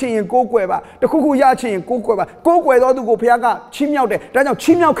တ်မြောက်ခြင်းရင်ကိုးကွယ်ပါတခုခုရခြင်းရင်ကိုးကွယ်ပါကိုးကွယ်သောသူကိုဘုရားကချီးမြှောက်တယ်ဒါကြောင့်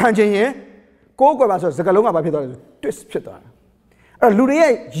ချီးမြှောက်ခံခြင်းရင်ကိုးကွယ်ပါဆိုစကားလုံးကဘာဖြစ်သွားလဲဆို twist ဖြစ်သွားတယ်အဲ့လူတွေ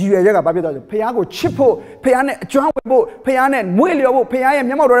ရဲ့ရည်ရွယ်ချက်ကဘာဖြစ်သွားလဲဘုရားကိုချစ်ဖို့ဘုရားနဲ့အကျွမ်းဝင်ဖို့ဘုရားနဲ့မွေ့လျော်ဖို့ဘုရားရဲ့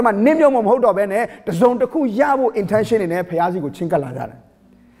မျက်မှောက်တော်ထဲမှာနင်းမြုပ်မဟုတ်တော့ဘဲနဲ့တစုံတစ်ခုရဖို့ intention တွေနဲ့ဘုရားစီကိုချင်းကပ်လာကြတယ်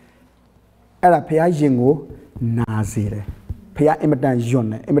အဲ့ဒါဘုရားရင်ကိုနာစေတယ်ဘုရားအင်မတန်ယွန်း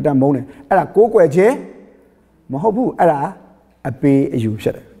တယ်အင်မတန်မုန်းတယ်အဲ့ဒါကိုးကွယ်ခြင်းမဟုတ်ဘူးအဲ့ဒါအပေးအယူဖြ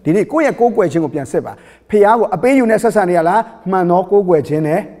စ်တယ်ဒီနေ့ကိုယ့်ရဲ့ကိုးကွယ်ခြင်းကိုပြန်စစ်ပါဘုရားကိုအပေးယူနဲ့ဆက်ဆံနေရလားမှန်သောကိုးကွယ်ခြင်း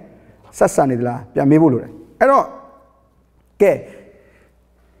နဲ့ဆက်ဆံနေသလားပြန်မေးဖို့လိုတယ်အဲ့တော့ကဲ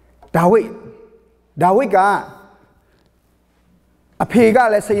ဒါဝိဒ်ကအဖေက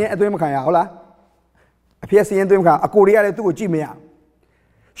လည်းစရင်အသွင်းမခံရဟုတ်လားအဖေစရင်သွင်းမခံအကိုတွေကလည်းသူ့ကိုကြည့်မရ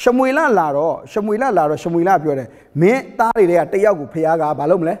ရှမွေလလာတော့ရှမွေလပြောတယ်မင်းသားတွေကတယောက်ကိုဖခင်ကဘာ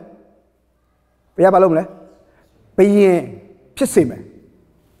လုပ်မလဲဘုရားဘာလုပ်မလဲဘယင်ဖြစ်စေမယ်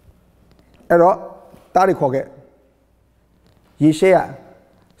အဲ့တော့သားတွေခေါ်ခဲ့ယေရှဲက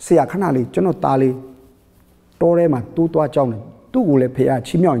ဆရာခဏလေးကျွန်တော်သားလေးတောထဲမှာတူးသွားကြောင်းတယ်သူ့ကိုလည်းဖခင်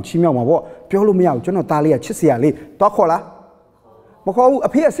ချီးမြှောက်မှာပေါ့ပြောလို့မရဘူးကျွန်တော်သားလေးကချစ်စရာလေးသွားခေါ်လားမခေါ်ဘူးအ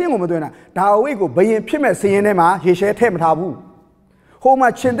ဖေအစင်းကိုမသွင်းတာဒါဝိဒ်ကိုဘယင်ဖြစ်မဲ့စရင်ထဲမှာယေရှဲထည့်မထားဘူးဟိုမှာ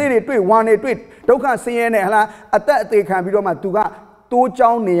ရှင်သေးတွေတွေ့ဝမ်းတွေတွေ့ဒုက္ခဆင်းရဲနဲ့ဟလားအသက်အသေးခံပြီးတော့မှသူကတိုးကြော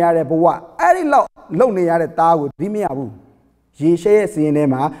င်းနေရတဲ့ဘဝအဲ့ဒီလောက်လုံနေရတဲ့သားကိုဒီမရဘူးယေရှဲရဲ့စရင်ထဲ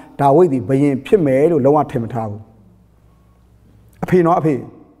မှာဒါဝိဒ်ဒီဘယင်ဖြစ်မယ်လို့လုံးဝထင်မထားဘူးအဖေနော်အ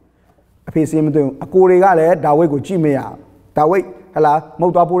ဖေစရင်မသွင်းအကိုတွေကလည်းဒါဝိဒ်ကိုကြည့်မရဒါဝိဒ်ဟလားမဟု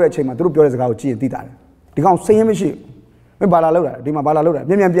တ်သွားပို့တဲ့အချိန်မှာသူတို့ပြောတဲ့စကားကိုကြည့်ရင်သိတာတယ်ဒီကောင်စရင်မရှိမင်းဘာလာလောက်တာဒီမှာဘာလာလောက်တာ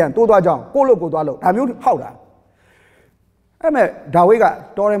မြန်ပြန်တိုးသွားကြောင်းကိုလို့ကိုသွားလို့ဒါမျိုးဟောက်တာအဲ့မဲ့ဒါဝိဒ်က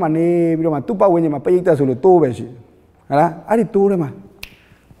တောထဲမှာနေပြီးတော့မှသူ့ပတ်ဝန်းကျင်မှာပိတ်သက်ဆိုလို့တိုးပဲရှိဟလားအဲ့ဒီတိုးထဲမှာ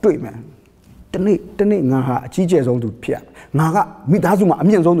တွေ့မယ်တနေ့ငါဟာအကြီးကျယ်ဆုံးသူဖြစ်ရငါကမိသားစုမှာအ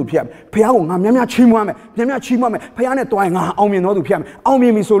မြင့်ဆုံးသူဖြစ်ရဖះကိုငါများချီးမွမ်းမယ်ဖះနဲ့တွိုင်းငါအောင်မြင်တော်သူဖြစ်ရအောင်မြ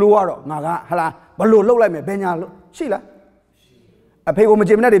င်ပြီဆိုလို့ကတော့ငါကဟလားဘလို့လှုပ်လိုက်မယ်ဘယ်ညာရှိလားအဖေကိုမ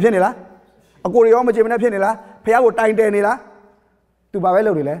ကြင်မနဲ့တွေဖြစ်နေလားအကိုတွေရောမကြင်မနဲ့ဖြစ်နေလားဖះကိုတိုင်တယ်နေလားသူဘာပဲ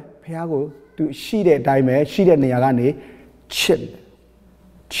လုပ်နေလဲဖះကိုသူရှိတဲ့အတိုင်းပဲရှိတဲ့နေရာကနေချစ်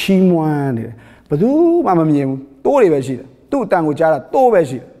ချီးမွမ်းနေတယ်ဘယ်သူမှမမြင်ဘူးတိုးတွေပဲရှိတယ်သူ့အတန်ကိုကြားတာတိုးပဲ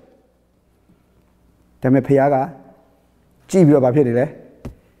ရှိတယ်ဒါပေမဲ့ဖခင်ကကြည့်ပြီးတော့ဘာဖြစ်နေလဲ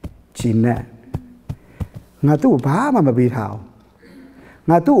ဂျင်းနဲ့ငါသူ့ကိုဘာမှမပေးထားအောင်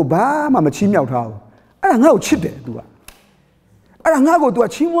ငါသူ့ကိုဘာမှမချီးမြှောက်ထားအောင်အဲ့ဒါငါ့ကိုချစ်တယ် तू ကအဲ့ဒါငါ့ကို तू က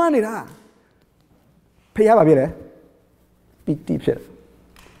ချီးမွမ်းနေတာဖခင်ဘာဖြစ်လဲပီတိဖြစ်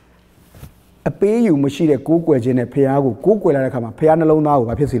အပေးယူမရှိတဲ့ကိုးကွယ်ခြင်းနဲ့ဖခင်ကိုကိုးကွယ်လာတဲ့အခါမှာဖခင်နှလုံးသားကို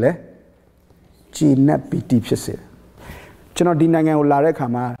ဘာဖြစ်စီလဲဂျင်းနဲ့ပီတိဖြစ်စေကျွန်တော်ဒီနိုင်ငံကိုလာတဲ့အခါ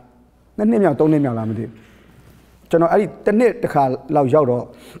မှာ2 နှစ်မြောက်3 နှစ်မြောက်လာမသိဘူးကျွန်တော်အဲ့ဒီတစ်နှစ်တစ်ခါလောက်ရောက်တော့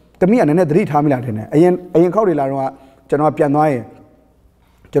တမီးကနည်းနည်းသတိထားမိလာတယ်နဲ့အရင်ခောက်တွေလာတော့ကျွန်တော်ပြန်သွားရင်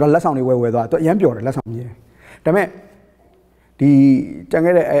ကျွန်တော်လက်ဆောင်တွေဝယ်သွားသူအရင်ပြောတယ်လက်ဆောင်ကြီးဒါပေမဲ့ဒီတန်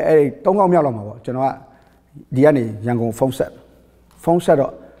ခဲ့တဲ့အဲ့3 ခေါက်မြောက်လောက်မှာပေါ့ကျွန်တော်ကဒီကနေရန်ကုန်ဖုန်းဆက်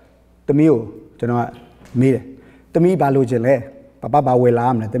တော့တမီးကိုကျွန်တော်ကမေးတယ်တမီးဘာလိုချင်လဲပပဘာဝယ်လာ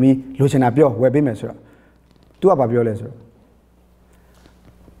မလဲတမီးလိုချင်တာပြောဝယ်ပေးမယ်ဆိုတော့ तू ကဘာပြောလဲဆိုတော့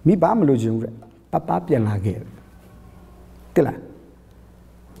မိဘာမလိုချင်ဘူးတဲ့ပပပြန်လာခဲ့တယ်လား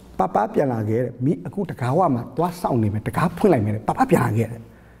ပပပြန်လာခဲ့တယ်မိအခုတကားဝမှာသွားစောင့်နေမယ်တကားဖွင့်လိုက်မယ်ပပပြန်လာခဲ့တယ်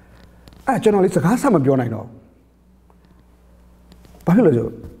အဲ့ကျွန်တော်လေးစကားဆက်မပြောနိုင်တော့ဘာဖြစ်လို့ဆို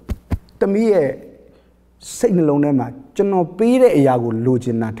တမီးရဲ့စိတ်နှလုံးထဲမှာကျွန်တော်ပေးတဲ့အရာကိုလိုချ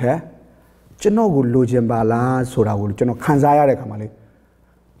င်တာထက်ကျွန်တော်ကိုလိုချင်ပါလားဆိုတာကိုကျွန်တော်ခံစားရတဲ့ခါမှာလေ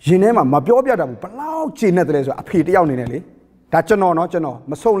ရင်ထဲမှာမပြောပြတတ်ဘူးဘလောက်ကျေနပ်တယ်လဲဆိုအဖေတယောက်နေနဲ့လေဒါကျွန်တော်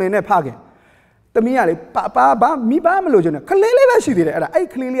မစုံလင်နဲ့ဖခင်တမီးကလေဘာမိဘမလို့ချင်တယ်ခလေးလေးပဲရှိသေးတယ်အဲ့ဒါအဲ့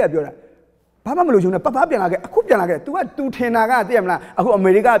ခလေးလေးကပြောတာဘာမှမလို့ချင်တယ်ပပပြန်လာခဲ့အခုပြန်လာခဲ့ तू ထင်တာကသိရမလားအခုအမေ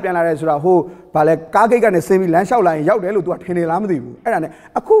ရိကပြန်လာတယ်ဆိုတာဟိုဘာလဲကားဂိတ်ကနေဆင်းပြီးလမ်းလျှောက်လာရင်ရောက်တယ်လို့ तू ထင်နေလားမသိဘူးအဲ့ဒါနဲ့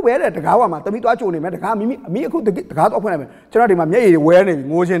အခုပဲတဲ့တကားဝါမှာတမီးသွားကြိုနေမယ်တကားမိအမေအခုတကားတော့ဖွင့်လိုက်မယ်ကျွန်တော်ဒီမှာမျက်ရည်ဝဲနေပြီ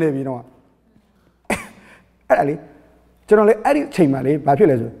ငိုချင်နေပြီတော့အဲ့ဒါလေ ကျွန်တော်လေအဲ့ဒီအချိန်မှာလေဘာဖြစ်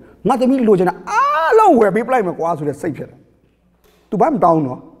လဲဆိုငါသမီးလိုချင်တာအားလုံးဝယ်ပေးပလိုက်မယ်ကွာဆိုတဲ့စိတ်ဖြစ်တယ်သူဘာမှမတောင်း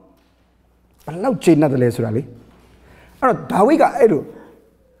တော့ဘယ်လောက်ချိန်နေတယ်လဲဆိုတာလေအဲ့တော့ဒါဝိဒ်ကအဲ့လို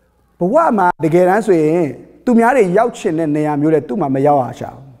ဘဝမှာတကယ်တမ်းဆိုရင်သူများတွေရောက်ချင်တဲ့နေရာမျိုးလဲသူ့မှာမရောက်အောင်ရှာ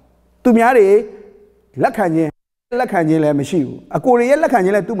ဘူးသူများတွေလက်ခံခြင်းလည်းမရှိဘူးအကိုတွေရဲ့လက်ခံခြ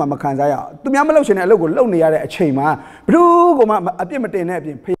င်းလည်းသူ့မှာမခံစားရအောင်သူများမလုပ်ချင်တဲ့အလုပ်ကိုလုပ်နေရတဲ့အချိန်မှာဘယ်သူကမှအပြစ်မတင်တဲ့အပြ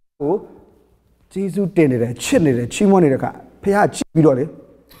င်ဖခင်ကိုကျေးဇူးတင်နေတယ်ချစ်နေတယ်ချီးမွမ်းနေတဲ့အခါဖခင်ချစ်ပြီးတော့လေ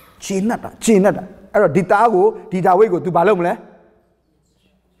ဂျင်းနတ်တာအဲ့တော့ဒီသားကိုဒီဒါဝိဒ်ကိုသူဘာလုပ်မလဲ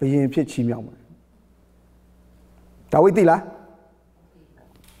ဘယင်ဖြစ်ချီးမြှောက်မယ်ဒါဝိဒ်သိလား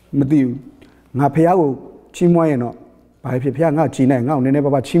မသိဘူးငါဖခင်ကိုချီးမွမ်းရင်တော့ဘာဖြစ်ဖခင်ငါ့ကိုကြည်နေငါ့ကိုနည်းနည်း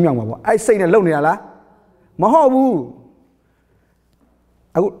ပါးပါးချီးမြှောက်မှာပေါ့အဲ့စိတ်နဲ့လုပ်နေတာလားမဟုတ်ဘူး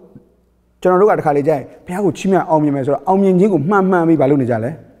အခုကျွန်တော်တို့ကတခါလေကြာရင်ဘုရားကိုချီးမြှောက်အောင်မြင်မယ်ဆိုတော့အောင်မြင်ခြင်းကိုမှန်ပြီးဘာလုပ်နေကြ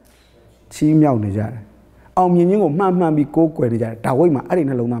လဲချီးမြှောက်နေကြတယ်အောင်မြင်ခြင်းကိုမှန်ပြီးကိုးကွယ်နေကြတယ်ဒါဝိဒ်မှာအဲ့ဒီ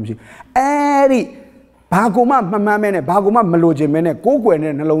နှလုံးသားမရှိအဲ့ဒီဘာကိုမှမမှန်မဲနဲ့ဘာကိုမှမလိုချင်မဲနဲ့ကိုးကွယ်နေ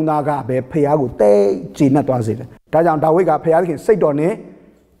တဲ့နှလုံးသားကပဲဘုရားကိုတိတ်ကျေနပ်သွားစေတယ်ဒါကြောင့်ဒါဝိဒ်ကဘုရားသခင်စိတ်တော်နဲ့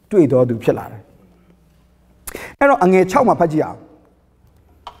တွေ့တော်သူဖြစ်လာတယ်အဲ့တော့အငယ်6မှာဖတ်ကြည့်အောင်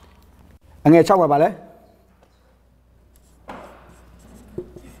အငယ်6မှာဗာလဲ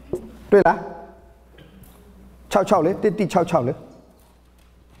တွေ့လား66လေတိ66လေ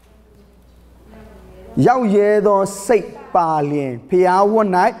ရောက်ရဲသောစိတ်ပါလျင်ဖျားဝတ်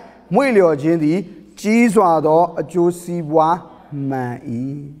၌မွေ့လျော်ခြင်းသည်ကြီးစွာသောအကျိုးစီးပွားမှန်၏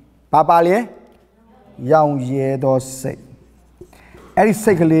ဘာပါလျင်ရောက်ရဲသောစိတ်အဲ့ဒီ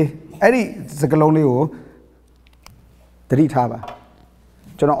စိတ်ကလေးအဲ့ဒီစကားလုံးလေးကိုသတိထားပါ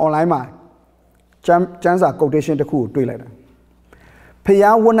ကျွန်တော် online မှာကျမ်းစာ quotation တစ်ခုကိုတွေ့လိုက်တာ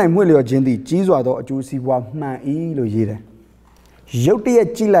ဖျားဝတ်၌မွေ့လျော်ခြင်းသည်ကြီးစွာသောအကျိုးစီးပွားမှန်၏လို့ရေးတယ်ရုပ်တရက်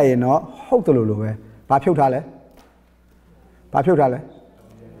ကြည့်လိုက်ရင်တော့ဟုတ်တယ်လို့ပဲဘာဖြုတ်ထားလဲဒါဖြုတ်ထားတယ်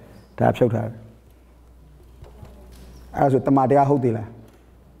အဲ့ဒါဆိုတမန်တရားဟုတ်သေးလား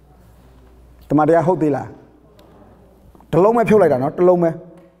တမန်တရားဟုတ်သေးလားတစ်လုံးပဲဖြုတ်လိုက်တာနော်တစ်လုံးပဲ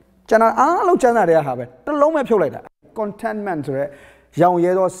ကျန်တာအားလုံးကျန်တာတရားဟာပဲတစ်လုံးပဲဖြုတ်လိုက်တာ contentment ဆိုရဲရောင်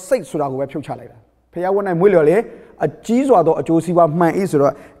ရဲသောစိတ်ဆိုတာကိုပဲဖြုတ်ချလိုက်တာဖျားဝတ်၌မွေ့လျော်လေအကြီးစွာသောအကျိုးစီးပွားမှန်၏ဆို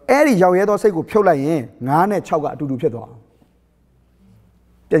တော့အဲ့ဒီရောင်ရဲသောစိတ်ကိုဖြုတ်လိုက်ရင်9နဲ့6ကအတူတူဖြစ်သွား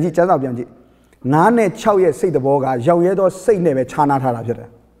ပြန်ကြည့်ကျမ်းစာပြန်ကြည့်9နဲ့6ရဲ့စိတ်သဘောကရောင်ရဲသောစိတ်နဲ့ပဲခြားနာထားတာဖြစ်တယ်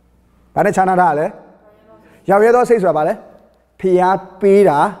။ဘာနဲ့ခြားနာထားရလဲ။ရောင်ရဲသောစိတ်ဆိုတာဘာလဲ။ဖျားပေး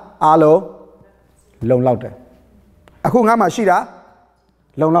တာအားလုံးလုံလောက်တယ်။အခုငါမှရှိတာ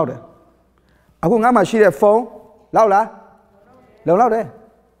လုံလောက်တယ်။အခုငါမှရှိတဲ့ဖုန်းလောက်လား။လုံလောက်တယ်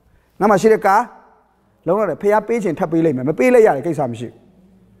။ငါမှရှိတဲ့ကားလုံလောက်တယ်ဖျားပေးခြင်းထပ်ပေးလိုက်မယ်မပေးလိုက်ရတဲ့ကိစ္စမရှိ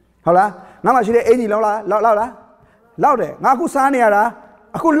ဘူးဟုတ်လားငါမှရှိတဲ့အင်ဂျီလောက်လားလောက်တယ်ငါအခုစားနေရတာ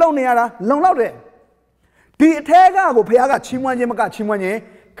အခုလုံနေရတာလုံလောက်တယ်ဒီအထဲကကိုဖျားကချီးမွမ်းခြင်းမကချီးမွမ်းခြင်း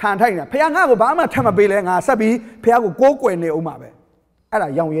ခံထိုက်နေတာဖျားငါ့ကိုဘာမှထပ်မပေးလဲငါဆက်ပြီးဖျားကိုကိုးကွယ်နေအောင်ပါပဲအဲ့ဒါ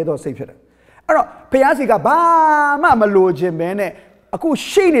ရောင်ရဲသောစိတ်ဖြစ်တယ်အဲ့တော့ဖျားစီကဘာမှမလိုချင်ဘဲနဲ့အခု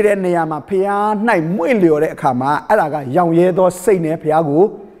ရှိနေတဲ့နေရာမှာဖျား၌မွေ့လျော်တဲ့အခါမှာအဲ့ဒါကရောင်ရဲသောစိတ်နဲ့ဖျားကို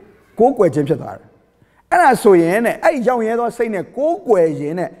ကိုးကွယ်ခြင်းဖြစ်သွားတယ်အဲ့ဒါဆိုရင်နဲ့အဲ့ဒီရောင်ရဲသောစိတ်နဲ့ကိုးကွယ်ခြ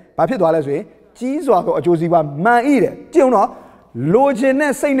င်းနဲ့ဘာဖြစ်သွားလဲဆိုရင်ကြီးစွာသောအကျိုးစီးပွားမှန်၏တဲ့ကြည့်အောင်တော့လိုချင်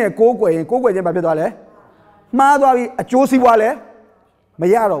တဲ့စိတ်နဲ့ကိုးကွယ်ရင်ကိုးကွယ်ခြင်းဘာဖြစ်သွားလဲမှားသွားပြီအကျိုးစီးပွားလဲမ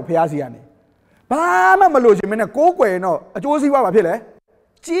ရတော့ဘုရားစီကနေဘာမှမလိုချင်မင်းနဲ့ကိုးကွယ်ရင်တော့အကျိုးစီးပွားဘာဖြစ်လဲ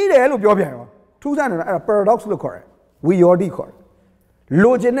ကြီးတယ်လို့ပြောပြန်ရောထူးဆန်းတယ်နော်အဲ့ဒါ paradox လို့ခေါ်တယ်ဝီယောဒီခေါ်တယ်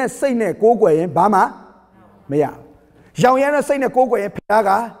လိုချင်တဲ့စိတ်နဲ့ကိုးကွယ်ရင်ဘာမှမရရောင်ရဲတဲ့စိတ်နဲ့ကိုးကွယ်ရင်ဘုရား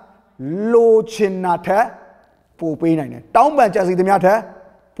ကလိုချင်တာထက်ပိုပေးနိုင်တယ်တောင်းပန်ကြံစီသမျှထက်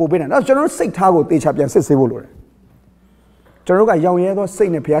ပိုပေးနိုင်တယ်ကျွန်တော်တို့စိတ်ထားကိုတေချာပြန်စစ်ဆေးဖို့လိုတယ်ကျွန်တော်တို့ကရောင်ရဲသောစိ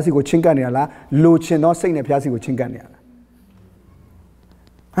တ်နဲ့ဘုရားစီကိုချင်းကပ်နေရလားလိုချင်သောစိတ်နဲ့ဘုရားစီကိုချင်းကပ်နေရ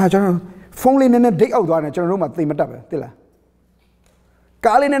လားကျွန်တော်ဖုန်းလေးနည်းနည်းဒိတ်အောက်သွားတယ်ကျွန်တော်တို့မှသိမတတ်ပဲသိလား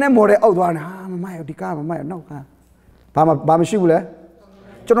ကားလေးနည်းနည်းမော်ဒယ်အောက်သွားတယ်မမရဒီကားမမရနောက်ကဘာမရှိဘူးလဲ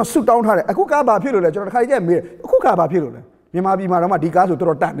ကျွန်တော်ဆုတောင်းထားတယ်အခုကားဘာဖြစ်လို့လဲကျွန်တော်တစ်ခါကြည့်မေးတယ်အခုကားဘာဖြစ်လို့လဲမြန်မာပြည်မှာတော့မှဒီကားဆိုတော်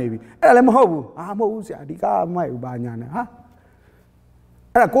တော်တတ်နေပြီအဲ့ဒါလည်းမဟုတ်ဘူးမဟုတ်ဘူးဆရာဒီကားမဟုတ်ဘူးဘာညာနဲ့ဟာ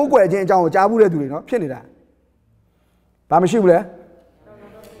အဲ့ဒါကိုးကွယ်ခြင်းအကြောင်းကိုကြားဘူးတဲ့သူတွေနော်ဖြစ်နေတာဘာမရှိဘူးလဲ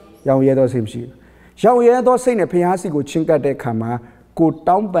ရောင်ရဲသောစိတ်မရှိဘူးရောင်ရဲသောစိတ်နဲ့ဘုရားစီကိုချင်းကပ်တဲ့ခါမှာကို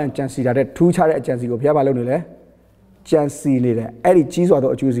တောင်းပန်ကြံစီတာတဲ့ထူးခြားတဲ့အကြံစီကိုဘုရားဘာလုပ်နေလဲကြံစီနေတယ်အဲ့ဒီကြီးစွာ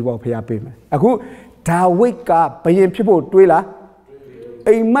သောအကျိုးစီးပွားကိုဘုရားပေးမယ်အခုဒါဝိဒ်ကဘယင်ဖြစ်ဖို့တွေးလား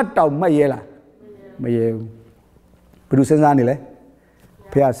အိမ်မက်တောင်မက်ရဲလားမရဲဘူးဘယ်လိုစဉ်းစားနေလဲ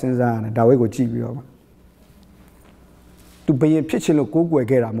ဘုရားစဉ်းစားနေဒါဝိဒ်ကိုကြည့်ပြီးတော့သူဘယင်ဖြစ်ခြင်းလို့ကိုးကွယ်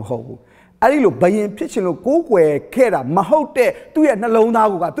ခဲ့တာမဟုတ်ဘူးအဲ့ဒီလိုဘယင်ဖြစ်ခြင်းလို့ကိုးကွယ်ခဲ့တာမဟုတ်တဲ့သူ့ရဲ့နှလုံးသား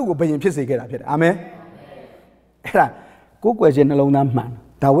ကသူ့ကိုဘယင်ဖြစ်စေခဲ့တာဖြစ်တယ်အာမင်အဲ့ဒါ ကိုယ်ွယ်ခြင်းနှလုံးသားမှန်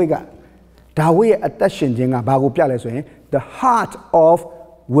ဒါဝိဒ်ရဲ့အသက်ရှင်ခြင်းကဘာကိုပြလဲဆိုရင် the heart of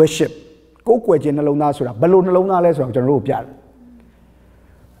worship ကိုယ်ွယ်ခြင်းနှလုံးသားဆိုတာဘယ်လိုနှလုံးသားလဲဆိုတော့ကျွန်တော်တို့ပြတယ်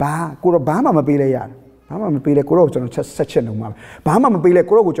ဘာကိုတော့ဘာမှမပေးလဲရတယ်ဘာမှမပေးလဲကိုတော့ကျွန်တော်ဆက်ချက်နေဦးမှာပဲဘာမှမပေးလဲ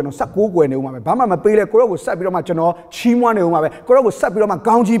ကိုတော့ကိုကျွန်တော်ဆက်ကိုးကွယ်နေဦးမှာပဲဘာမှမပေးလဲကိုတော့ကိုဆက်ပြီးတော့မှကျွန်တော်ချီးမွမ်းနေဦးမှာပဲကိုတော့ကိုဆက်ပြီးတော့မှ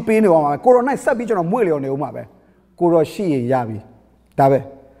ကောင်းကြီးပေးနေဦးမှာပဲကိုတော့နိုင်ဆက်ပြီးကျွန်တော်မွေ့လျော်နေဦးမှာပဲကိုတော့ရှိရင်ရပြီဒါပဲ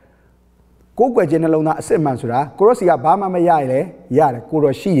ကိုယ်ွယ်ခြင်းနှလုံးသားအစစ်မှန်ဆိုတာကိုတော့စီကဘာမှမရရင်လေရတယ်ကို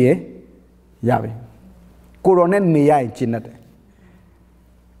တော့ရှိရင်ရပြီကိုတော့နဲ့နေရရင်ကျင့်တတ်တယ်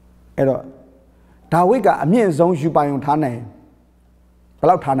အဲ့တော့ဒါဝိဒ်ကအမြင့်ဆုံးယူပိုင်ုံထားနိုင်ဘယ်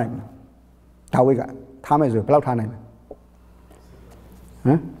လောက်ထားနိုင်မလဲဒါဝိဒ်ကထားမယ်ဆိုရင်ဘယ်လောက်ထားနိုင်မလဲဟ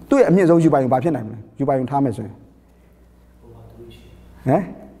မ်သူ့ရဲ့အမြင့်ဆုံးယူပိုင်ုံဘာဖြစ်နိုင်မလဲယူပိုင်ုံထားမယ်ဆိုရင်ဟမ်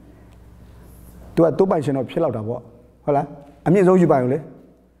သူကတိုးပိုင်ရှင်တော့ဖြစ်လောက်တာပေါ့ဟုတ်လားအမြင့်ဆုံးယူပိုင်ုံလေ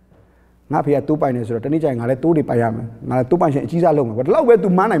ငါဖေကတိုးပိုင်နေဆိုတော့တနေ့ကျရင်ငါလည်းတိုးတွေပိုင်ရမယ်ငါလည်းတိုးပိုင်ရှင်အကြီးစားလုပ်မှာပေါ့ဒီလောက်ပဲ तू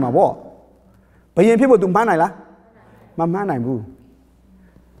မှန်းနိုင်မှာပေါ့ဘယင်ဖြစ်ဖို့ तू မှန်းနိုင်လားမမှန်းနိုင်ဘူး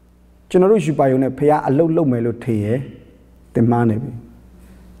ကျွန်တော်တို့ယူပိုင်ုံနဲ့ဖေကအလုတ်လုပ်မယ်လို့ထင်ရတင်မှားနေပြီ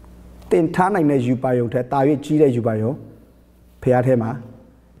တင်ထားနိုင်တဲ့ယူပါယုံထဲတာ၍ကြီးတဲ့ယူပါယုံဖခင်ထဲမှာ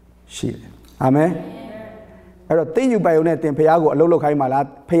ရှိတယ်အာမင်အဲ့တော့တင်းယူပါယုံနဲ့တင်ဖခင်ကိုအလုပ်လုပ်ခိုင်းပါလား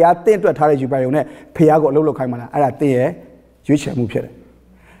ဖခင်တင်းတွက်ထားတဲ့ယူပါယုံနဲ့ဖခင်ကိုအလုပ်လုပ်ခိုင်းပါလားအဲ့ဒါတင်းရဲ့ရွေးချယ်မှုဖြစ်တယ်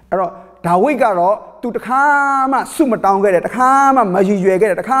အဲ့တော့ဒါဝိဒ်ကတော့သူတခါမှစုမတောင်းခဲ့တဲ့တခါမှမရည်ရွယ်ခဲ့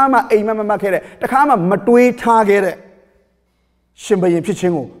တဲ့တခါမှအိမ်မမတ်ခဲ့တဲ့တခါမှမတွေးထားခဲ့တဲ့ရှင်ဘုရင်ဖြစ်ခြ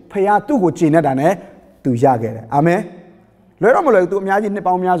င်းကိုဖခင်သူ့ကိုကျေနပ်တာနဲ့သူရခဲ့တယ်အာမင်လွယ်တော့မလွယ်သူအများကြီးနှစ်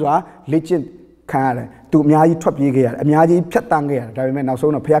ပေါင်းများစွာလေ့ကျင့်ခံရတယ်သူအများကြီးထွက်ပြေးခဲ့ရတယ်အများကြီးဖြတ်တန်းခဲ့ရတယ်ဒါပေမဲ့နောက်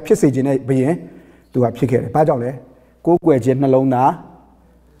ဆုံးတော့ဖခင်ဖြစ်စေခြင်းနဲ့ဘုရင်သူကဖြစ်ခဲ့တယ်ဘာကြောင့်လဲကိုယ်ွယ်ခြင်းနှလုံးသား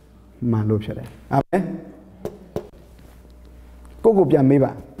မှန်လို့ဖြစ်တယ်အာမင်ကိုပြန်မေး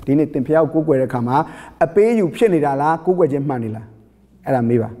ပါဒီနေ့သင်ဖခင်ကိုကိုယ်ွယ်တဲ့အခါမှာအပေးယူဖြစ်နေတာလားကိုယ်ွယ်ခြင်းမှန်နေလားအဲ့ဒါ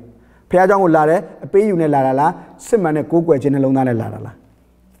မေးပါဖခင်เจ้าကိုလာတယ်အပေးယူနဲ့လာတာလားစစ်မှန်တဲ့ကိုယ်ွယ်ခြင်းနှလုံးသားနဲ့လာတာလား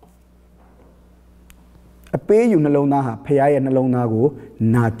အပေးယူနှလုံးသားဟာဖခင်ရဲ့နှလုံးသားကို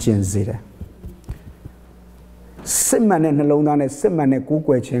နာကျင်စေတယ်စစ်မှန်တဲ့နှလုံးသားနဲ့စစ်မှန်တဲ့ကို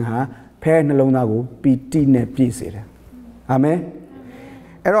ယ်ွယ်ခြင်းဟာဖခင်ရဲ့နှလုံးသားကိုပီတိနဲ့ပြည့်စေတယ်အာမင်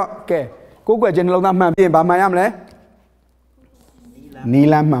အဲ့တော့ကဲကိုယ်ွယ်ခြင်းနှလုံးသားမှန်ပြင်ဘာမှန်ရမလဲနီ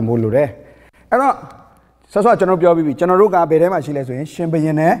လန်းမှန်ဖို့လိုတယ်အဲ့တော့ဆော့ကျွန်တော်ပြောပြီးပြီကျွန်တော်တို့ကဘယ်ထဲမှာရှိလဲဆိုရင်ရှင်ဘုရ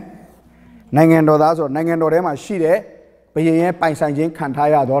င်နဲ့နိုင်ငံတော်သားဆိုတော့နိုင်ငံတော်ထဲမှာရှိတဲ့ဘုရင်ရဲ့ပိုင်ဆိုင်ခြင်းခံထား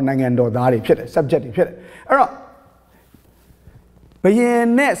ရသောနိုင်ငံတော်သားတွေဖြစ်တယ် subject တွေဖြစ်တယ်အဲ့တော့ဘုရင်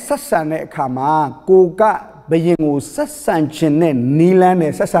နဲ့ဆက်ဆံတဲ့အခါမှာကိုကဘုရင်ကိုဆက်ဆံခြင်းနဲ့နီလန်း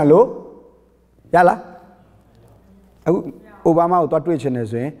နဲ့ဆက်ဆံလို့ရလားအခုအိုဘားမားကိုတွားတွေ့ခြင်းနဲ့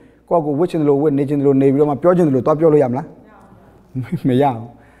ဆိုရင်ကိုကဝစ်ခြင်းလို့ဝစ်နေခြင်းလို့နေပြီးတော့မှပြောခြင်းလို့တွားပြောလို့ရမလားမရဘူး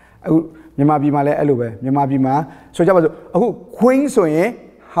အခုမြန်မာပြည်မှာလည်းအဲ့လိုပဲမြန်မာပြည်မှာဆိုကြပါစို့အခု Queen ဆိုရင်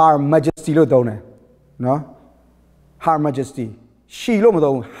Her Majesty လို့သုံးတယ်နော် Her Majesty she လို့မ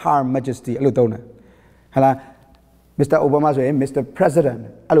သုံး Her Majesty အဲ့လိုသုံးတယ်ဟာလား Mr. Obama ဆိုရင် Mr. President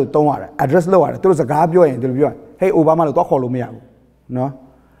အဲ့လိုသုံးရတယ် address လုပ်ရတယ်သူတို့စကားပြောရင်သူတို့ပြောရင် Hey Obama လို့တော့ခေါ်လို့မရဘူးနော်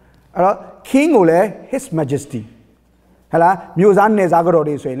အဲ့တော့ King ကိုလည်း His Majesty ဟာလားမြို့စားနယ်စားကြော်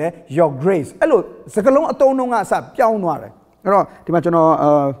တွေဆိုရင်လည်း Your Grace အဲ့လိုစကားလုံးအသုံးနှုန်းကအစပြောင်းသွားတယ်အဲ့တော့ဒီမှာကျွန်တော်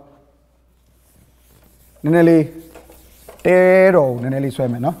နည်းနည်းလေးတဲတော်နည်းနည်းလေးဆွဲ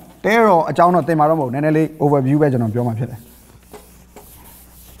မယ်နော်တဲတော်အကြောင်းတော့သင်မှာတော့မဟုတ်နည်းနည်းလေး overview ပဲကျွန်တော်ပြောမှာဖြစ်တယ်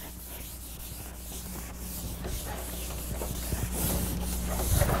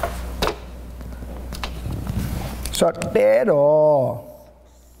ဆိုတော့တဲတော်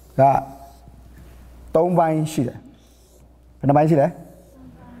က3ပိုင်းရှိတယ်ဘယ်နှပိုင်းရှိလဲ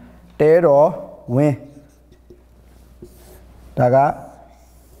တဲတော်ဝင်းဒါက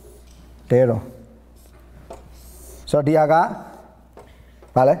တဲတော်ဆိုတော့ဒီဟာက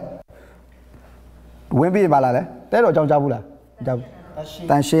ဘာလဲဝင်းပြီးပါလားလဲတဲတော်အကြောင်းကြားဘူးလားကြားဘူး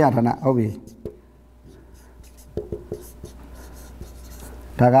တန်ရှင်းရဌာနဟုတ်ပြီ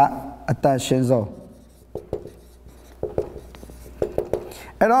ဒါကအတန်ရှင်းဆုံး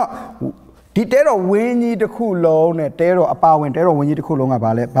အဲ့တော့ဒီတဲတော်ဝင်းကြီးတစ်ခုလုံးနဲ့တဲတော်အပါဝင်တဲတော်ဝင်းကြီးတစ်ခုလုံးက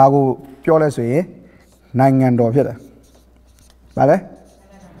ဘာလဲဘာကိုပြောလဲဆိုရင်နိုင်ငံတော်ဖြစ်တယ်ဘာလဲ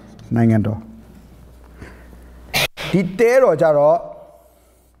နိုင်ငံတော်ဒီတဲတော်ကြတော့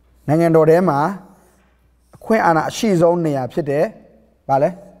နိုင်ငံတော်ထဲမှာအခွင့်အာဏာအရှိဆုံးနေရာဖြစ်တယ်ဘာလဲ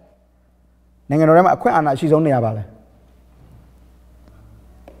နိုင်ငံတော်ထဲမှာအခွင့်အာဏာအရှိဆုံးနေရာဘာလဲဟ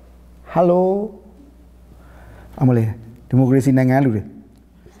ယ်လိုအမလေးဒီမိုကရေစီနိုင်ငံလူတွေ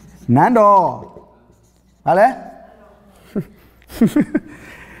နန်းတော်ဘာလဲ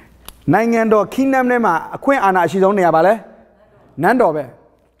နိုင်ငံတော်ခီးနမ်ထဲမှာအခွင့်အာဏာအရှိဆုံးနေရာဘာလဲနန်းတော်ပဲ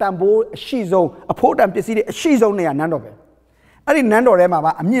တန်ဖိုးအရှိဆုံးအဖို့တန်ပစ္စည်းတွေအရှိဆုံးနေရာနန်းတော်ပဲ အဲ့ဒီနန်းတော်ထဲမှာ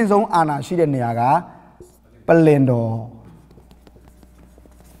ပါအမြင့်ဆုံးအာဏာရှိတဲ့နေရာက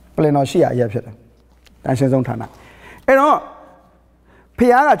ပလင်တော်ရှိရအရက်ဖြစ်တယ်တန်ရှင်းဆုံးဌာနအဲ့တော့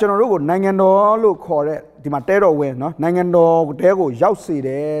ဖျားကကျွန်တော်တို့ကိုနိုင်ငံတော်လို့ခေါ်တဲ့ဒီမှာတဲတော်ဝင်နော်နိုင်ငံတော်တဲကိုရောက်စေတ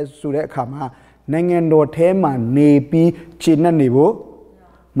ယ်ဆိုတဲ့အခါမှာနိုင်ငံတော်ထဲမှာနေပြီးခြေနဲ့နေဖို့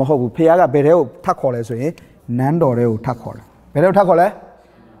မဟုတ်ဘူးဖျားကဘယ်ထဲကိုထပ်ခေါ်လဲဆိုရင်နန်းတော်ထဲကိုထပ်ခေါ်တယ်ဘယ်ထဲကိုထပ်ခေါ်လဲ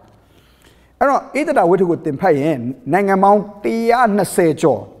အဲ့တော့ဣသဒဝိတ္ထုကိုတင်ဖတ်ရင်နိုင်ငံပေါင်း120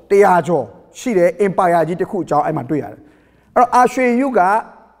ကျော်100ကျော်ရှိတဲ့ empire ကြီးတစ်ခုအကြောင်းအဲ့မှာတွေ့ရတယ်အဲ့တော့အာရွှေယုက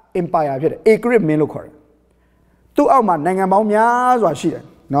empire ဖြစ်တယ် Agric မင်းလို့ခေါ်တယ်သူ့အောက်မှာနိုင်ငံပေါင်းများစွာရှိတယ်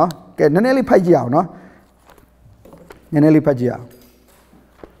နော်ကဲနည်းနည်းလေးဖတ်ကြည့်အောင်နော်နည်းနည်းလေးဖတ်ကြည့်အောင်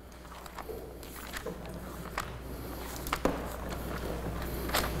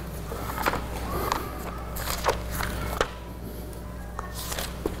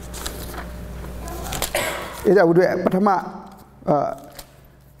အဲ့ဒါတို့ပထ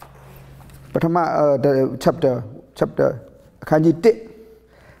မ chapter အခန်းကြီး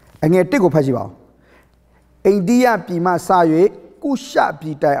1အငယ်1ကိုဖတ်ကြည့်ပါဦးအိန္ဒိယပြည်မှစ၍ကုရှပြ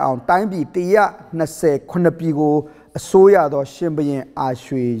ည်တိုင်အောင်တိုင်းပြည်129ပြည်ကိုအစိုးရသောရှင်ဘုရင်အာ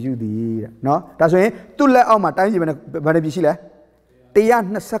ရွှေယုသည်တဲ့နော်ဒါဆိုရင်သူ့လက်အောက်မှာတိုင်းပြည်ဘယ်နှပြည်ရှိလဲ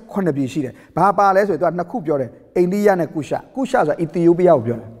129ပြည်ရှိတယ်ဘာပါလဲဆိုရင်သူကနှစ်ခုပြောတယ်အိန္ဒိယနဲ့ကုရှဆိုတာအီသီယိုးပီးယားကို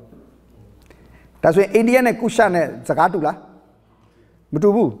ပြောတယ်ဒါဆိုရင်အိန္ဒိယနဲ့ကုရှနဲ့စကားတူလားမတူ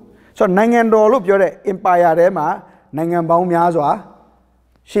ဘူးဆိုတော့နိုင်ငံတော်လို့ပြောတဲ့ empire ထဲမှာနိုင်ငံပေါင်းများစွာ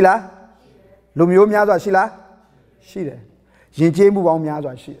ရှိလားလူမျိုးများစွာရှိလားရှိတယ်ယဉ်ကျေးမှုပေါင်းများ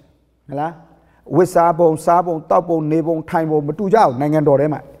စွာရှိတယ်ဟုတ်လားဝစ်စားပုံစားပုံတောက်ပုံနေပုံထိုင်ပုံမတူကြဘူးနိုင်ငံတော်ထဲ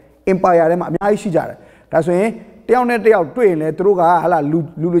မှာ empire ထဲမှာအများကြီးရှိကြတယ်ဒါဆိုရင်တယောက်နဲ့တယောက်တွေ့ရင်လည်းသူတို့ကဟာလာ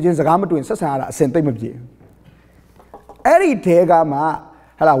လူချင်းစကားမတွေ့ရင်ဆက်ဆံရတာအဆင်သိမ့်မပြေအဲ့ဒီတဲကမှ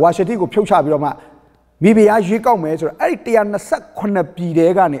ဟာလာဝါရှင်တန်ကိုဖြုတ်ချပြီးတော့မှမိဖုရားရွေးကောက်မယ်ဆိုတော့အဲ့ဒီ129ပြည်တဲ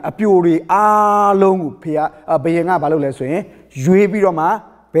ကနေအပြိုတွေအားလုံးကိုဘုရင်ကဘာလုပ်လဲဆိုရင်ရွေးပြီးတော့မှ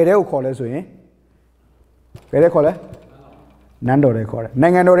ဘယ်တဲကိုခေါ်လဲဆိုရင်ဘယ်တဲခေါ်လဲနန်းတော်တဲခေါ်တယ်နို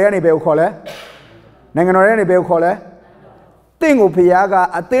င်ငံတော်တဲကနေဘယ်ကိုခေါ်လဲနိုင်ငံတော်တဲကနေဘယ်ကိုခေါ်လဲတင့်ကိုဘုရားက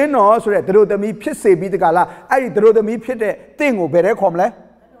အသင်းတော်ဆိုတဲ့တို့သမီးဖြစ်စေပြီးတကလားအဲ့ဒီတို့သမီးဖြစ်တဲ့တင့်ကိုဘယ်တဲခေါ်မလဲ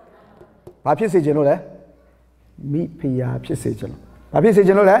ဘာဖြစ်စေခြင်းလို့လဲမိဖုရားဖြစ်စေခြင်းလို့ဘာဖြစ်စေ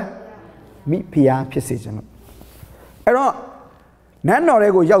ခြင်းလို့လဲမိဖုရားဖြစ်စေခြင်းလို့အဲ့တော့နန်းတော်တွေ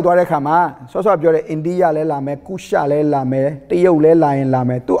ကိုရောက်သွားတဲ့ခါမှာဆော့ပြောတဲ့အိန္ဒိယလဲလာမယ်ကုရှလဲလာမယ်တရုတ်လဲလာရင်လာ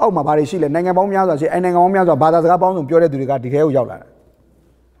မယ်သူ့အောက်မှာဘာတွေရှိလဲနိုင်ငံပေါင်းများစွာရှိအဲ့နိုင်ငံပေါင်းများစွာဘာသာစကားပေါင်းစုံပြောတဲ့သူတွေကဒီထဲကိုရောက်လာတယ်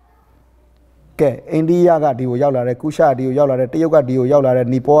ကဲအိန္ဒိယကဒီကိုရောက်လာတယ်ကုရှကဒီကိုရောက်လာတယ်တရုတ်ကဒီကိုရောက်လာတယ်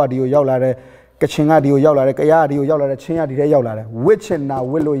နီပေါကဒီကိုရောက်လာတယ်ကချင်ကဒီကိုရောက်လာတယ်ကယားကဒီကိုရောက်လာတယ်ချင်းကဒီထဲရောက်လာတယ်ဝစ်ချင်တာ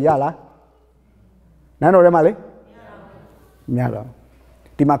ဝစ်လို့ရလားနန်းတော်ထဲမှာလေမရတော့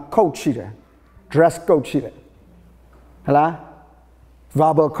ဒီမှာ code ရှိတယ် dress code ရှိတယ်ဟလား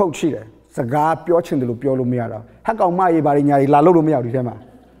verbal code ရှိတယ်စကားပြောချင်တယ်လို့ပြောလို့မရတော့ဟက်ကောင်မရေးပါညာတွေလာလို့မရဘူးဒီထဲမှာ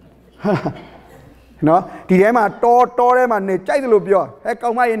နော်ဒီထဲမှာတောထဲမှာနေကြိုက်တယ်လို့ပြောဟဲ့ကော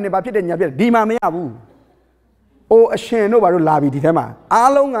င်မရေးနေပါဖြစ်တယ်ညာဖြစ်တယ်ဒီမှာမရဘူးအိုးအရှင်တို့ဘာလို့လာပြီဒီထဲမှာ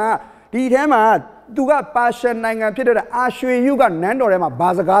အားလုံးကဒီထဲမှာသူကပါရှင်နိုင်ငံဖြစ်တဲ့အာရွှေယုကနန်းတော်ထဲမှာဘာ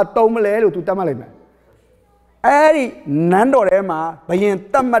စကားသုံးမလဲလို့သူတတ်မှတ်လိုက်မယ်အဲ့ဒီနန်းတော်ထဲမှာဘယင်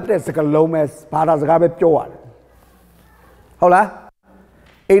တတ်မှတ်တဲ့စကားလုံးပဲဘာသာစကားပဲပြောရတယ်ဟုတ်လား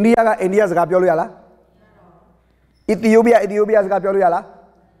အိန္ဒိယကအိန္ဒိယစကားပြောလို့ရလားအီသီယိုးပီးယားစကားပြောလို့ရလား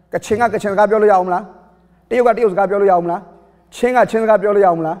ကချင်ကကချင်စကားပြောလို့ရအောင်မလားတရုတ်ကတရုတ်စကားပြောလို့ရအောင်မလားချင်းကချင်းစကားပြောလို့ရ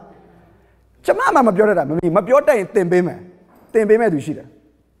အောင်မလားကျမမှမပြောတတ်တာမပြောတတ်ရင်သင်ပေးမယ်သူရှိတယ်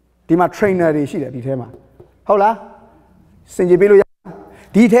ဒီမှာ trainer တွေရှိတယ်ဒီထဲမှာဟုတ်လားစင်ကြေပေးလို့ရ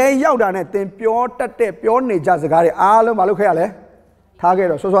ဒီထဲရောက်တာနဲ့သင်ပြောတတ်တဲ့ပြောနေကြစကားတွေအားလုံးမလုပ်ခဲ့ရလဲထားခဲ့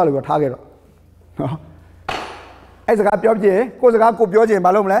တော့ဆွလို့ပြောထားခဲ့တော့နော်အဲ့စကားပြောပြရင်ကိုယ်စကားကိုပြောချင်ဘာ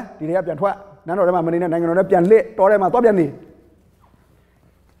လုပ်မလဲဒီတွေကပြန်ထွက်နန်းတော်ထဲမှာမနေနဲ့နိုင်ငံတော်ထဲပြန်လစ်တောထဲမှာသွားပြန်နေ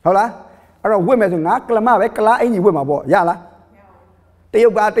ဟုတ်လားအဲ့တော့ဝစ်မယ်ဆိုငါကလမပဲကလားအင်ကြီးဝစ်မှာပေါ့ရလားတရု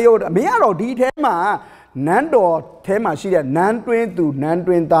တ်မရတော့ဒီထဲမှာနန်းတော်ထဲမှာရှိတဲ့နန်းတွင်းသူနန်း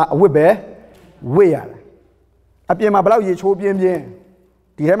တွင်းသားအဝစ်ပဲဝစ်ရတယ်အပြင်မှာဘလောက်ရေချိုးပြင်း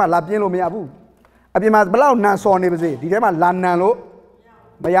ဒီထဲမှာလာပြင်းလို့မရဘူးအပြင်မှာဘလောက်နန်စော်နေပါစေဒီထဲမှာလာနန်လို့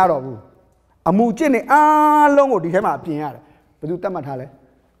မရတော့ဘူးအမှုကျင့်နေအားလုံးကိုဒီထဲမှာပြင်ရတယ်ဘယ်သူတတ်မှတ်ထားလဲ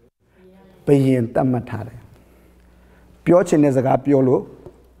ဘယင်တတ်မှတ်ထားတယ်ပြောချင်တဲ့စကားပြောလို့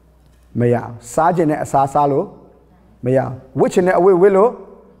မရစားချင်တဲ့အစားစားလို့မရဝစ်ချင်တဲ့အဝစ်ဝစ်လို့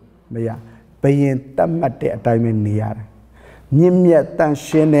မရဘယင်တတ်မှတ်တဲ့အတိုင်းပဲနေရတယ်မြင့်မြတ်တန်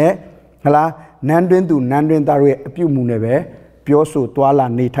ရှင်းတဲ့ဟလားနန်းတွင်းသူနန်းတွင်းသားတို့ရဲ့အပြုအမူနဲ့ပဲပြောဆိုသွားလာ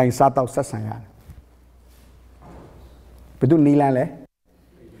နေထိုင်စားတော့ဆက်ဆံရတယ်ဘယ်သူနီလန်းလဲ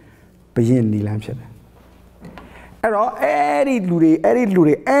ဘယင်နီလန်းဖြစ်တယ် အဲ့တော့အဲ့ဒီလူတွေအဲ့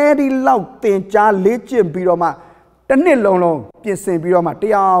ဒီလောက်တင်ကြားလေ့ကျင့်ပြီးတော့မှတစ်နှစ်လုံးပြင်ဆင်ပြီးတော့မှတ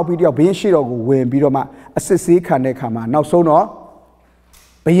ယောက်ပြီးတယောက်ဘင်းရှိတော်ကိုဝင်ပြီးတော့မှအစစ်ဆေးခံတဲ့ခါမှာနောက်ဆုံးတော့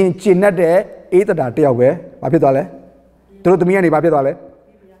ဘယင်ကျင့်တတ်တဲ့အေးတတာတယောက်ပဲဘာဖြစ်သွားလဲသူတို့သမီးကနေဘာဖြစ်သွားလဲ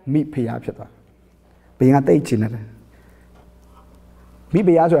မိဖုရားဖြစ်သွားဘယင်ကတိတ်ကျင့်တတ်တယ်မိ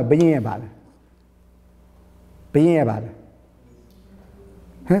ဖုရားဆိုတာဘယင်ရဲ့ပါလဲဘယင်ရဲ့ပါလဲ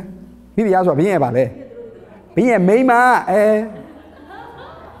ဟမ်မိဖုရားဆိုတာဘယင်ရဲ့ပါလဲဘယင်ရဲ့မိန်းမ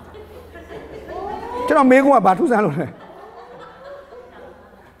ကျွန်တော်မေးခွန်းကဘာထူးဆန်းလို့လဲ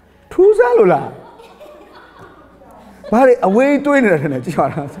ထူးဆန်းလို့လားဘာလဲအဝေးတွေးနေတယ်ထင်တယ်ကြည့်ပါ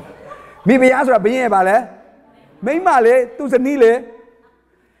လားမိဖုရားဆိုတာဘယင်ရဲ့ပါလဲမိန်းမလေသူဇနီးလေ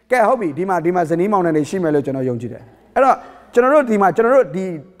ကဲဟုတ်ပြီဒီမှာဇနီးမောင်နှံတွေရှိမယ်လို့ကျွန်တော်ယုံကြည်တယ်အဲ့တော့ကျွန်တော်တို့ဒီ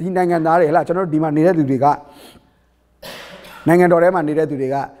နိုင်ငံသားတွေဟလားကျွန်တော်တို့ဒီမှာနေတဲ့သူတွေကနိုင်ငံတော်ထဲမှာနေတဲ့သူတွေ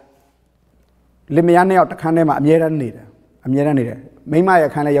ကလင်မယားနှစ်ယောက်တစ်ခန်းထဲမှာအမြဲတမ်းနေတယ်မိန်းမရဲ့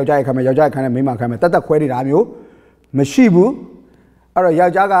ခန်းလဲယောက်ျားရဲ့ခန်းပဲယောက်ျားရဲ့ခန်းလဲမိန်းမခန်းပဲတတ်ခွဲနေတာမျိုးမရှိဘူးအဲ့တော့ယော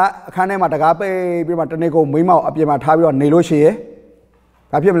က်ျားကအခန်းထဲမှာတကားပိတ်ပြီးမှတနေ့ကုန်မိန်းမကိုအပြင်မှာထားပြီးတော့နေလို့ရှိရင်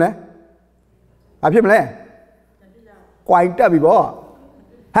ဘာဖြစ်မလဲကွိုင်တက်ပြီပေါ့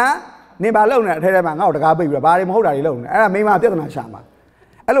ဟမ်နင်ဘာလုပ်နေအထဲထဲမှာငါ့ကိုတကားပိတ်ပြီးတော့ဘာတွေမဟုတ်တာတွေလုပ်နေအဲ့ဒါမိန်းမပြဿနာရှာမှာ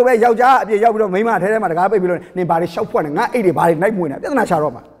အဲ့လိုပဲယောက်ျားအပြင်ရောက်ပြီးတော့မိန်းမအထဲထဲမှာတကားပိတ်ပြီးတော့နင်ဘာတွေရှောက်ဖွက်နေငါအိတ်တွေဘာတွေနိုင်မွေးနေပြဿနာရှာ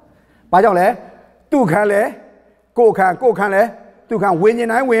တော့မှာဘာကြောင့်လဲသူ့ခန်းလဲကိုခန်းလဲသူ့ခန်းဝင်ကျင်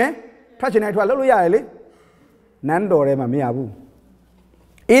တိုင်းဝင်ထွက်ကျင်တိုင်းထွက်လုပ်လို့ရတယ်လေနန်းတော်ထဲမှာမရဘူး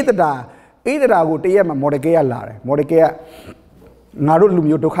အေးတတာကိုတရက်မှာမော်ဒကဲကလာတယ်မော်ဒကဲကငါတို့လူ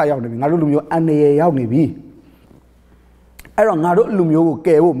မျိုးဒုက္ခရောက်နေပြီငါတို့လူမျိုးအန္တရာယ်ရောက်နေပြီအဲ့တော့ငါတို့လူမျိုးကိုက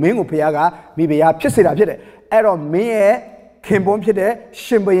ယ်ဖို့မင်းကိုဖခင်ကမိဖုရားဖြစ်စေတာဖြစ်တယ်အဲ့တော့မင်းရဲ့ခင်ပွန်းဖြစ်တဲ့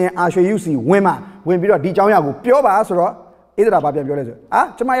ရှင်ဘုရင်အာရွှေယုစီဝင်ပြီးတော့ဒီเจ้าရကိုပြောပါဆိုတော့အေးတတာဘာပြန်ပြောလဲဆို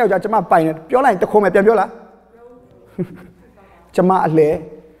ကျမယောက်ျားကျမပိုင်တယ်ပြောလိုက်တခုံးမယ်ပြန်ပြောလားကျမအလှဲ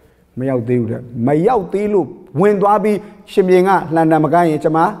မရောက်သေးဘူးတဲ့မရောက်သေးလို့ဝင်သွားပြီးရှင်ဘုရင်ကလှန်တံမကန်းရင်ကျ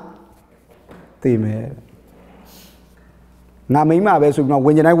မသိမယ်ငါမိမပဲဆိုပြီးတော့ဝ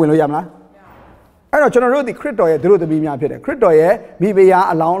င်ကျင်တိုင်းဝင်လို့ရမလားအဲ့တော့ကျွန်တော်တို့ဒီခရစ်တော်ရဲ့သူတို့သမီးများဖြစ်တယ်ခရစ်တော်ရဲ့မိဖုရား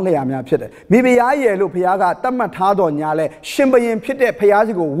အလောင်းလျာများဖြစ်တယ်မိဖုရားရဲ့လို့ဘုရားကတတ်မှတ်ထားတော်ညာလဲရှင်ဘုရင်ဖြစ်တဲ့ဘုရား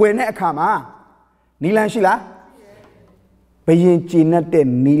စီကိုဝင်တဲ့အခါမှာနီလန်ရှိလားဘုရင်ကျင့်တဲ့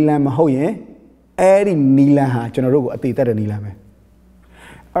နီလန်မဟုတ်ရင်အဲ့ဒီနီလန်ဟာကျွန်တော်တို့ကိုအသေးသက်တဲ့နီလန်ပဲ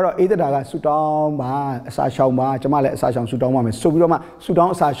အဲ့တော့အေးတတာကဆူတောင်းပါအစာရှောင်ပါကျမလည်းအစာရှောင်ဆူတောင်းပါမယ်ဆိုပြီးတော့မှဆူတော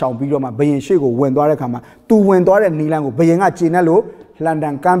င်းအစာရှောင်ပြီးတော့မှဘုရင်ရှေ့ကိုဝင်သွားတဲ့အခါမှာသူဝင်သွားတဲ့နီလန်ကိုဘုရင်ကကျင့်လို့လန်ဒ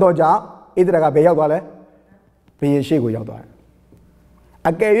န်ကမ်းတော့ကြောင့်အေးတတာကဘယ်ရောက်သွားလဲဘုရင်ရှေ့ကိုရောက်သွားတယ်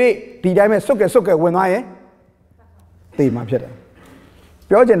အကယ်၍ဒီတိုင်းပဲစွတ်ကဲဝင်သွားရင်သေမှာဖြစ်တယ်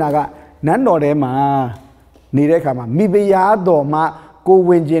ပြောချင်တာကနန်းတော်ထဲမှာနေတဲ့အခါမှာမိဖုရားတော်မှာကို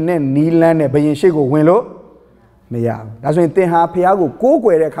ဝင်ခြင်းနဲ့နီလန်းနဲ့ဘုရင်ရှေ့ကိုဝင်လို့မရဘူးဒါဆိုရင်သင်ဟာဖះကိုကိုးကွ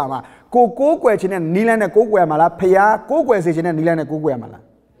ယ်တဲ့အခါမှာကိုးကွယ်ခြင်းနဲ့နီလန်းနဲ့ကိုးကွယ်မှာလားဖះကိုးကွယ်စေခြင်းနဲ့နီလန်းနဲ့ကိုးကွယ်မှာလား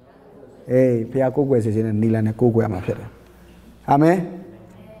ဖះကိုးကွယ်စေခြင်းနဲ့နီလန်းနဲ့ကိုးကွယ်မှာဖြစ်တယ်အာမင်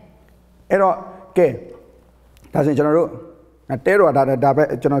အဲ့တော့ကဲဒါဆိုရင်ကျွန်တော်တို့တဲတော်ဒါပဲ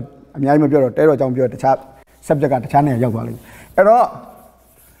ကျွန်တော်အများကြီးမပြောတော့တဲတော်အကြောင်းပြောတခြား subject ကတခြားနေရာရောက်သွားလိမ့်မယ်အဲ့တော့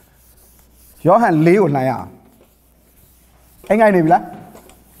ယောဟန်4ကိုလှန်ရအောင်ငိုက်နေပြီလား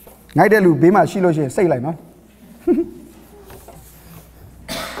ငိုက်တဲ့လူဘေးမှာရှိလို့ရှိရင်စိတ်လိုက်နော်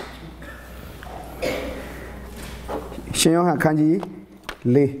ရှင်ယောဟန်ခန်းကြီး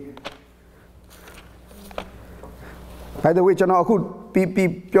4 by the way ကျွန်တော်အခုပြီး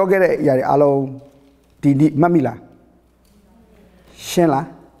ပြောခဲ့တဲ့အရာတွေအားလုံးဒီမှတ်မိလားရှင်းလား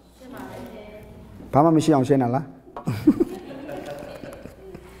ရှင်းပါပြီဘာမှမရှိအောင်ရှင်းတာလား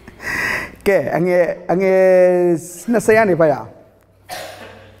ကဲအငယ်20ကနေဖတ်ရအောင်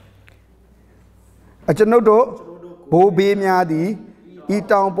အကျွန်ုပ်တို့ဘိုးဘေးများသည်ဤ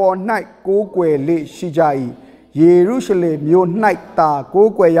တောင်ပေါ်၌ကိုးကွယ်လေ့ရှိကြ၏ယေရုရှလင်မြို့၌သာ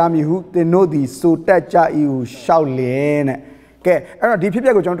ကိုးကွယ်ရမည်ဟုသင်တို့သည်ဆိုတတ်ကြ၏ဟုရှောက်လင်တဲ့ကဲအဲ့တော့ဒီဖြစ်ပျ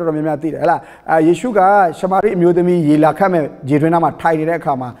က်ကိုကျွန်တော်တော်တော်များများသိတယ်ဟဲ့လားယေရှုကရှမာရိအမျိုးသမီးရေလာခတ်မဲ့ရေတွင်းသားမှာထိုင်နေတဲ့အ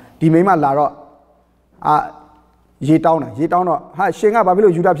ခါမှာဒီမိန်းမလာတော့ရေတောင်းတော့ဟာရှင်ကဘာဖြစ်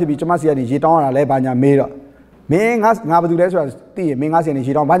လို့ယူဒဖြစ်ပြီးကျမစီကနေရေတောင်းရတာလဲဘာညာမေးတော့မင်းငါဘာတူလဲဆိုတာသိရင်မင်းငါစီကနေ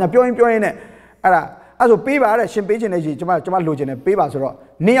ရေတောင်းဘာညာပြောရင်နဲ့အဲ့ဆိုပေးပါတဲ့ရှင်ပေးခြင်းနဲ့ရေကျမလိုချင်တယ်ပေးပါဆိုတော့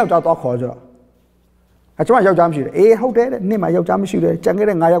နင်းယောက်ျားတော့ခေါ်ဆိုတော့ကျမယောက်ျားမရှိတယ်အေးဟုတ်တယ်တဲ့နင်းမှာယောက်ျားမရှိတယ်ကြံခဲ့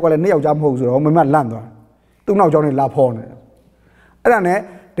တဲ့9ယောက်ကလည်းနင်းယောက်ျားမဟုတ်ဆိုတော့မင်းမလန့်သွားသူ့နောက်ကျောင်းနေလာဖော်နေအဲ့ဒါနဲ့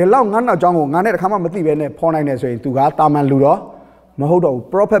ဒီလောက်ငါနောက်ကျောင်းကိုငါနဲ့တခါမှမသိပဲနဲ့ဖော်နိုင်တယ်ဆိုရင်သူကတာမန်လူတော့မဟုတ်တော့ဘူး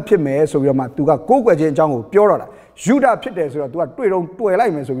prophet ဖြစ်မယ်ဆိုပြီးတော့မှသူကကိုးကွယ်ခြင်းအကြောင်းကိုပြောတော့တာယူဒဖြစ်တယ်ဆိုတော့ तू ကတွေ့လို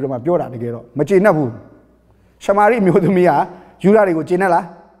က်မယ်ဆိုပြီးတော့မှပြောတာတကယ်တော့မကျေနပ်ဘူးရှမာရိမျိုးသမီးကယူဒတွေကိုကျေနပ်လား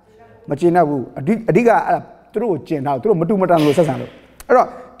မကျေနပ်ဘူးအဓိကအဲ့ဒါ တို့ကျင်တာတို့မတူမတန်လို့ဆက်ဆံလို့အဲ့တော့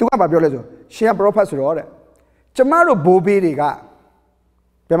သူကဘာပြောလဲဆိုရှင်က prophet ဆိုတော့တဲ့ကျမတို့ဘိုးဘေးတွေက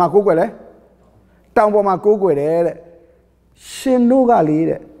ဘယ်မှာကိုးကွယ်လဲတောင်ပေါ်မှာကိုးကွယ်တယ်တဲ့ရှင်တို့ကလေ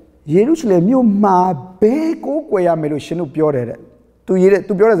တဲ့ယေရုရှလင်မြို့မှာဘယ်ကိုးကွယ်ရမယ်လို့ရှင်တို့ပြောတယ်တဲ့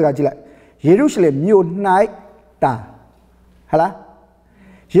သူပြောတဲ့စကားကြည့်လိုက်ယေရုရှလင်မြို့၌တာဟလား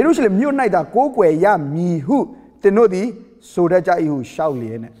ယေရုရှလင်မြို့၌တာကိုးကွယ်ရမည်ဟုသင်တို့သည်ဆိုတတ်ကြ၏ဟုရှောက်လျ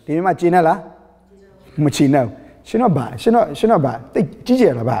က်နဲ့ဒီမှာကျင်းနေလားမကျင်းနဲ့ရှင်တော့ဘာရှင်တော့ဘာတိတ်ကြီးကျ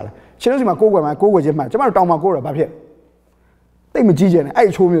ယ်လားဘာလဲရှင်တို့စီမှာကိုးကွယ်မှာကိုးကွယ်ခြင်းမှာကျမတို့တောင်မှာကိုးတာဘာဖြစ်တိတ်မကြီးကျယ်နဲ့အဲ့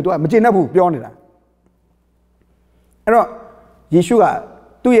အချိုးမျိုးသူကမကျင်းတတ်ဘူးပြောနေတာအဲ့တော့ယေရှုက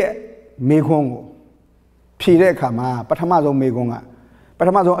သူ့ရဲ့မေခွန်းကိုဖြေတဲ့အခါမှာပထမဆုံးမေခွန်းကပထ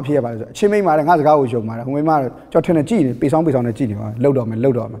မဆုံးအဖြေရပါလဲဆိုအချင်းမိန်းမာတဲ့ငါစကားကိုယုံပါတယ်ဟိုမိန်းမကြောက်ထင်းနဲ့ကြည့်နေပေဆောင်နဲ့ကြည့်နေပါလှုပ်တော့မယ်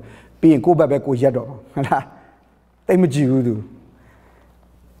ပြီးရင်ကိုယ့်ဘက်ပဲကိုရက်တော့မှာဟုတ်လားတိတ်မကြည့်ဘူးသူ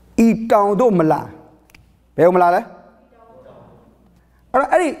ဤတောင်တို့မလားဘယ်မလားလဲ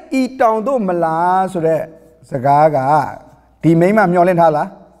အဲ့ဒီဤတောင်တို့မလားဆိုတဲ့စကားကဒီမိန်းမမျောလင့်ထားလား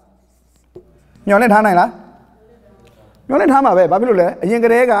မျောလင့်ထားနိုင်လားမျောလင့်ထားမှာပဲဘာဖြစ်လို့လဲအရင်က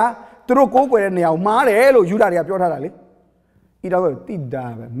တည်းကသူတို့ကိုးကွယ်တဲ့နေရာကိုမားတယ်လို့ယူတာတွေကပြောထားတာလေဤတော့တိတာ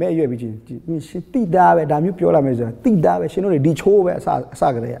ပဲမဲ့ရွက်ပြီးချင်းရှင်တိတာပဲဒါမျိုးပြောလာမယ်ဆိုတာတိတာပဲရှင်တို့တွေဒီချိုးပဲအစ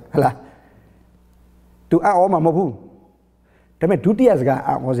ကတည်းကဟလားသူအော်မှာမဟုတ်ဘူးဒါပေမဲ့ဒုတိယစကား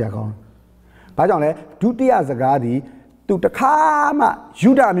အော်စရာကောင်းဘာကြောင့်လဲဒုတိယစကားဒီသူတခါမှယူ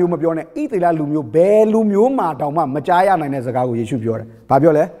ဒမျိုးမပြောနဲ့ဣသရေလလူမျိုးဘယ်လူမျိုးမှတောင်မှမကြားရနိုင်တဲ့စကားကိုယေရှုပြောတယ်ဘာ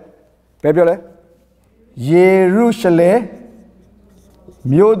ပြောလဲဘယ်ပြောလဲယေရုရှလင်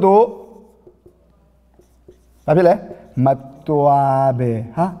မြို့တို့ဘာဖြစ်လဲမတွားပဲ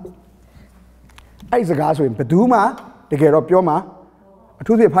ဟာအဲ့စကားဆိုရင်ဘယ်သူမှတကယ်တော့ပြောမှာအ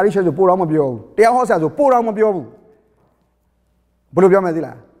ထူးသဖြင့်ဖာရိရှဲဆိုပို့တော့မပြောဘူးတရားဟောဆရာဆိုပို့တော့မပြောဘူးဘယ်လိုပြောမလဲသိ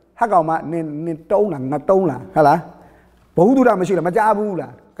လားဟက်ကောင်မနင်တုံးလားငါတုံးလားဟဲ့လားဘုဟုတုဒမရှိလားမကြားဘူး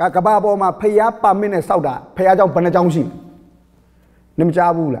လားကဘာပေါ်မှာဖျားပါမင်းနဲ့စောက်တာဖျားเจ้าဘယ်နှကြောင်းရှိနင်မ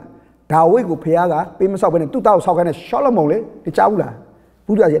ကြားဘူးလားဒါဝိတ်ကိုဖျားကပေးမစောက်ဘဲနဲ့သူ့တောက်ဆောက်ခိုင်းတဲ့ရှောလမုန်လေဒီကြားဘူးလား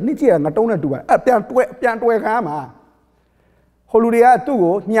ဘုရားကြီးနှစ်ကြည့်ရငါတုံးနဲ့တူပါအဲ့ပြန်တွဲခါမှာဟိုလူတွေကသူ့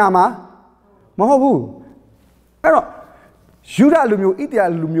ကိုညှာမှာမဟုတ်ဘူးအဲ့တော့ယူဒလူမျိုးဣသရေ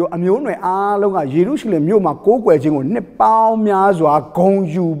လလူမျိုးအမျိုးနွယ်အားလုံးကယေရုရှလင်မြို့မှာကိုးကွယ်ခြင်းကိုနှစ်ပေါင်းများစွာဂုဏ်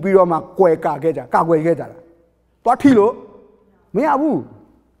ယူပြီးတော့မှကွယ်ကာခဲ့ကြတာသွားထီလို့မရဘူး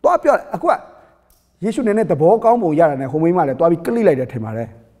သွားပြောအခုကယေရှုနဲ့သဘောကောင်းပုံရတာနဲ့ဟိုမိန်းမလည်းသွားပြီးကလိလိုက်တယ်ထင်ပါတယ်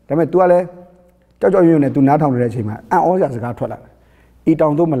ဒါပေမဲ့ तू ကလည်းကြောက်ရွံ့နဲ့ तू နားထောင်နေတဲ့အချိန်မှာအံ့ဩစရာစကားထွက်လာတယ်ဤတော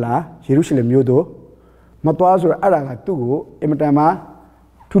င်တို့မလားယေရုရှလင်မြို့တို့မသွားဆိုတော့အဲ့ဒါကသူ့ကိုအင်မတန်မှ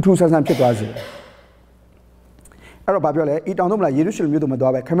ထူးထူးဆန်းဆန်းဖြစ်သွားစေအဲ့တော့ဘာပြောလဲဤတောင်တို့မလားယေရုရှလင်မြို့တို့မ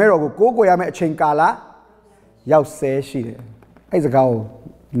သွားပဲခမဲတော်ကိုကိုးကွယ်ရမယ့်အချိန်ကာလရောက်ဆဲရှိတယ်အဲ့စကားကို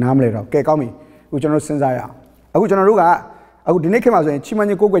နားမလဲတော့ကဲကောင်းပြီအခုကျွန်တော်စဉ်းစားရအောင်အခုကျွန်တော်တို့ကအခုဒီနေ့ခေတ်မှာဆိုရင်ချီးမွမ်း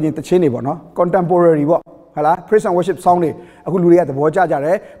ခြင်းကိုးကွယ်ခြင်းတခြင်းတွေပေါ့နော် contemporary ပေါ့ဟာလား praise and worship song တွေအခုလူတွေကသဘောကျကြတ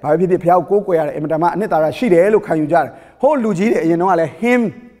ယ်ဘာဖြစ်ဖြစ်ဘုရားကိုကိုးကွယ်ရတယ်အင်မတန်မှအနှစ်သာရရှိတယ်လို့ခံယူကြတယ်ဟိုလူကြီးတွေအရင်တော့ကလည်း him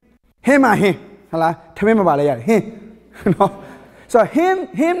ဟာလားထမင်းမပါလဲရတယ် him နော်ဆိုတော့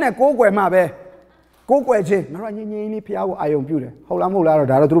him နဲ့ကိုးကွယ်မှာပဲကိုးကွယ်ခြင်းငါတို့ငြိမ်လေးဘုရားကိုအာယုံပြုတယ်ဟုတ်လားမဟုတ်လားတော့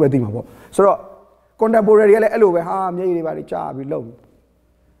ဒါတော့သူတို့ပဲသိမှာပေါ့ဆိုတော့ contemporary ကလည်းအဲ့လိုပဲဟာမျက်ရည်တွေပါကြာပြီးလုံ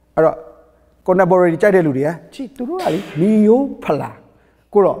အဲ့တော့ contemporary ကြိုက်တဲ့လူတွေကကြည်သူတို့ကလေမီယိုဖလာ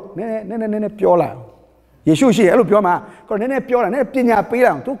ကိုတော့နည်းပြောလာအောင်ယေရှုရှိအဲ့လိုပြောမှာကိုနည်းနည်းပြောတာနည်းပညာပေးတာ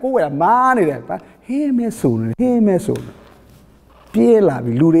အောင်သူကိုးကွယ်တာမားနေတယ်ဟင်းမဲဆိုပြေးလာ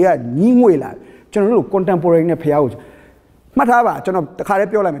ပြီလူတွေကညှိငွေလာကျွန်တော်တို့ contemporary နဲ့ဖျားကိုမှတ်ထားပါကျွန်တော်တခါတည်း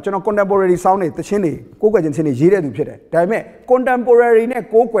ပြောလိုက်မယ်ကျွန်တော် contemporary sound တွေတခြင်းတွေကိုးကွယ်ခြင်းတွေရေးတဲ့သူဖြစ်တယ်ဒါပေမဲ့ contemporary နဲ့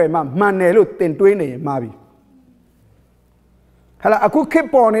ကိုးကွယ်မှမှန်တယ်လို့တင်တွေးနေရင်မှားပြီဟာလာအခုခေတ်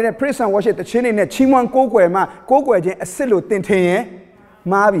ပေါ်နေတဲ့ praise and worship တခြင်းတွေနဲ့ချီးမွမ်းကိုးကွယ်မှကိုးကွယ်ခြင်းအစ်စ်လို့တင်ထင်ရင်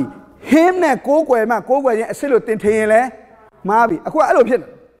မှားပြီ him နဲ့ကိုးကွယ်မှကိုးကွယ်ခြင်းအစ်စ်လို့တင်ထင်ရင်လည်းမှားပြီအခုကအဲ့လိုဖြစ်နေ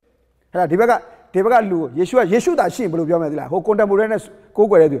ဟာလာဒီဘက်ကလူကိုယေရှုသာရှိရင်ဘယ်လိုပြောမလဲသိလားဟို contemporary နဲ့ကိုး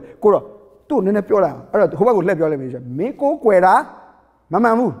ကွယ်တဲ့သူကိုတော့သူ့နည်းနည်းပြောလိုက်အောင်အဲ့တော့ဟိုဘက်ကိုလှည့်ပြောလိုက်မယ်ဆိုမင်းကိုးကွယ်တာမမှ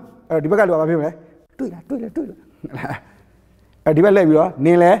န်ဘူးအဲ့တော့ဒီဘက်ကလူကဘာဖြစ်မလဲတွေ့လားအဲ့ဒီဘက်လှည့်ပြီးတော့န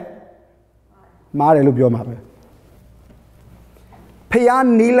င်းလဲမားတယ်လို့ပြောမှာပဲဖျား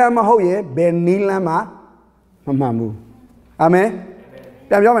နီးလမ်းမဟုတ်ရဲ့ဘယ်နီးလမ်းမှမမှန်ဘူးအာမင်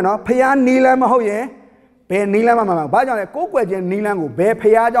ပြန်ပြောမယ်နော်ဖျားနီးလမ်းမဟုတ်ရဲ့ဘယ်နီးလမ်းမှမမှန်ဘူးဘာကြောင့်လဲကိုးကွယ်ခြင်းနီးလမ်းကိုဘယ်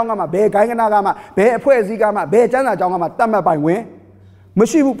ဖျားเจ้าကမှဘယ်ဂိုင်းကနာကမှဘယ်အဖွဲ့အစည်းကမှဘယ်ကျမ်းစာเจ้าကမှတတ်မှတ်ပိုင်ဝင်မ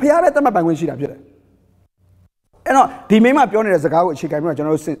ရှိဘူးဖျားပဲတတ်မှတ်ပိုင်ဝင်ရှိတာဖြစ်တယ်အဲ့တော့ဒီမိမပြောနေတဲ့စကားကိုအခြေခံပြီးတော့ကျွန်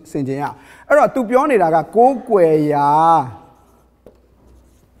တော်တို့ဆင်ခြင်ရအဲ့တော့ तू ပြောနေတာကကိုးကွယ်ရာ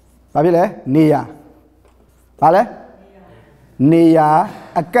ဘာဖြစ်လဲနေရာဘာလဲနေရာ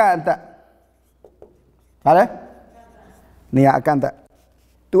အကန့်အသတ် Vale? Nia akan tak.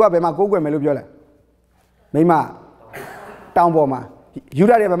 Tu apa mak kau melu jual? Memang tahun berapa?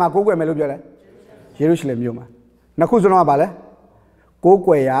 Juda dia mak kau melu jual? Jerusalem juma. Nak kau zona apa le? Kau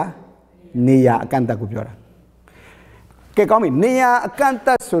ya nia akan tak kau jual. Ke kami nia akan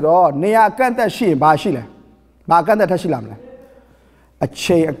tak sudah, nia akan tak sih bahasa le. Bahkan tak thasi lam le.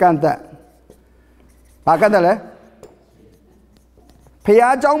 Aceh akan tak. Bahkan tak le.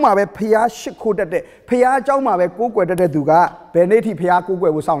 ဖျားเจ้าမှာပဲဖျားရှစ်ခိုးတတ်တဲ့ဖျားเจ้าမှာပဲကိုးကွယ်တတ်တဲ့သူကဘယ်နေ့ထိဖျားကိုးကွ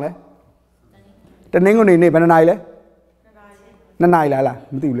ယ်ဖို့စောင့်လဲတနင်္ဂနွေနေ့ဘယ်နှနာရီလဲ2နာရီလား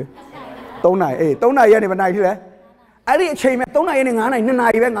မသိဘူးလေ3နာရီ3နာရီကနေဘယ်နာရီထိလဲအဲ့ဒီအချိန်မဲ့3နာရီနဲ့5နာရီ2နာ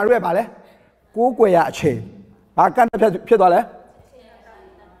ရီပဲငါတို့ရဲ့ဗာလဲကိုးကွယ်ရအချိန်ဘာကန့်တက်ဖြစ်သွားလဲ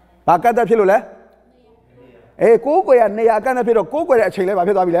ဘာကန့်တက်ဖြစ်လို့လဲကိုးကွယ်ရနေရာကန့်တက်ဖြစ်တော့ကိုးကွယ်တဲ့အချိန်လဲဘာ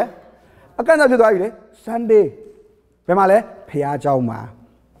ဖြစ်သွားပြီလဲအကန့်တက်ဖြစ်သွားပြီလေ Sunday ဘယ်မှာလဲဖျားเจ้าမှာ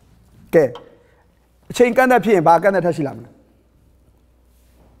ကဲအချိန်ကန့်သက်ဖြစ်ရင်ဘာကန့်သက်ထက်ရှိလာမလဲ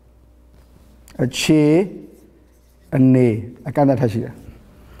အခြေအနေအကန့်သက်ထက်ရှိတယ်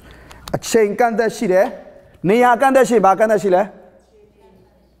အချိန်ကန့်သက်ရှိတယ်နေရာကန့်သက်ရှိရင်ဘာကန့်သက်ရှိလဲ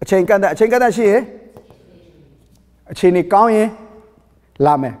အချိန်ကန့်သက်ရှိရင်အချိန်နေကောင်းရင်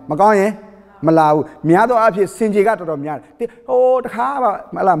လာမယ်မကောင်းရင်မလာဘူးများသောအားဖြင့်စင်ကြေကတော်တော်များတယ်ဟိုတခါ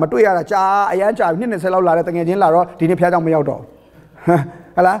မလားမတွေ့ရတာကြာအရန်ကြာ2 20လောက်လာတဲ့တငယ်ချင်းလာတော့ဒီနေ့ဖျားကြောင်မရောက်တော့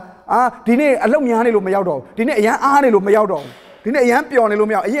ဟလားဒီနေ့အလုပ်များနေလို့မရောက်တော့ဒီနေ့အရန်အားနေလို့မရောက်တော့ဒီနေ့အရန်ပျော်နေလို့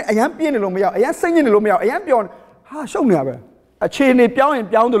မရောက်အရန်ပြင်းနေလို့မရောက်အရန်စိတ်ညစ်နေလို့မရောက်အရန်ပျော်ဟာရှုံနေရပဲအခြေအနေပြောင်းရင်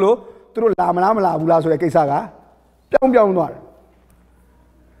ပြောင်းသလိုသူတို့လာမလားမလာဘူးလားဆိုတဲ့ကိစ္စကပြောင်းသွားတယ်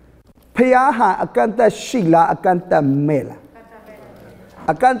ဖျားဟာအကန့်အသတ်ရှိလားအကန့်အသတ်မဲ့လား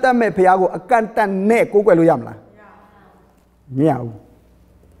အကန့်အသတ်မဲ့ဖျားကိုအကန့်အသတ်နဲ့ကိုးကွယ်လို့ရမလားမရဘူး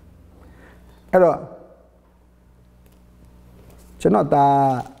အဲ့တော့ကျွန်တော်ဒါ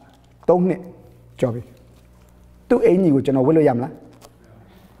3နှစ်ကြော်ပြီသူ့အင်ကြီးကိုကျွန်တော်ဝတ်လို့ရမလား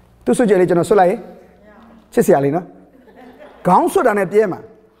သူ့စွတ်ကြလေကျွန်တော်ဆွတ်လိုက်ရင်ချစ်စရာလေးနော်ခေါင်းဆွတ်တာနဲ့ပြဲမှာ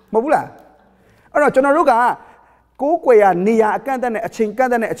မဟုတ်ဘူးလားအဲ့တော့ကျွန်တော်တို့ကကိုးကွယ်ရနေရအကန့်အသတ်နဲ့အချိန်ကန့်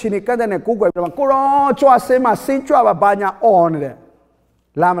အသတ်နဲ့အချိန်ကန့်အသတ်နဲ့ကိုးကွယ်ပြီးတော့ကိုရောကြွဆင်းမှာဆင်းကြွပါဘာညာအော်နေတယ်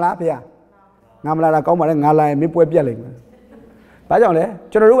လာမလားဖေငါမလာတာကောင်းပါလေငါလာရင်မင်းပွဲပြက်လိမ့်မယ်ဘာကြောင့်လဲ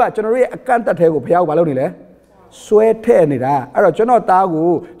ကျွန်တော်တို့ရဲ့အကန့်အသတ်တွေကိုဖေကိုဘာလုပ်နေလဲဆွဲထည့်နေတာအဲ့တော့ကျွန်တော်သား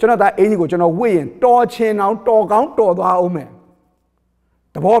အင်ကြီးကိုကျွန်တော်ဝင့်ရင်တော်ချင်အောင်တော်ကောင်းတော်သွားအောင်မယ်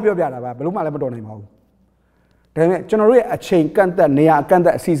တဘောပြောပြတာပါဘယ်လို့မှလည်းမတော်နိုင်ပါဘူးဒါပေမဲ့ကျွန်တော်တို့ရဲ့အချိန်ကန့်သက်နေရာကန့်သ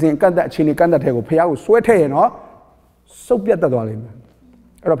က်အစီအစဉ်ကန့်သက်အချိန်ကန့်သက်တဲ့ကိုဖះကိုဆွဲထည့်ရင်တော့စုပ်ပြတ်တတ်သွားလိမ့်မယ်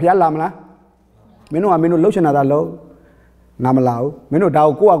အဲ့တော့ဖះလာမလားမင်းတို့လှုပ်ရှင်တာလှုပ်ငါမလာဘူးမင်းတို့ဒါ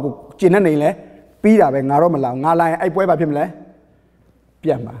ကိုကိုယ့်အကူကျင်နေလဲပြီးတာပဲငါတော့မလာဘူးငါလာရင်အဲ့ပွဲဘာဖြစ်မလဲပြ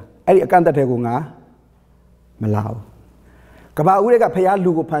တ်မှာအဲ့ဒီအကန့်သက်တဲ့ကိုငါမလာဘူးကဘာဦးတွေကဖះ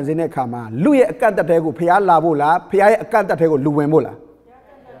လူကိုဖန်ဆင်းတဲ့အခါမှာလူရဲ့အကန့်အသတ်တွေကိုဖះလာဖို့လားဖះရဲ့အကန့်အသတ်တွေကိုလူဝင်ဖို့လား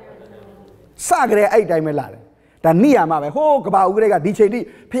စကြတဲ့အဲ့တိုင်းပဲလာတယ်ဒါနိယာမပဲဟိုးကဘာဦးတွေကဒီချိန်ထိ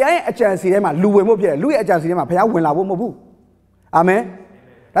ဖះရဲ့အကြံစီထဲမှာလူဝင်ဖို့ဖြစ်တယ်လူရဲ့အကြံစီထဲမှာဖះဝင်လာဖို့မဟုတ်ဘူးအာမင်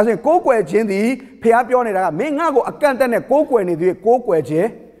ဒါဆိုရင်ကိုးကွယ်ခြင်းသည်ဖះပြောနေတာကမင်းငါ့ကိုအကန့်အသတ်နဲ့ကိုးကွယ်နေသည်ကိုးကွယ်ခြင်း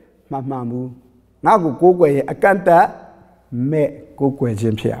မှန်ဘူးငါ့ကိုကိုးကွယ်ရင်အကန့်အသတ်မဲ့ကိုးကွယ်ခြ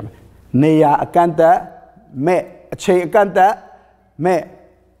င်းဖြစ်ရမယ်နေရာအကန့်အသတ်မဲ့အချိန်အကန့်အသတ်မဲ့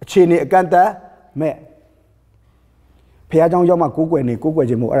အခြေအနေအကန့်အသတ်မဲ့ဖះเจ้าရောက်မှကိုးကွယ်နေကိုးကွယ်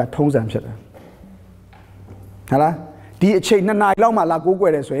ခြင်းမို့အဲ့ဒါထုံးစံဖြစ်တယ်ဟုတ်လားဒီအချိန်2နာရီလောက်မှလာကိုးကွ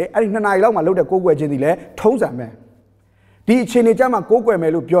ယ်တယ်ဆိုရင်အဲ့ဒီ2နာရီလောက်မှလုပ်တဲ့ကိုးကွယ်ခြင်းဒီလဲထုံးစံပဲဒီအချိန်နေကြမှာကိုးကွယ်မ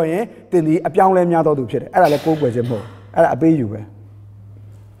ယ်လို့ပြောရင်တင်ဒီအပြောင်းလဲများသောသူဖြစ်တယ်အဲ့ဒါလဲကိုးကွယ်ခြင်းမဟုတ်အဲ့ဒါအပေးယူပဲ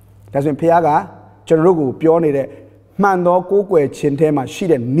ဒါဆိုရင်ဖះကကျွန်တော်တို့ကိုပြောနေတဲ့မှန်သောကိုးကွယ်ခြင်းထဲမှာရှိ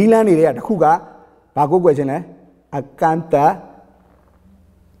တဲ့နီလန်းတွေကတစ်ခုကဘာကိုးကွယ်ခြင်းလဲအကန့်အသတ်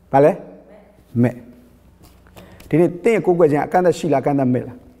ဘာလဲမဲ့ဒီနေ့တင့်ရဲ့ကိုးကွယ်ခြင်းအကန့်အသတ်ရှိလားအကန့်အသတ်မဲ့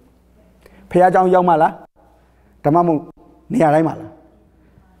လားဖះเจ้าရောက်မှလားဓမ္မမို့နေရာတိုင်းမှာလား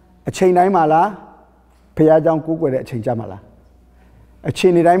အချိန်တိုင်းမှာလားဖះเจ้าကိုးကွယ်တဲ့အချိန်ကြမှာလားအချိ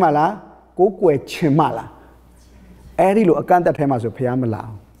န်နေတိုင်းမှာလားကိုးကွယ်ခြင်းမှာလားအဲ့ဒီလိုအကန့်အသတ်ထဲမှာဆိုဖះမလာ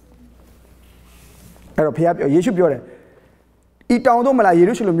အောင်အဲ့တော့ဖះပြောယေရှုပြောတယ်ဤတောင်တို့မလားယေ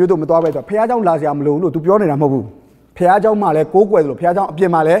ရုရှလင်မြို့တို့မသွားပဲဆိုဖះเจ้าလာစရာမလိုဘူးလို့ तू ပြောနေတာမဟုတ်ဘူးဖះเจ้าမှာလဲကိုးကွယ်သလိုဖះเจ้าအပြ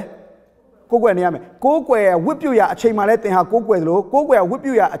င်မှာလဲကိုးကွယ်နေရမယ်ကိုးကွယ်ဝတ်ပြုရအချိန်မှာလဲသင်ဟာကိုးကွယ်သလိုကိုးကွယ်ဝတ်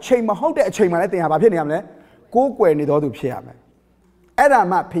ပြုရအချိန်မဟုတ်တဲ့အချိန်မှာလဲသင်ဟာဘာဖြစ်နေရမလဲကိုးကွယ်နေတော်သူဖြစ်ရမယ်အဲ့ဒါ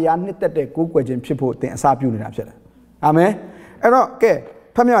မှဖះနှစ်သက်တဲ့ကိုးကွယ်ခြင်းဖြစ်ဖို့သင်အစာပြုနေတာဖြစ်တယ်အာမင်အဲ့တော့ကဲ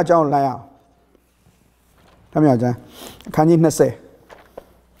ဖတ်မြောက်အကြောင်းလိုက်အောင်ဖတ်မြောက်အကြောင်းအခန်းကြီး20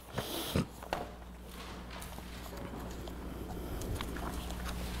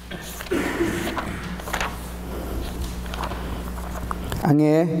အင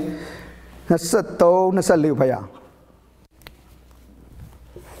ယ် 23 24ဖယား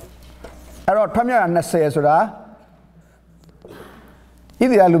အဲ့တော့ထွတ်မြောက်ရ20ဆိုတာဣ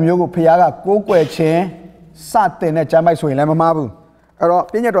သရေလလူမျိုးကိုဖယားကကိုးကွယ်ခြင်းစတင်တဲ့ကျမ်းပိုက်ဆိုရင်လည်းမမှားဘူးအဲ့တော့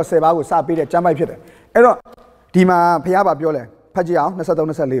ပြည့်ညတ်တော်10ပါးကိုစပေးတဲ့ကျမ်းပိုက်ဖြစ်တယ်အဲ့တော့ဒီမှာဖယားပါပြောလဲဖတ်ကြည့်အောင်23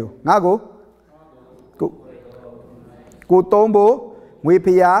 24ကိုငါကိုသုံးဖို့ငွေဖ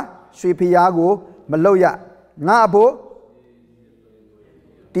ယားရွှေဖယားကိုမလုပ်ရငါအဖို့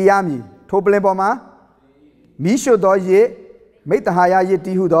တရားမည်ထိုပလင်ပေါ်မှာမိရှုသောရစ်မိတ္တဟာယရစ်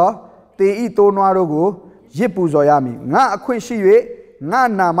တီးဟုသောတေဤတိုးနွားတို့ကိုရစ်ပူဇော်ရမည်ငါအခွင့်ရှိ၍ငါ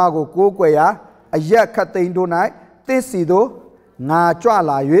နာမကိုကိုးကွယ်ရာအရက်ခတ်သိမ်းတို့၌သစ်စီတို့ငါကြွ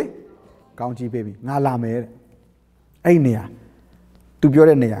လာ၍ကောင်းကြီးပေးပြီငါလာမယ်တဲ့အဲ့နေရာသူပြော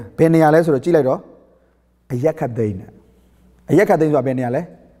တဲ့နေရာဘယ်နေရာလဲဆိုတော့ကြည့်လိုက်တော့အရက်ခတ်သိမ်းနဲ့အရက်ခတ်သိမ်းဆိုတာဘယ်နေရာလဲ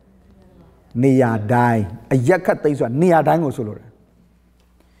နေရာတိုင်းအရက်ခတ်သိမ်းဆိုတာနေရာတိုင်းကိုဆိုလို့တယ်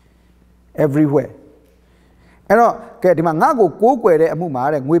everywhere အဲ့တော့ကဲဒီမှာငါ့ကိုကိုးကွယ်တဲ့အမှုမှာ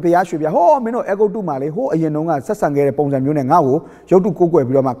တဲ့ငွေဖျားရွှေဖျားဟောမင်းတို့အဂုတ်တုမှာလေဟိုအရင်တုန်းကဆက်ဆံခဲ့တဲ့ပုံစံမျိုးနဲ့ငါ့ကိုရုပ်တုကိုးကွယ်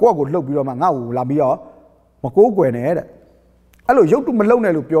ပြီးတော့မှကိုယ့်အကိုလှုပ်ပြီးတော့မှငါ့ကိုလာပြီးတော့မကိုးကွယ်နဲ့တဲ့အဲ့လိုရုပ်တုမလှုပ်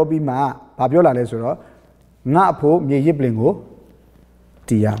နဲ့လို့ပြောပြီးမှဘာပြောလာလဲဆိုတော့ငါအဖို့မြေရစ်ပလင်ကို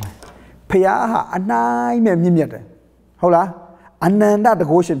တီးရမယ်ဖျားဟာအနိုင်မဲ့မြင့်မြတ်တယ်ဟုတ်လားအနန္တတ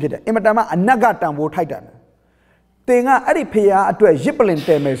ကုရှင်ဖြစ်တယ်အင်မတန်မှအနက်ကတန်ဖိုးထိုက်တယ်တင်ကအဲ့ဒီဖျားအတွက်ရစ်ပလင်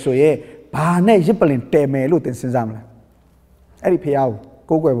တဲမယ်ဆိုရင်ဘာနဲ့ရစ်ပလင်တဲမယ်လို့သင်စဉ်းစားမလားအဲ့ဒီဖျားကို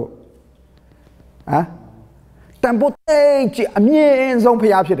ကိုးကွယ်ဖို့တန်ဖိုးတိတ်ကြီးအမြင့်ဆုံး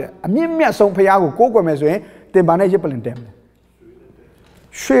ဖျားဖြစ်တယ်အမြင့်မြတ်ဆုံးဖျားကိုကိုးကွယ်မယ်ဆိုရင်တင်ဘာနဲ့ရစ်ပလင်တဲမလဲ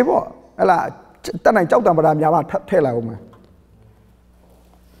ရွှေပေါ့ဟဲ့လားတက်နိုင်ကြောက်တံပရာများမှထည့်လိုက်အောင်မယ်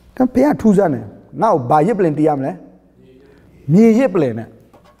တန်ဖျားထူးဆန်းတယ်ငါ့ကိုဘာရစ်ပလင်တီးရမလဲမြေရစ်ပလင်နဲ့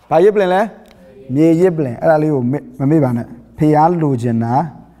ဘာရစ်ပလင်လဲမြေရစ်ပလင်အဲ့ဒါလေးကိုမမေ့ပါနဲ့ဖျားလိုချင်တာ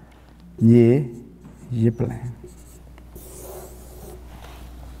မြေရစ်ပလင်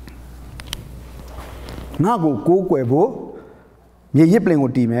ငါ့ကိုကိုးကွယ်ဖို့မြေရစ်ပလင်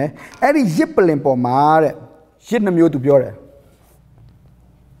ကိုတီးမယ်အဲ့ဒီရစ်ပလင်ပေါ်မှာတဲ့ရစ်နှမျိုးသူပြောတယ်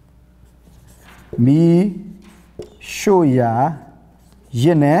မီရှို့ရာရ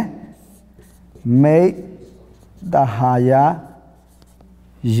စ်နဲ့မိတ်တဟာယ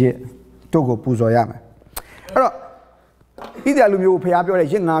ရစ်တို့ကိုပူဇော်ရမယ်အဲ့တော့ဣသရေလလူမျိုးကိုဖျားပြောတဲ့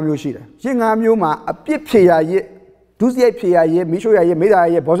ရစ်၅မျိုးရှိတယ်ရစ်၅မျိုးမှာအပြစ်ဖြေရာရစ်ဒုစရိုက်ဖြေရာရစ်မိရှို့ရာရစ်မိတ်တဟာယ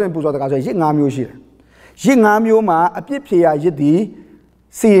ရစ်ဘောဇင်ပူဇော်တကားဆိုရစ်၅မျိုးရှိတယ်ရစ်၅မျိုးမှာအပြစ်ဖြေရာရစ်ဒီ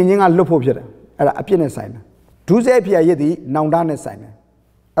စီရင်ချင်းကလွတ်ဖို့ဖြစ်တယ်အဲ့ဒါအပြစ်နဲ့ဆိုင်တယ်ဒုစရိုက်ဖြေရာရစ်ဒီနောင်တနဲ့ဆိုင်တယ်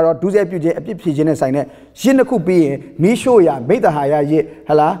အဲ့တော့ဒုစရိုက်ပြုခြင်းအပြစ်ဖြေခြင်းနဲ့ဆိုင်တဲ့ရစ်နှစ်ခုပြီးရင်မိရှို့ရာမိတ်တဟာယရစ်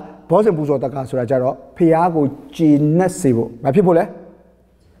ဟလားဘောဇင်ပူဇော်တကားဆိုတာကြတော့ဖျားကိုကြည်နက်စေဖို့မဖြစ်ဖို့လဲ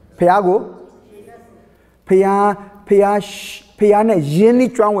ဖျားကိုဖျားနဲ့ယင်း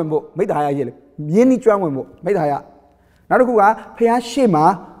နှီးကျွမ်းဝင်ဖို့မိတ္တဟာယရဲ့လေယင်းနှီးကျွမ်းဝင်ဖို့မိတ္တဟာယနောက်တစ်ခုကဖျားရှေ့မှာ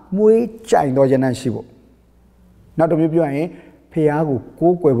မွေးကြိုင်တော်ရနံ့ရှိဖို့နောက်တစ်မျိုးပြောရင်ဖျားကို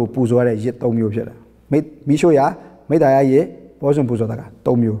ကိုးကွယ်ဖို့ပူဇော်ရတဲ့ရစ်၃မျိုးဖြစ်တယ်မိရှို့ရာမိတ္တဟာယရဲ့ဘောဇင်ပူဇော်တကား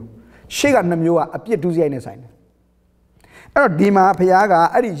၃မျိုးရှေ့က2မျိုးကအပြစ်ဒုစရိုက်နဲ့ဆိုင်တယ်အဲ့တော့ဒီမှာဖျားက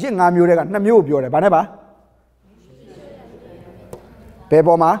အဲ့ဒီရစ်၅မျိုးတွေက2မျိုးကိုပြောတယ်ဗာနဲ့ပါဘယ်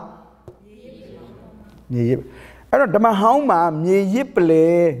ပေါ်မှာမြေရစ်အဲ့တော့ဓမ္မဟောင်းမှာမြေရစ်ပလ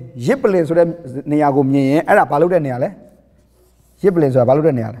င်ဆိုတဲ့နေရာကိုမြင်ရင်အဲ့ဒါဘာလို့တဲ့နေရာလဲရစ်ပလင်ဆိုတာဘာလို့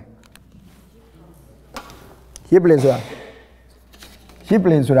တဲ့နေရာလဲရစ်ပလင်ဆိုတာ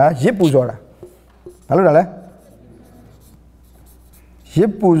ရစ်ပူဇော်တာဘာလို့တာလဲရ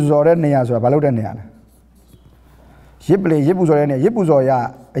စ်ပူဇော်တဲ့နေရာဆိုတာဘာလို့တဲ့နေရာလဲရစ်ပလင်ရစ်ပူဇော်တဲ့နေရာရစ်ပူဇော်ရ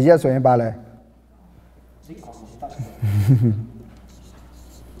အရက်ဆိုရင်ဘာလဲ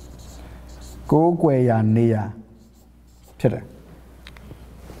ကိုးကွယ်ရာနေရာဖြစ်တယ်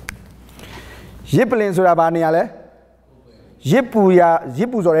ရစ်ပလင်ဆိုတာဘာနေရာလဲရစ်ပူ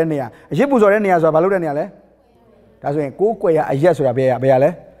ဇော်တဲ့နေရာရစ်ပူဇော်တဲ့နေရာဆိုတာဘာလို့တဲ့နေရာလဲဒါဆိုရင်ကိုးကွယ်ရာအရက်ဆိုတာဘယ်ရလဲ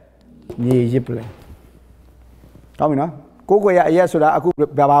မြေရစ်ပလင်ကောင်းပြီနော်ကိုးကွယ်ရာအရက်ဆိုတာအခု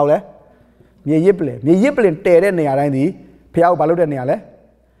ဘာလို့လဲမြေရစ်ပလင်တဲတဲ့နေရာတိုင်းဒီဖျားကိုဘာလို့တဲ့နေရာလဲ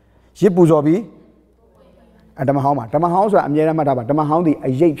ရစ်ပူဇော်ပြီးဓမ္မဟောင်းဆိုတာအမြဲတမ်းမှတ်ထားပါဓမ္မဟောင်းဒီအ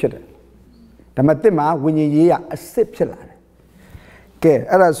ရိပ်ဖြစ်တယ်ဓမ္မသစ်မှာဝိညာဉ်ရေးရအစစ်ဖြစ်လာတယ်ကဲ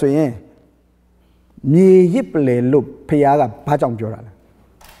အဲ့ဒါဆိုရင်မြေရစ်ပလင်လို့ဖျားကဘာကြောင့်ပြောတာလဲ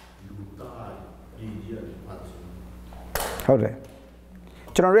ဟုတ်တယ်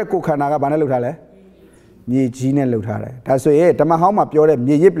ကျွန်တော်ရဲ့ကိုယ်ခန္ဓာကဘာနဲ့လုပ်ထားလဲမြေကြီးနဲ့လှုပ်ထားတယ်ဒါဆိုရင်ဓမ္မဟောင်းမှာပြောတဲ့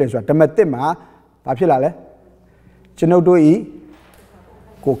မြေရစ်ပလင်ဆိုတာဓမ္မသစ်မှာဘာဖြစ်လာလဲကျွန်ုပ်တို့ဤ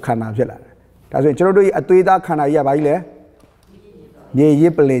ကိုယ်ခန္ဓာဖြစ်လာတယ်ဒါဆိုရင်ကျွန်တော်တို့ဤအသွေးသားခန္ဓာကြီးကဘာကြီးလဲမြေရ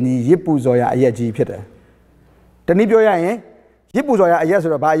စ်ပလင်ကြီးရစ်ပူဇော်ရာအရက်ကြီးဖြစ်တယ်တနည်းပြောရရင်ရစ်ပူဇော်ရာအရက်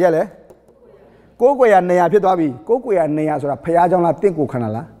ဆိုတော့ဘာအရက်လဲ ကိုကွယ်ရနေရဖြစ်သွားပြီကိုကွယ်ရနေရဆိုတာဖះเจ้าလားတင့်ကိုခဏ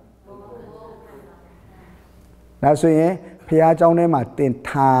လားဒါဆိုရင်ဖះเจ้าထဲမှာတင်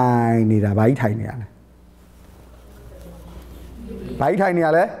ထိုင်နေတာဘာကြီးထိုင်နေရလဲဘာကြီးထိုင်နေရ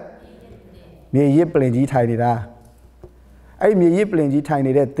လဲမြေရစ်ပလင်ကြီးထိုင်နေတာအဲ့မြေရစ်ပလင်ကြီးထိုင်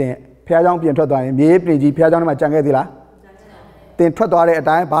နေတဲ့တင်ဖះเจ้าပြင်ထွက်သွားရင်မြေရစ်ပလင်ကြီးဖះเจ้าထဲမှာကြံခဲ့သေးလားတင်ထွက်သွားတဲ့အ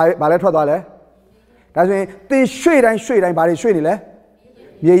တိုင်းဘာလဲထွက်သွားလဲဒါဆိုရင်တင်ရွှေ့တိုင်းဘာတွေရွှေ့နေလဲ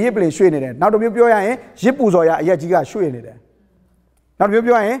မြေရစ်ပလင်ရွှေ့နေတယ်နောက်တစ်မျိုးပြောရရင်ရစ်ပူဇော်ရအရက်ကြီးကရွှေ့နေတယ်နောက်တစ်မျိုး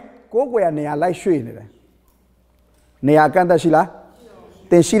ပြောရရင်ကိုးကွယ်ရနေရာလိုက်ရွှေ့နေတယ်နေရာကန့်သက်ရှိလား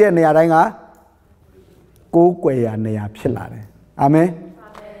တင်ရှိတဲ့နေရာတိုင်းကကိုးကွယ်ရနေရာဖြစ်လာတယ်အာမင်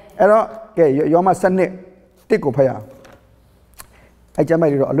အဲ့တော့ကဲယောမစနစ်တစ်ကိုဖတ်ရအောင်အဲ့ကျမ်းပို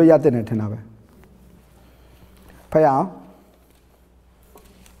က်တွေတော့အလွတ်ရတဲ့နေထင်တာပဲဖတ်ရအောင်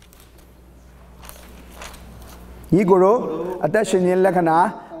ညီကိုတို့အသက်ရှင်ခြင်းလက္ခဏာ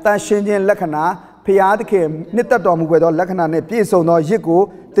တန်ရှင်ခြင်းလက္ခဏာဖျားသခင်နှစ်သက်တော်မူခဲ့သောလက္ခဏာနှင့်ပြည့်စုံသောရစ်ကို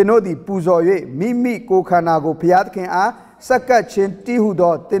သင်တို့သည်ပူဇော်၍မိမိကိုယ်ခန္ဓာကိုဖျားသခင်အားစက္ကပ်ခြင်းတည်ဟု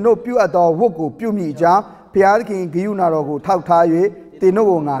သောသင်တို့ပြုအပ်သောဝတ်ကိုပြုမိကြောင်းဖျားသခင်ဂိယုဏတော်ကိုထောက်ထား၍သင်တို့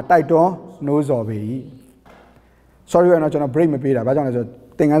ကိုငါတိုက်တွန်းနှိုးဆော်ပေ၏sorry ရနော်ကျွန်တော် break မပေးတာဘာကြောင့်လဲဆိုတော့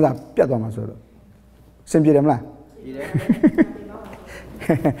သင်ခန်းစာပြတ်သွားမှာဆိုတော့စင်ပြေတယ်မလား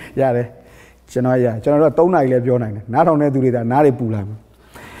ရတယ်ကျွန်တော်တို့3နာရီလည်းပြောနိုင်တယ်နားထောင်တဲ့သူတွေဒါနားတွေပူလာမှာ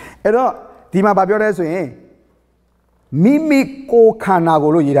အဲ့တော့ဒီမှာဗာပြောတဲ့ဆိုရင်မိမိကိုယ်ခန္ဓာ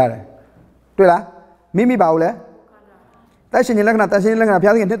ကိုလို့ရေးထားတယ်တွေ့လားမိမိပါဘူးလဲတန်ရှင်ခြင်းလက္ခဏာဘု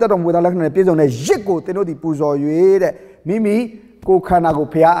ရားသခင်နှစ်သက်တော်မူသောလက္ခဏာနဲ့ပြည့်စုံတဲ့ရစ်ကိုသင်တို့ဒီပူဇော်၍တဲ့မိမိကိုယ်ခန္ဓာကို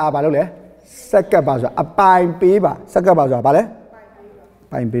ဘုရားအားဘာလို့လဲစက္ကပ်ပါဆိုတာအပိုင်ပေးပါစက္ကပ်ပါဆိုတာဘာလဲ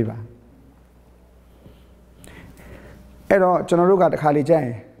ပိုင်ပေးပါအဲ့တော့ကျွန်တော်တို့ကတခါလေကြာရ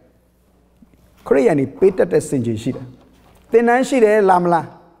င်ခရိယန်นี่ပေးတတ်တဲ့စင်ကြယ်ရှိတယ်သင်တန်းရှိတယ်လာမလား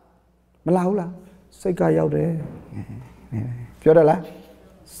မလာဘူးလားစိတ်ကရောက်တယ်ပြောတယ်လား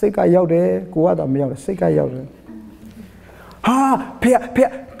စိတ်ကရောက်တယ်ကိုကတော့မရောက်တယ်စိတ်ကရောက်တယ်ဟာဖေ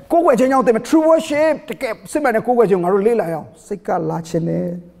ကိုယ်ွယ်ချင်းကြောင့်တင် true worship တကယ်စစ်မှန်တဲ့ကိုယ်ွယ်ချင်းငါတို့လေ့လာရအောင်စိတ်ကလာချင်တယ်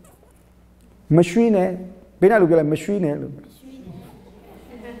မရွှေ့နဲ့ဘယ်နဲ့လို့ပြောလဲမရွှေ့နဲ့လို့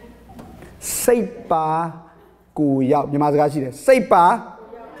စိတ်ပါကိုရောက်မြန်မာစကားရှိတယ်စိတ်ပါ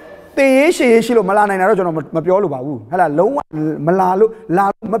တေးရေးရှိလို့မလာနိုင်တာတော့ကျွန်တော်မပြောလို့ပါဘူးဟဲ့လားလုံးဝမလာလို့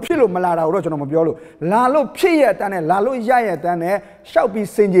မဖြစ်လို့မလာတာတော့ကျွန်တော်မပြောလို့လာလို့ဖြစ်ရတဲ့နဲ့လာလို့ရရတဲ့နဲ့ရှောက်ပြီး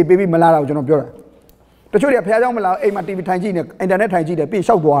စင်ကြေပေးပြီးမလာတာကိုကျွန်တော်ပြောတာတချို့တွေကဖះเจ้าမလာအိမ်မှာ TV ထိုင်ကြည့်နေအင်တာနက်ထိုင်ကြည့်တယ်ပြီး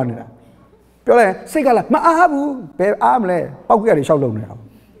ရှောက်သွားနေတာပြောလိုက်စိတ်ကလာမအားဘူးဘယ်အားမလဲပောက်ကရတွေရှောက်လုံနေတာ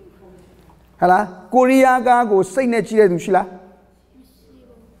ဟဲ့လားကိုရီးယားကားကိုစိတ်နဲ့ကြည့်တဲ့သူရှိလား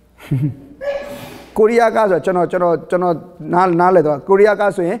ကိုရီးယားကားဆိုကျွန်တော်နားလဲတော့ကိုရီးယား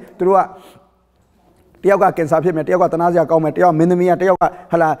ကားဆိုရင်သူတို့ကတယောက်ကကင်ဆာဖြစ်မယ်တယောက်ကတနာစရာကောင်းမယ်တယောက်မင်းသမီးကတယောက်က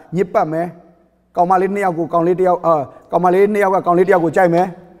ဟလာညစ်ပတ်မယ်ကောင်မလေး2ယောက်ကိုကောင်လေး1ယောက်ကောင်မလေး2ယောက်ကကောင်လေး1ယောက်ကိုကြိုက်မယ်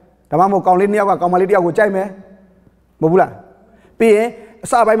ဒါမှမဟုတ်ကောင်လေး2ယောက်ကကောင်မလေး1ယောက်ကိုကြိုက်မယ်မဟုတ်ဘူးလားပြီးရင်အ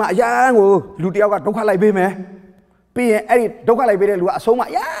စပိုင်းမှာအရန်ကိုလူ1ယောက်ကဒုက္ခလိုက်ပေးမယ်ပြီးရင်အဲ့ဒီဒုက္ခလိုက်ပေးတဲ့လူကအဆုံးမှာ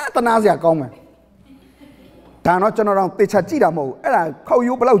အရန်တနာစရာကောင်းမယ်ဒါတော့ကျွန်တော်တို့တေချာကြည့်တာမဟုတ်ဘူးအဲ့ဒါခောက်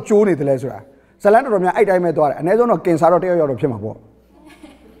ရိုးဘယ်လောက်ကျိုးနေတယ်လဲဆိုတာဇလန်တော်များအဲ့တိုင်းပဲသွားတယ်အနည်းဆုံးတော့ကင်ဆာတော့တယောက်တော့ဖြစ်မှာပေါ့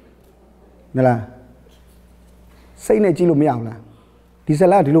မလားစိတ်နဲ့ကြည့်လို့မရဘူးလားဒီဇ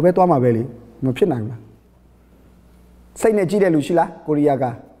လန်ကဒီလိုပဲသွားမှာပဲလေမဖြစ်နိုင်ဘူးလားစိတ်နဲ့ကြည့်တဲ့လူရှိလားကိုရီးယားက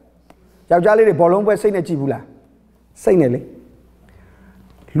ယောက်ျားလေးတွေဘောလုံးပွဲစိတ်နဲ့ကြည့်ဘူးလားစိတ်နဲ့လေ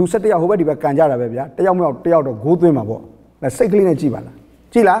လူ7ယောက်ဟိုဘက်ဒီဘက်ကန်ကြတာပဲဗျာတယောက်မဟုတ်တယောက်တော့ဂိုးသွင်းမှာပေါ့စိတ်ကလေးနဲ့ကြည့်ပါလား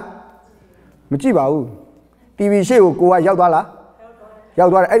ကြည့်လားမကြည့်ပါဘူး TV ရှေ့ကိုကရောက်သွားလားရော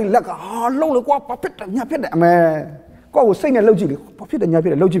က်သွားတယ်အဲ့ဒီလက်ကလှုပ်လို့ကွာဘာဖြစ်တယ်ညာဖြစ်တယ်အမေကိုယ့်ကိုစိတ်နဲ့လှုပ်ကြည့်လေဘာဖြစ်တယ်ညာဖြ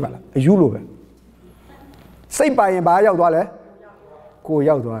စ်တယ်လှုပ်ကြည့်ပါလားအယူလိုပဲစိတ်ပါရင်ဘာရောက်သွားလဲကို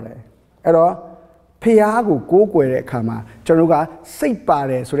ရောက်သွားတယ်အဲ့တော့ဖျားကိုကိုးကွယ်တဲ့အခါမှာကျွန်တော်တို့ကစိတ်ပါ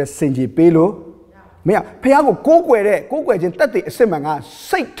တယ်ဆိုတဲ့စင်ကြီးပေးလို့မရဖျားကိုကိုးကွယ်ခြင်းတက်တဲ့အစစ်မှန်က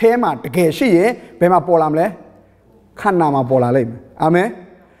စိတ်ထဲမှာတကယ်ရှိရင်ဘယ်မှာပေါ်လာမလဲခန္ဓာမှာပေါ်လာလိမ့်မယ်အာမင်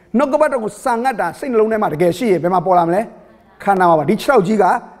နှုတ်ကပတ်တော်ကိုစံငတ်တာစိတ်နှလုံးထဲမှာတကယ်ရှိရင်ဘယ်မှာပေါ်လာမလဲခန္ဓာမှာပါဒီ6ကြီးက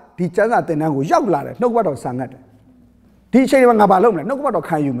ဒီကျမ်းစာသင်တန်းကိုရောက်လာတယ်နှုတ်ကပတ်တော်စံငတ်တယ်ဒီအချိန်မှာငါဘာလုပ်မလဲနှုတ်ကပတ်တော်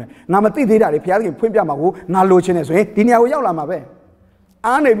ခံယူမယ်ငါမသိသေးတာတွေဘုရားသခင်ဖွင့်ပြမှာကိုငါလိုချင်တယ်ဆိုရင်ဒီနေရာကိုရောက်လာမှာပဲ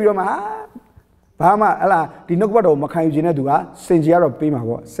အားနေပြီးတော့မှဘာမှဟလာဒီနှုတ်ကပတ်တော်မခံယူခြင်းတဲ့သူကစင်ကြီးကတော့ပေးမှာ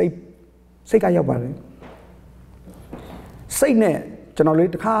ပေါ့စိတ်ကရောက်ပါတယ်စိတ်နဲ့ကျွန်တော်လေး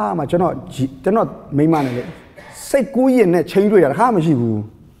တစ်ခါမှကျွန်တော်မိမနဲ့လေစိတ်ကူးရင်နဲ့ချိန်တွေ့တာတစ်ခါမရှိဘူး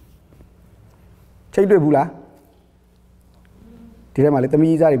ချိန်တွေ့ဘူးလားဒီထဲမှာလေသ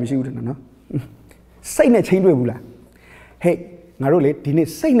မီးစားတွေမရှိဘူးထင်တယ်နော်စိတ်နဲ့ချိန်တွေ့ဘူးလားဟေးငါတို့လေဒီနေ့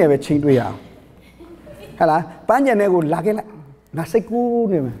စိတ်နဲ့ပဲချိန်တွေ့ရအောင်ဟဲ့လားပန်းညံတဲ့ကိုလာခဲ့လိုက်ငါစိတ်ကူး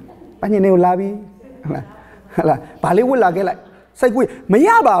နေမယ် Pani ne ulabi. Hala. Balik wul lagi lah. Saya kui.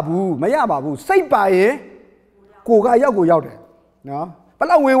 Maya babu. Saya baye. Koga yau deh. No.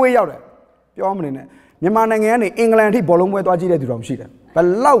 Pala we yau deh. Pion mana ni? Memang ni England ni bolong buat tuaji deh diorang sih deh.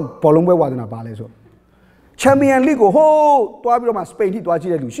 Pala bolong buat wadana balik so. Champion League ho tuaji orang Spain ni tuaji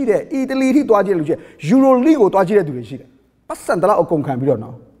deh sih deh. Italy ni tuaji deh sih. Euro League tuaji deh diorang sih deh. Pasan telah okong kan biar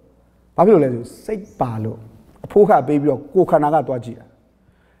no. Tapi lo leh saya balo. Pukar baby lo koka naga tuaji deh.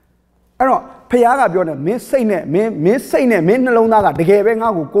 Ano, pihak apa ni? Mesej ni, nalung naga. Degebe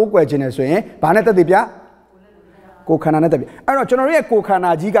ngaku kau jenis ni, mana tu dia? Kau khana tu dia. Ano, cenderung ye kau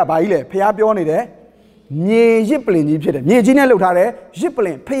khana jika bayi le, pihak apa ni deh? Nye jiplen jipse, nye jenis le uthare,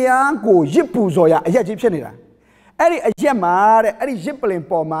 jiplen pihak kau jipu zoya, aja jipse ni lah. Eri aja mare, eri jiplen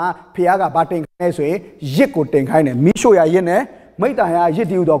poma pihak apa tengkai ni so, jikko tengkai ni, misho ya ye ni, mereka ya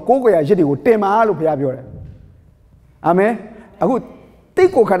jiti udah, kau ya jiti udah, tema lu pihak apa? Amen. Aku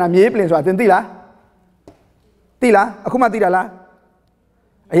Tiko kana mie plan so aten tila aku mati dah lah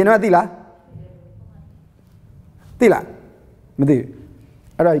ayen mati lah mati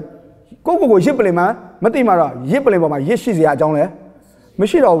ada kau ye plan mati mara ye plan poma ye shi sia ajong le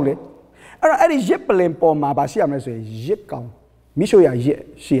mashi ro le ada ye plan poma ba shi am le so ye kaung mi so ya ye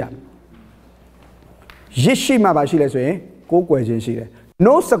shi ya ye shi ma ba shi le so yin ko kwai chin shi le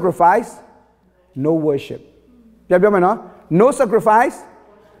no sacrifice no worship pian mai no No sacrifice,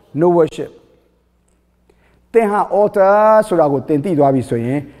 no worship. Tenha altar surago tenti dua bisu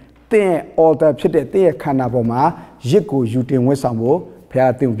ye. Ten altar cete ten kana boma jiko jute wesambo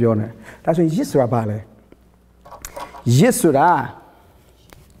pia ten bione. Tapi Yesus apa Yesus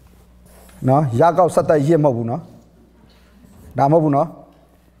no, jaga usata ye mabu no. Dah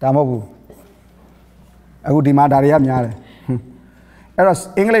mabu. Aku di mana dari amnya. Eras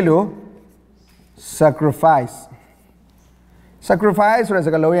English lo sacrifice. Sacrifice sudah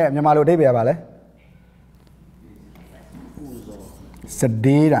segala ye, macam malu deh biar balik.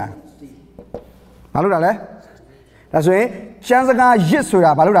 Sedih dah. Malu dah le. Dah so chance kan Yesus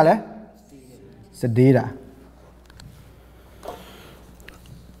sudah malu dah le. Sedih dah.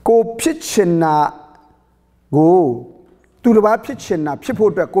 Kau pitchena go. Tu lepas pitchena,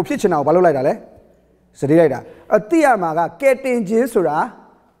 pitchpot kau pitchena malu lagi dah le. Sedih lagi dah. Tiada maga ketenjin sudah.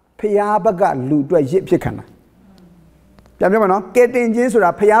 Pihak baga lu dua ye pitchena. Jangan mana? Ketenjin sudah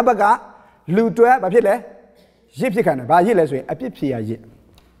pihak baga lu dua apa le? Ye pitchena. Bayi le so apa pihak ye.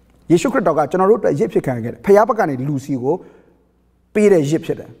 Yesus Kristus kata jangan lupa ye pitchena. Pihak baga ni lu si go. Pire ye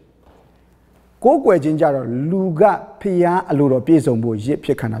pitchena. Kau jinjar luga pihak aluro pisau bo ye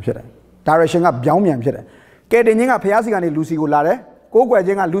pitchena pitchena. Direction ngap jauh mian pitchena. Ketenjin ngap pihak si kan lu si go lare. Kau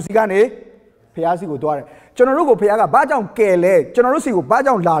jinjar lu si kan ni pihak si go tuar. Jangan lupa pihak baga bajang kele. Jangan lupa si go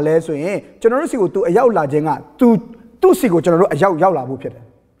bajang lale so ye. Jangan lupa si go tu ayau la jenga tu si go jangan lupa ayau la bu pitchena.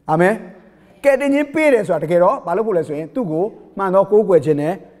 Amen. Ketenjin pire so ada kero. Balu boleh so ye. Tu go mana kau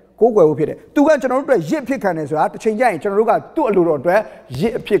jinjar kau bu pitchena. Tu kan jangan lupa ye pitchena so ada cenjai. Jangan lupa tu aluro tu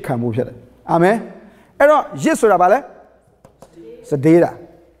ye pitchena bu pitchena. Amen. Ero Yesus dah balik. Sedih dah.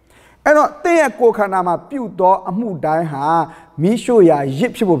 Ero tiap kau kan nama piu doa amudai ha misho ya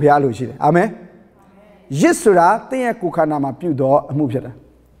Yesus bu pihak lu sih. Amen. Yesus dah tiap kau kan nama piu doa amud dah.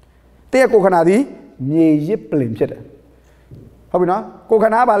 Tiap kau kan adi ni Yesus pelim sih dah. Apa na? Kau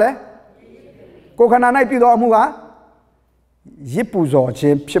kan apa le? Kau kan naik piu doa amud ah? Yesus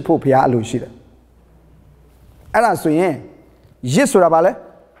je Yesus pihak lu sih dah. Ero so ye Yesus dah balik.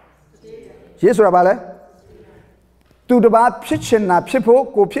 Yesus dah balik. Tu dapat pitchena, pitpo,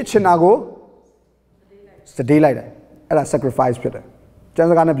 ko pitchena go. Sedih lagi dah. Ada sacrifice pitch.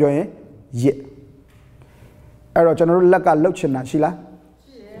 Jangan sekarang biar ye. Ada jangan lupa kalau chena sila.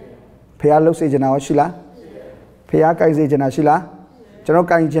 Pihak luk sejena sila. Pihak kai sejena sila. Jangan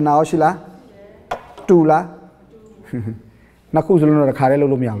kai sejena sila. Tu lah. Nak kau selalu nak kare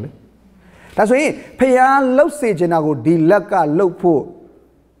lalu miang le. Tapi pihak luk sejena go dilaka luk po.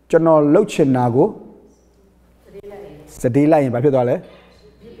 Jangan laut cina go, sedih lah yang berapa tu ale,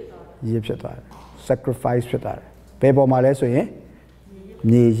 ye berapa tu ale, sacrifice berapa ale, pebo malah so ye,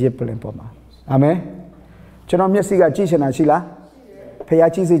 ni ye pelem poma, amen. Jangan mesti gak ciri cina sila,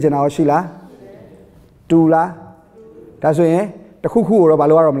 pihak ciri cina sila, tu lah, dah so ye, tak kuku orang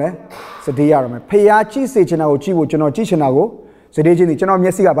balu orang le, sedih orang le, pihak ciri cina go cibo, jangan ciri cina go, sedih cini, jangan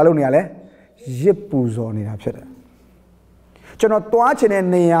mesti gak balu ni ale, ye puzo ni apa cerita. Jangan tua cene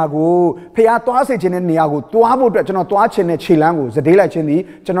niagu, pihak tua se cene niagu, tua buat jangan tua cene cilangu, sedih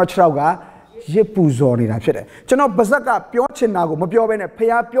cene, jangan cerauga, ye puzo ni nak cene. Jangan besar pion cenagu, mau pion bene,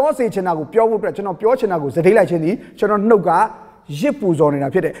 pihak pion se cenagu, pion buat jangan pion cenagu, sedih cene, jangan nuga, ရစ်ပူဇော်နေတာ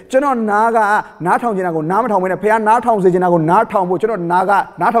ဖြစ်တယ်ကျွန်တော်နားကနားထောင်နေတာကိုနားမထောင်ဘဲနဲ့ဖခင်နားထောင်စေချင်တာကိုနားထောင်ဖို့ကျွန်တော်နားက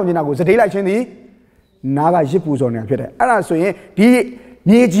နားထောင်ချင်တာကိုစတေးလိုက်ခြင်းသည်နားကရစ်ပူဇော်နေတာဖြစ်တယ်အဲ့ဒါဆိုရင်ဒီ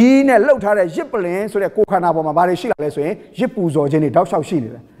မြေကြီးနဲ့လှုပ်ထားတဲ့ရစ်ပလင်ဆိုတဲ့ကိုခန္ဓာပေါ်မှာဘာတွေရှိလာလဲဆိုရင်ရစ်ပူဇော်ခြင်းတွေတောက်လျှောက်ရှိနေ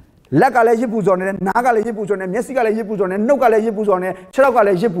တယ်လက်ကလည်းရစ်ပူဇော်နေတယ်နားကလည်းရစ်ပူဇော်နေတယ်မျက်စိကလည်းရစ်ပူဇော်နေတယ်နှုတ်ကလည်းရစ်ပူဇော်နေတယ်ခြေထောက်ကလ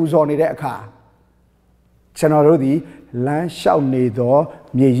ည်းရစ်ပူဇော်နေတဲ့အခါကျွန်တော်တို့ဒီလမ်းလျှောက်နေသော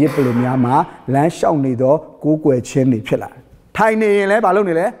မြေရစ်ပလင်များမှာလမ်းလျှောက်နေသောကိုးကွယ်ခြင်းတွေဖြစ်လာတယ်ထိုင်နေရင်လည်းဘာလုပ်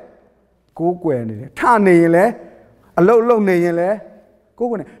နေလဲကိုးကွယ်နေတယ်ထနေရင်လည်းအလုတ်လုံနေရင်လည်းကိုး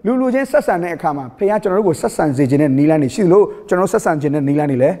ကွယ်နေလူချင်းဆက်ဆံတဲ့အခါမှာဖခင်ကျွန်တော်တို့ကိုဆက်ဆံစေခြင်းနဲ့နီးလန်းနေရှိလို့ကျွန်တော်ဆက်ဆံခြင်းနဲ့နီးလန်း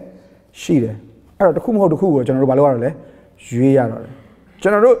နေလဲရှိတယ်အဲ့တော့တစ်ခုမဟုတ်တစ်ခုကိုကျွန်တော်တို့ဘာလုပ်ရတော့လဲရွေးရတော့တယ်ကျွ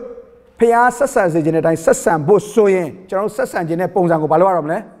န်တော်တို့ဖခင်ဆက်ဆံစေခြင်းတဲ့အတိုင်းဆက်ဆံဖို့ဆိုရင်ကျွန်တော်တို့ဆက်ဆံခြင်းတဲ့ပုံစံကိုဘာလုပ်ရတော့မ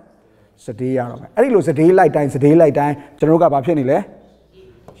လဲစတေးရတော့မယ်အဲ့ဒီလိုစတေးလိုက်တိုင်းကျွန်တော်တို့ကဘာဖြစ်နေလဲ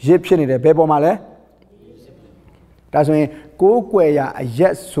ရစ်ဖြစ်နေတယ်ဘယ်ပေါ်မှာလဲဒါဆိုရင်ကိုးကွယ်ရာအရ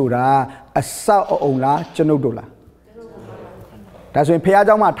က်ဆိုတာအဆောက်အုံလားကျွန်ုပ်တို့လားဒါဆိုရင်ဖခင်เ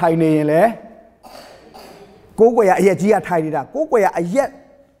จ้าမှာထိုင်နေရင်လေကိုးကွယ်ရာအရက်ကြီးကထိုင်နေတာကိုးကွယ်ရာအရက်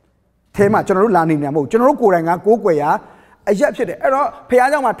ထဲမှာကျွန်တော်တို့လာနေနေတာမဟုတ်ကျွန်တော်တို့ကိုယ်တိုင်ကကိုးကွယ်ရာအရက်ဖြစ်တယ်အဲ့တော့ဖခင်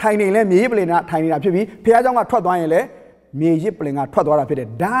เจ้าမှာထိုင်နေရင်လေမြေရစ်ပလင်ကထိုင်နေတာဖြစ်ပြီးဖခင်เจ้าကထွက်သွားရင်လေမြေရစ်ပလင်ကထွက်သွားတာဖြစ်တယ်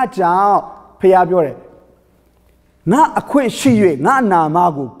ဒါကြောင့်ဖခင်ပြောတယ်ငါအခွင့်ရှိ၍ငါနာမ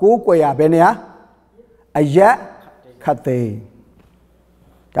ကိုကိုးကွယ်ရာဘယ်နေရာအရက်ခတ်သိမ်း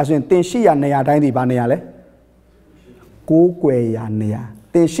ဒါဆိုရင်တင်ရှိရာနေရာတိုင်းဒီဘာနေရာလဲကိုးကွယ်ရာနေရာ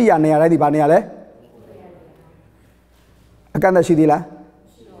တင်ရှိရာနေရာတိုင်းဒီဘာနေရာလဲအကန့်အသတ်ရှိသေးလား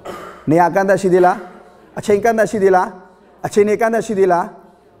နေရာအကန့်အသတ်ရှိသေးလားအချိန်ကန့်အသတ်ရှိသေးလားအချိန်နေကန့်အသတ်ရှိသေးလား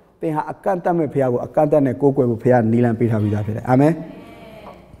သင်ဟာအကန့်အသတ်မဲ့ဘုရားကိုအကန့်အသတ်နဲ့ကိုးကွယ်ဖို့ဘုရားနီလန်ပေးထားပြီးသားဖြစ်တယ်အာမင်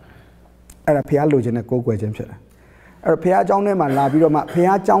အဲ့ဒါဘုရားလိုချင်တဲ့ကိုးကွယ်ခြင်းဖြစ်တယ်အဲ့တော့ဘုရားเจ้าထဲမှာလာပြီးတော့မှဘု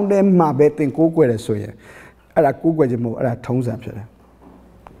ရားเจ้าထဲမှာပဲသင်ကိုးကွယ်တယ်ဆိုရင်အဲ့ဒါကိုးကွယ်ခြင်းမဟုတ်အဲ့ဒါထုံးစံဖြစ်တယ်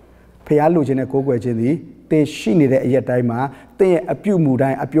ဖះလိုချင်တဲ့ကိုးကွယ်ခြင်းသည်သင်ရှိနေတဲ့အရက်တိုင်းမှာသင်ရဲ့အပြုမူတို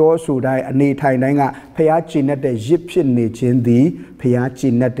င်းအပြောဆိုတိုင်းအနေထိုင်တိုင်းကဖះကျင့်တဲ့ရစ်ဖြစ်နေခြင်းသည်ဖះကျ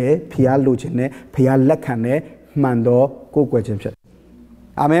င့်တဲ့ဖះလိုချင်တဲ့ဖះလက်ခံတဲ့မှန်သောကိုးကွယ်ခြင်းဖြစ်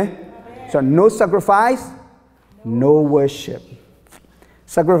အာမင် so no sacrifice no worship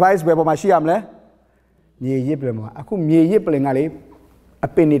sacrifice ဘယ်ပေါ်မှာရှိရမလဲမြေရစ်ပလင်မှာအခုမြေရစ်ပလင်ကလေအ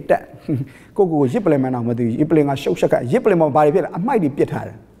ပင်နေတက်ကိုရစ်ပလင်မှန်းတော့မသိဘူးရစ်ပလင်ကရှုပ်ရှက်ကရစ်ပလင်မှာဘာတွေဖြစ်လဲအမိုက်တွေပြစ်ထားတ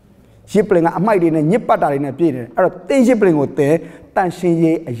ယ်ရစ်ပလင်ကအမိုက်တွေနဲ့ညစ်ပတ်တာတွေနဲ့ပြည့်နေတယ်အဲ့တော့တင်းရစ်ပလင်ကိုတဲတန်ရှင်း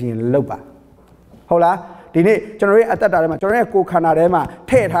ရေးအရင်လုပ်ပါဟုတ်လားဒီနေ့ကျွန်တော်ရဲ့အသက်တာထဲမှာကျွန်တော်ရဲ့ကိုယ်ခန္ဓာထဲမှာ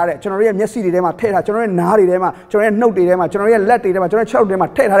ထည့်ထားတဲ့ကျွန်တော်ရဲ့မျက်စိတွေထဲမှာထည့်ထားကျွန်တော်ရဲ့နားတွေထဲမှာကျွန်တော်ရဲ့နှုတ်တွေထဲမှာကျွန်တော်ရဲ့လက်တွေထဲမှာကျွန်တော်ရဲ့ခြေထောက်တွေထဲမှာ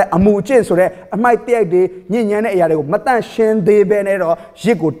ထည့်ထားတဲ့အမူအကျင့်ဆိုတဲ့အမိုက်တရိုက်တွေညဉ့်ညမ်းတဲ့အရာတွေကိုမတန့်ရှင်းသေးဘဲနဲ့တော့ရ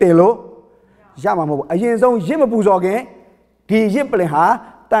စ်ကိုတင်လို့ရမှာမဟုတ်ဘူးအရင်ဆုံးရစ်မပူဇော်ခင်ဒီရစ်ပလင်ဟာ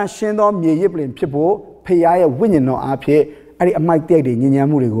တန်ရှင်းသောမြေရစ်ပလင်ဖြစ်ဖို့ဖခင်ရဲ့ဝိညာဉ်တော်အားဖြင့်အဲ့ဒီအမိုက်တရိုက်တွေညဉ့်ညမ်း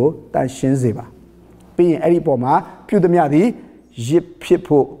မှုတွေကိုတန်ရှင်းစေပါပြီးရင်အဲ့ဒီအပေါ်မှာပြုသမျှသည်ရစ်ဖြစ်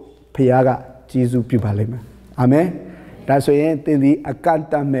ဖို့ဖခင်ကကျေးဇူးပြုပါလိမ့်မယ်အာမင်ဒါဆိုရင်သင်သည်အကန့်အ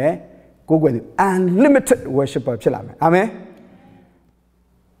သတ်မဲ့ကိုးကွယ်သူ unlimited worshiper ဖြစ်လာမယ်အာမင်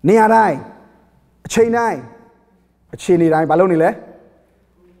နေရာတိုင်းအချိန်တိုင်းအခြေအနေတိုင်းဘာလုပ်နေလဲ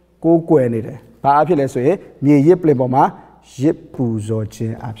ကိုးကွယ်နေတယ်ဘာအဖြစ်လဲဆိုရင်မြေရစ်ပလင်ပေါ်မှာရစ်ပူဇော်ခြ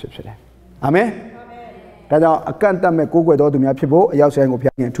င်းအဖြစ်ဖြစ်တယ်အာမင်ဒါကြောင့်အကန့်အသတ်မဲ့ကိုးကွယ်တော်သူများဖြစ်ဖို့အရောက်ဆိုင်ကို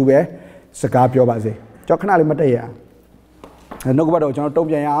ဖျားခင်အထူးပဲစကားပြောပါစေကျွန်တော်ခဏလေးမတက်ရအောင်နှုတ်ကပတ်တော်ကျွန်တော်တုံ့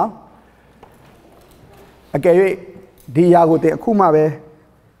ပြန်ရအောင်အကယ်၍ဒီအရာကိုတင်အခုမှပဲ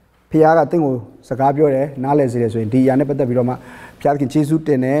ဖခင်ကတင့်ကိုစကားပြောတယ်နားလည်စေတယ်ဆိုရင်ဒီအရာနဲ့ပတ်သက်ပြီးတော့မှဖခင်ယေရှုတ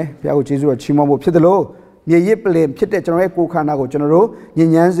င်တယ်ဖခင်ကိုယေရှုတော်ချီးမွမ်းဖို့ဖြစ်တယ်လို့မြေရစ်ပလင်ဖြစ်တဲ့ကျွန်တော်ရဲ့ကိုယ်ခန္ဓာကိုကျွန်တော်တို့ည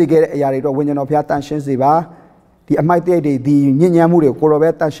ဉ့်ညမ်းစေခဲ့တဲ့အရာတွေတော့ဝိညာဉ်တော်ဖခင်တန်ရှင်းစေပါဒီအမိုက်တရိုက်တွေဒီညဉ့်ညမ်းမှုတွေကိုကိုတော်ပဲ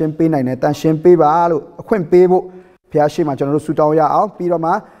တန်ရှင်းပေးနိုင်တယ်တန်ရှင်းပေးပါလို့အခွင့်ပေးဖို့ဖခင်ရှိမှကျွန်တော်တို့ဆုတောင်းရအောင်ပြီးတော့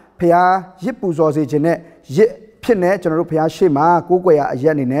မှဖခင်ရစ်ပူဇော်စေခြင်းနဲ့ရစ်ဖြစ်နေကျွန်တော်တို့ဖခင်ရှိမှကိုးကွယ်ရအရ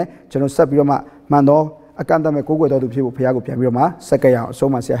က်အနေနဲ့ကျွန်တော်ဆက်ပြီးတော့မှမှန်တော့အကန့်အသတ်မဲ့ကိုးကွယ်တော်သူဖြစ်ဖို့ဖခင်ကိုပြန်ပြီးတော့မှဆက်ကရအောင်အ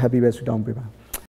ဆုံးမဆရာ happy ပဲဆုတောင်းပေးပါ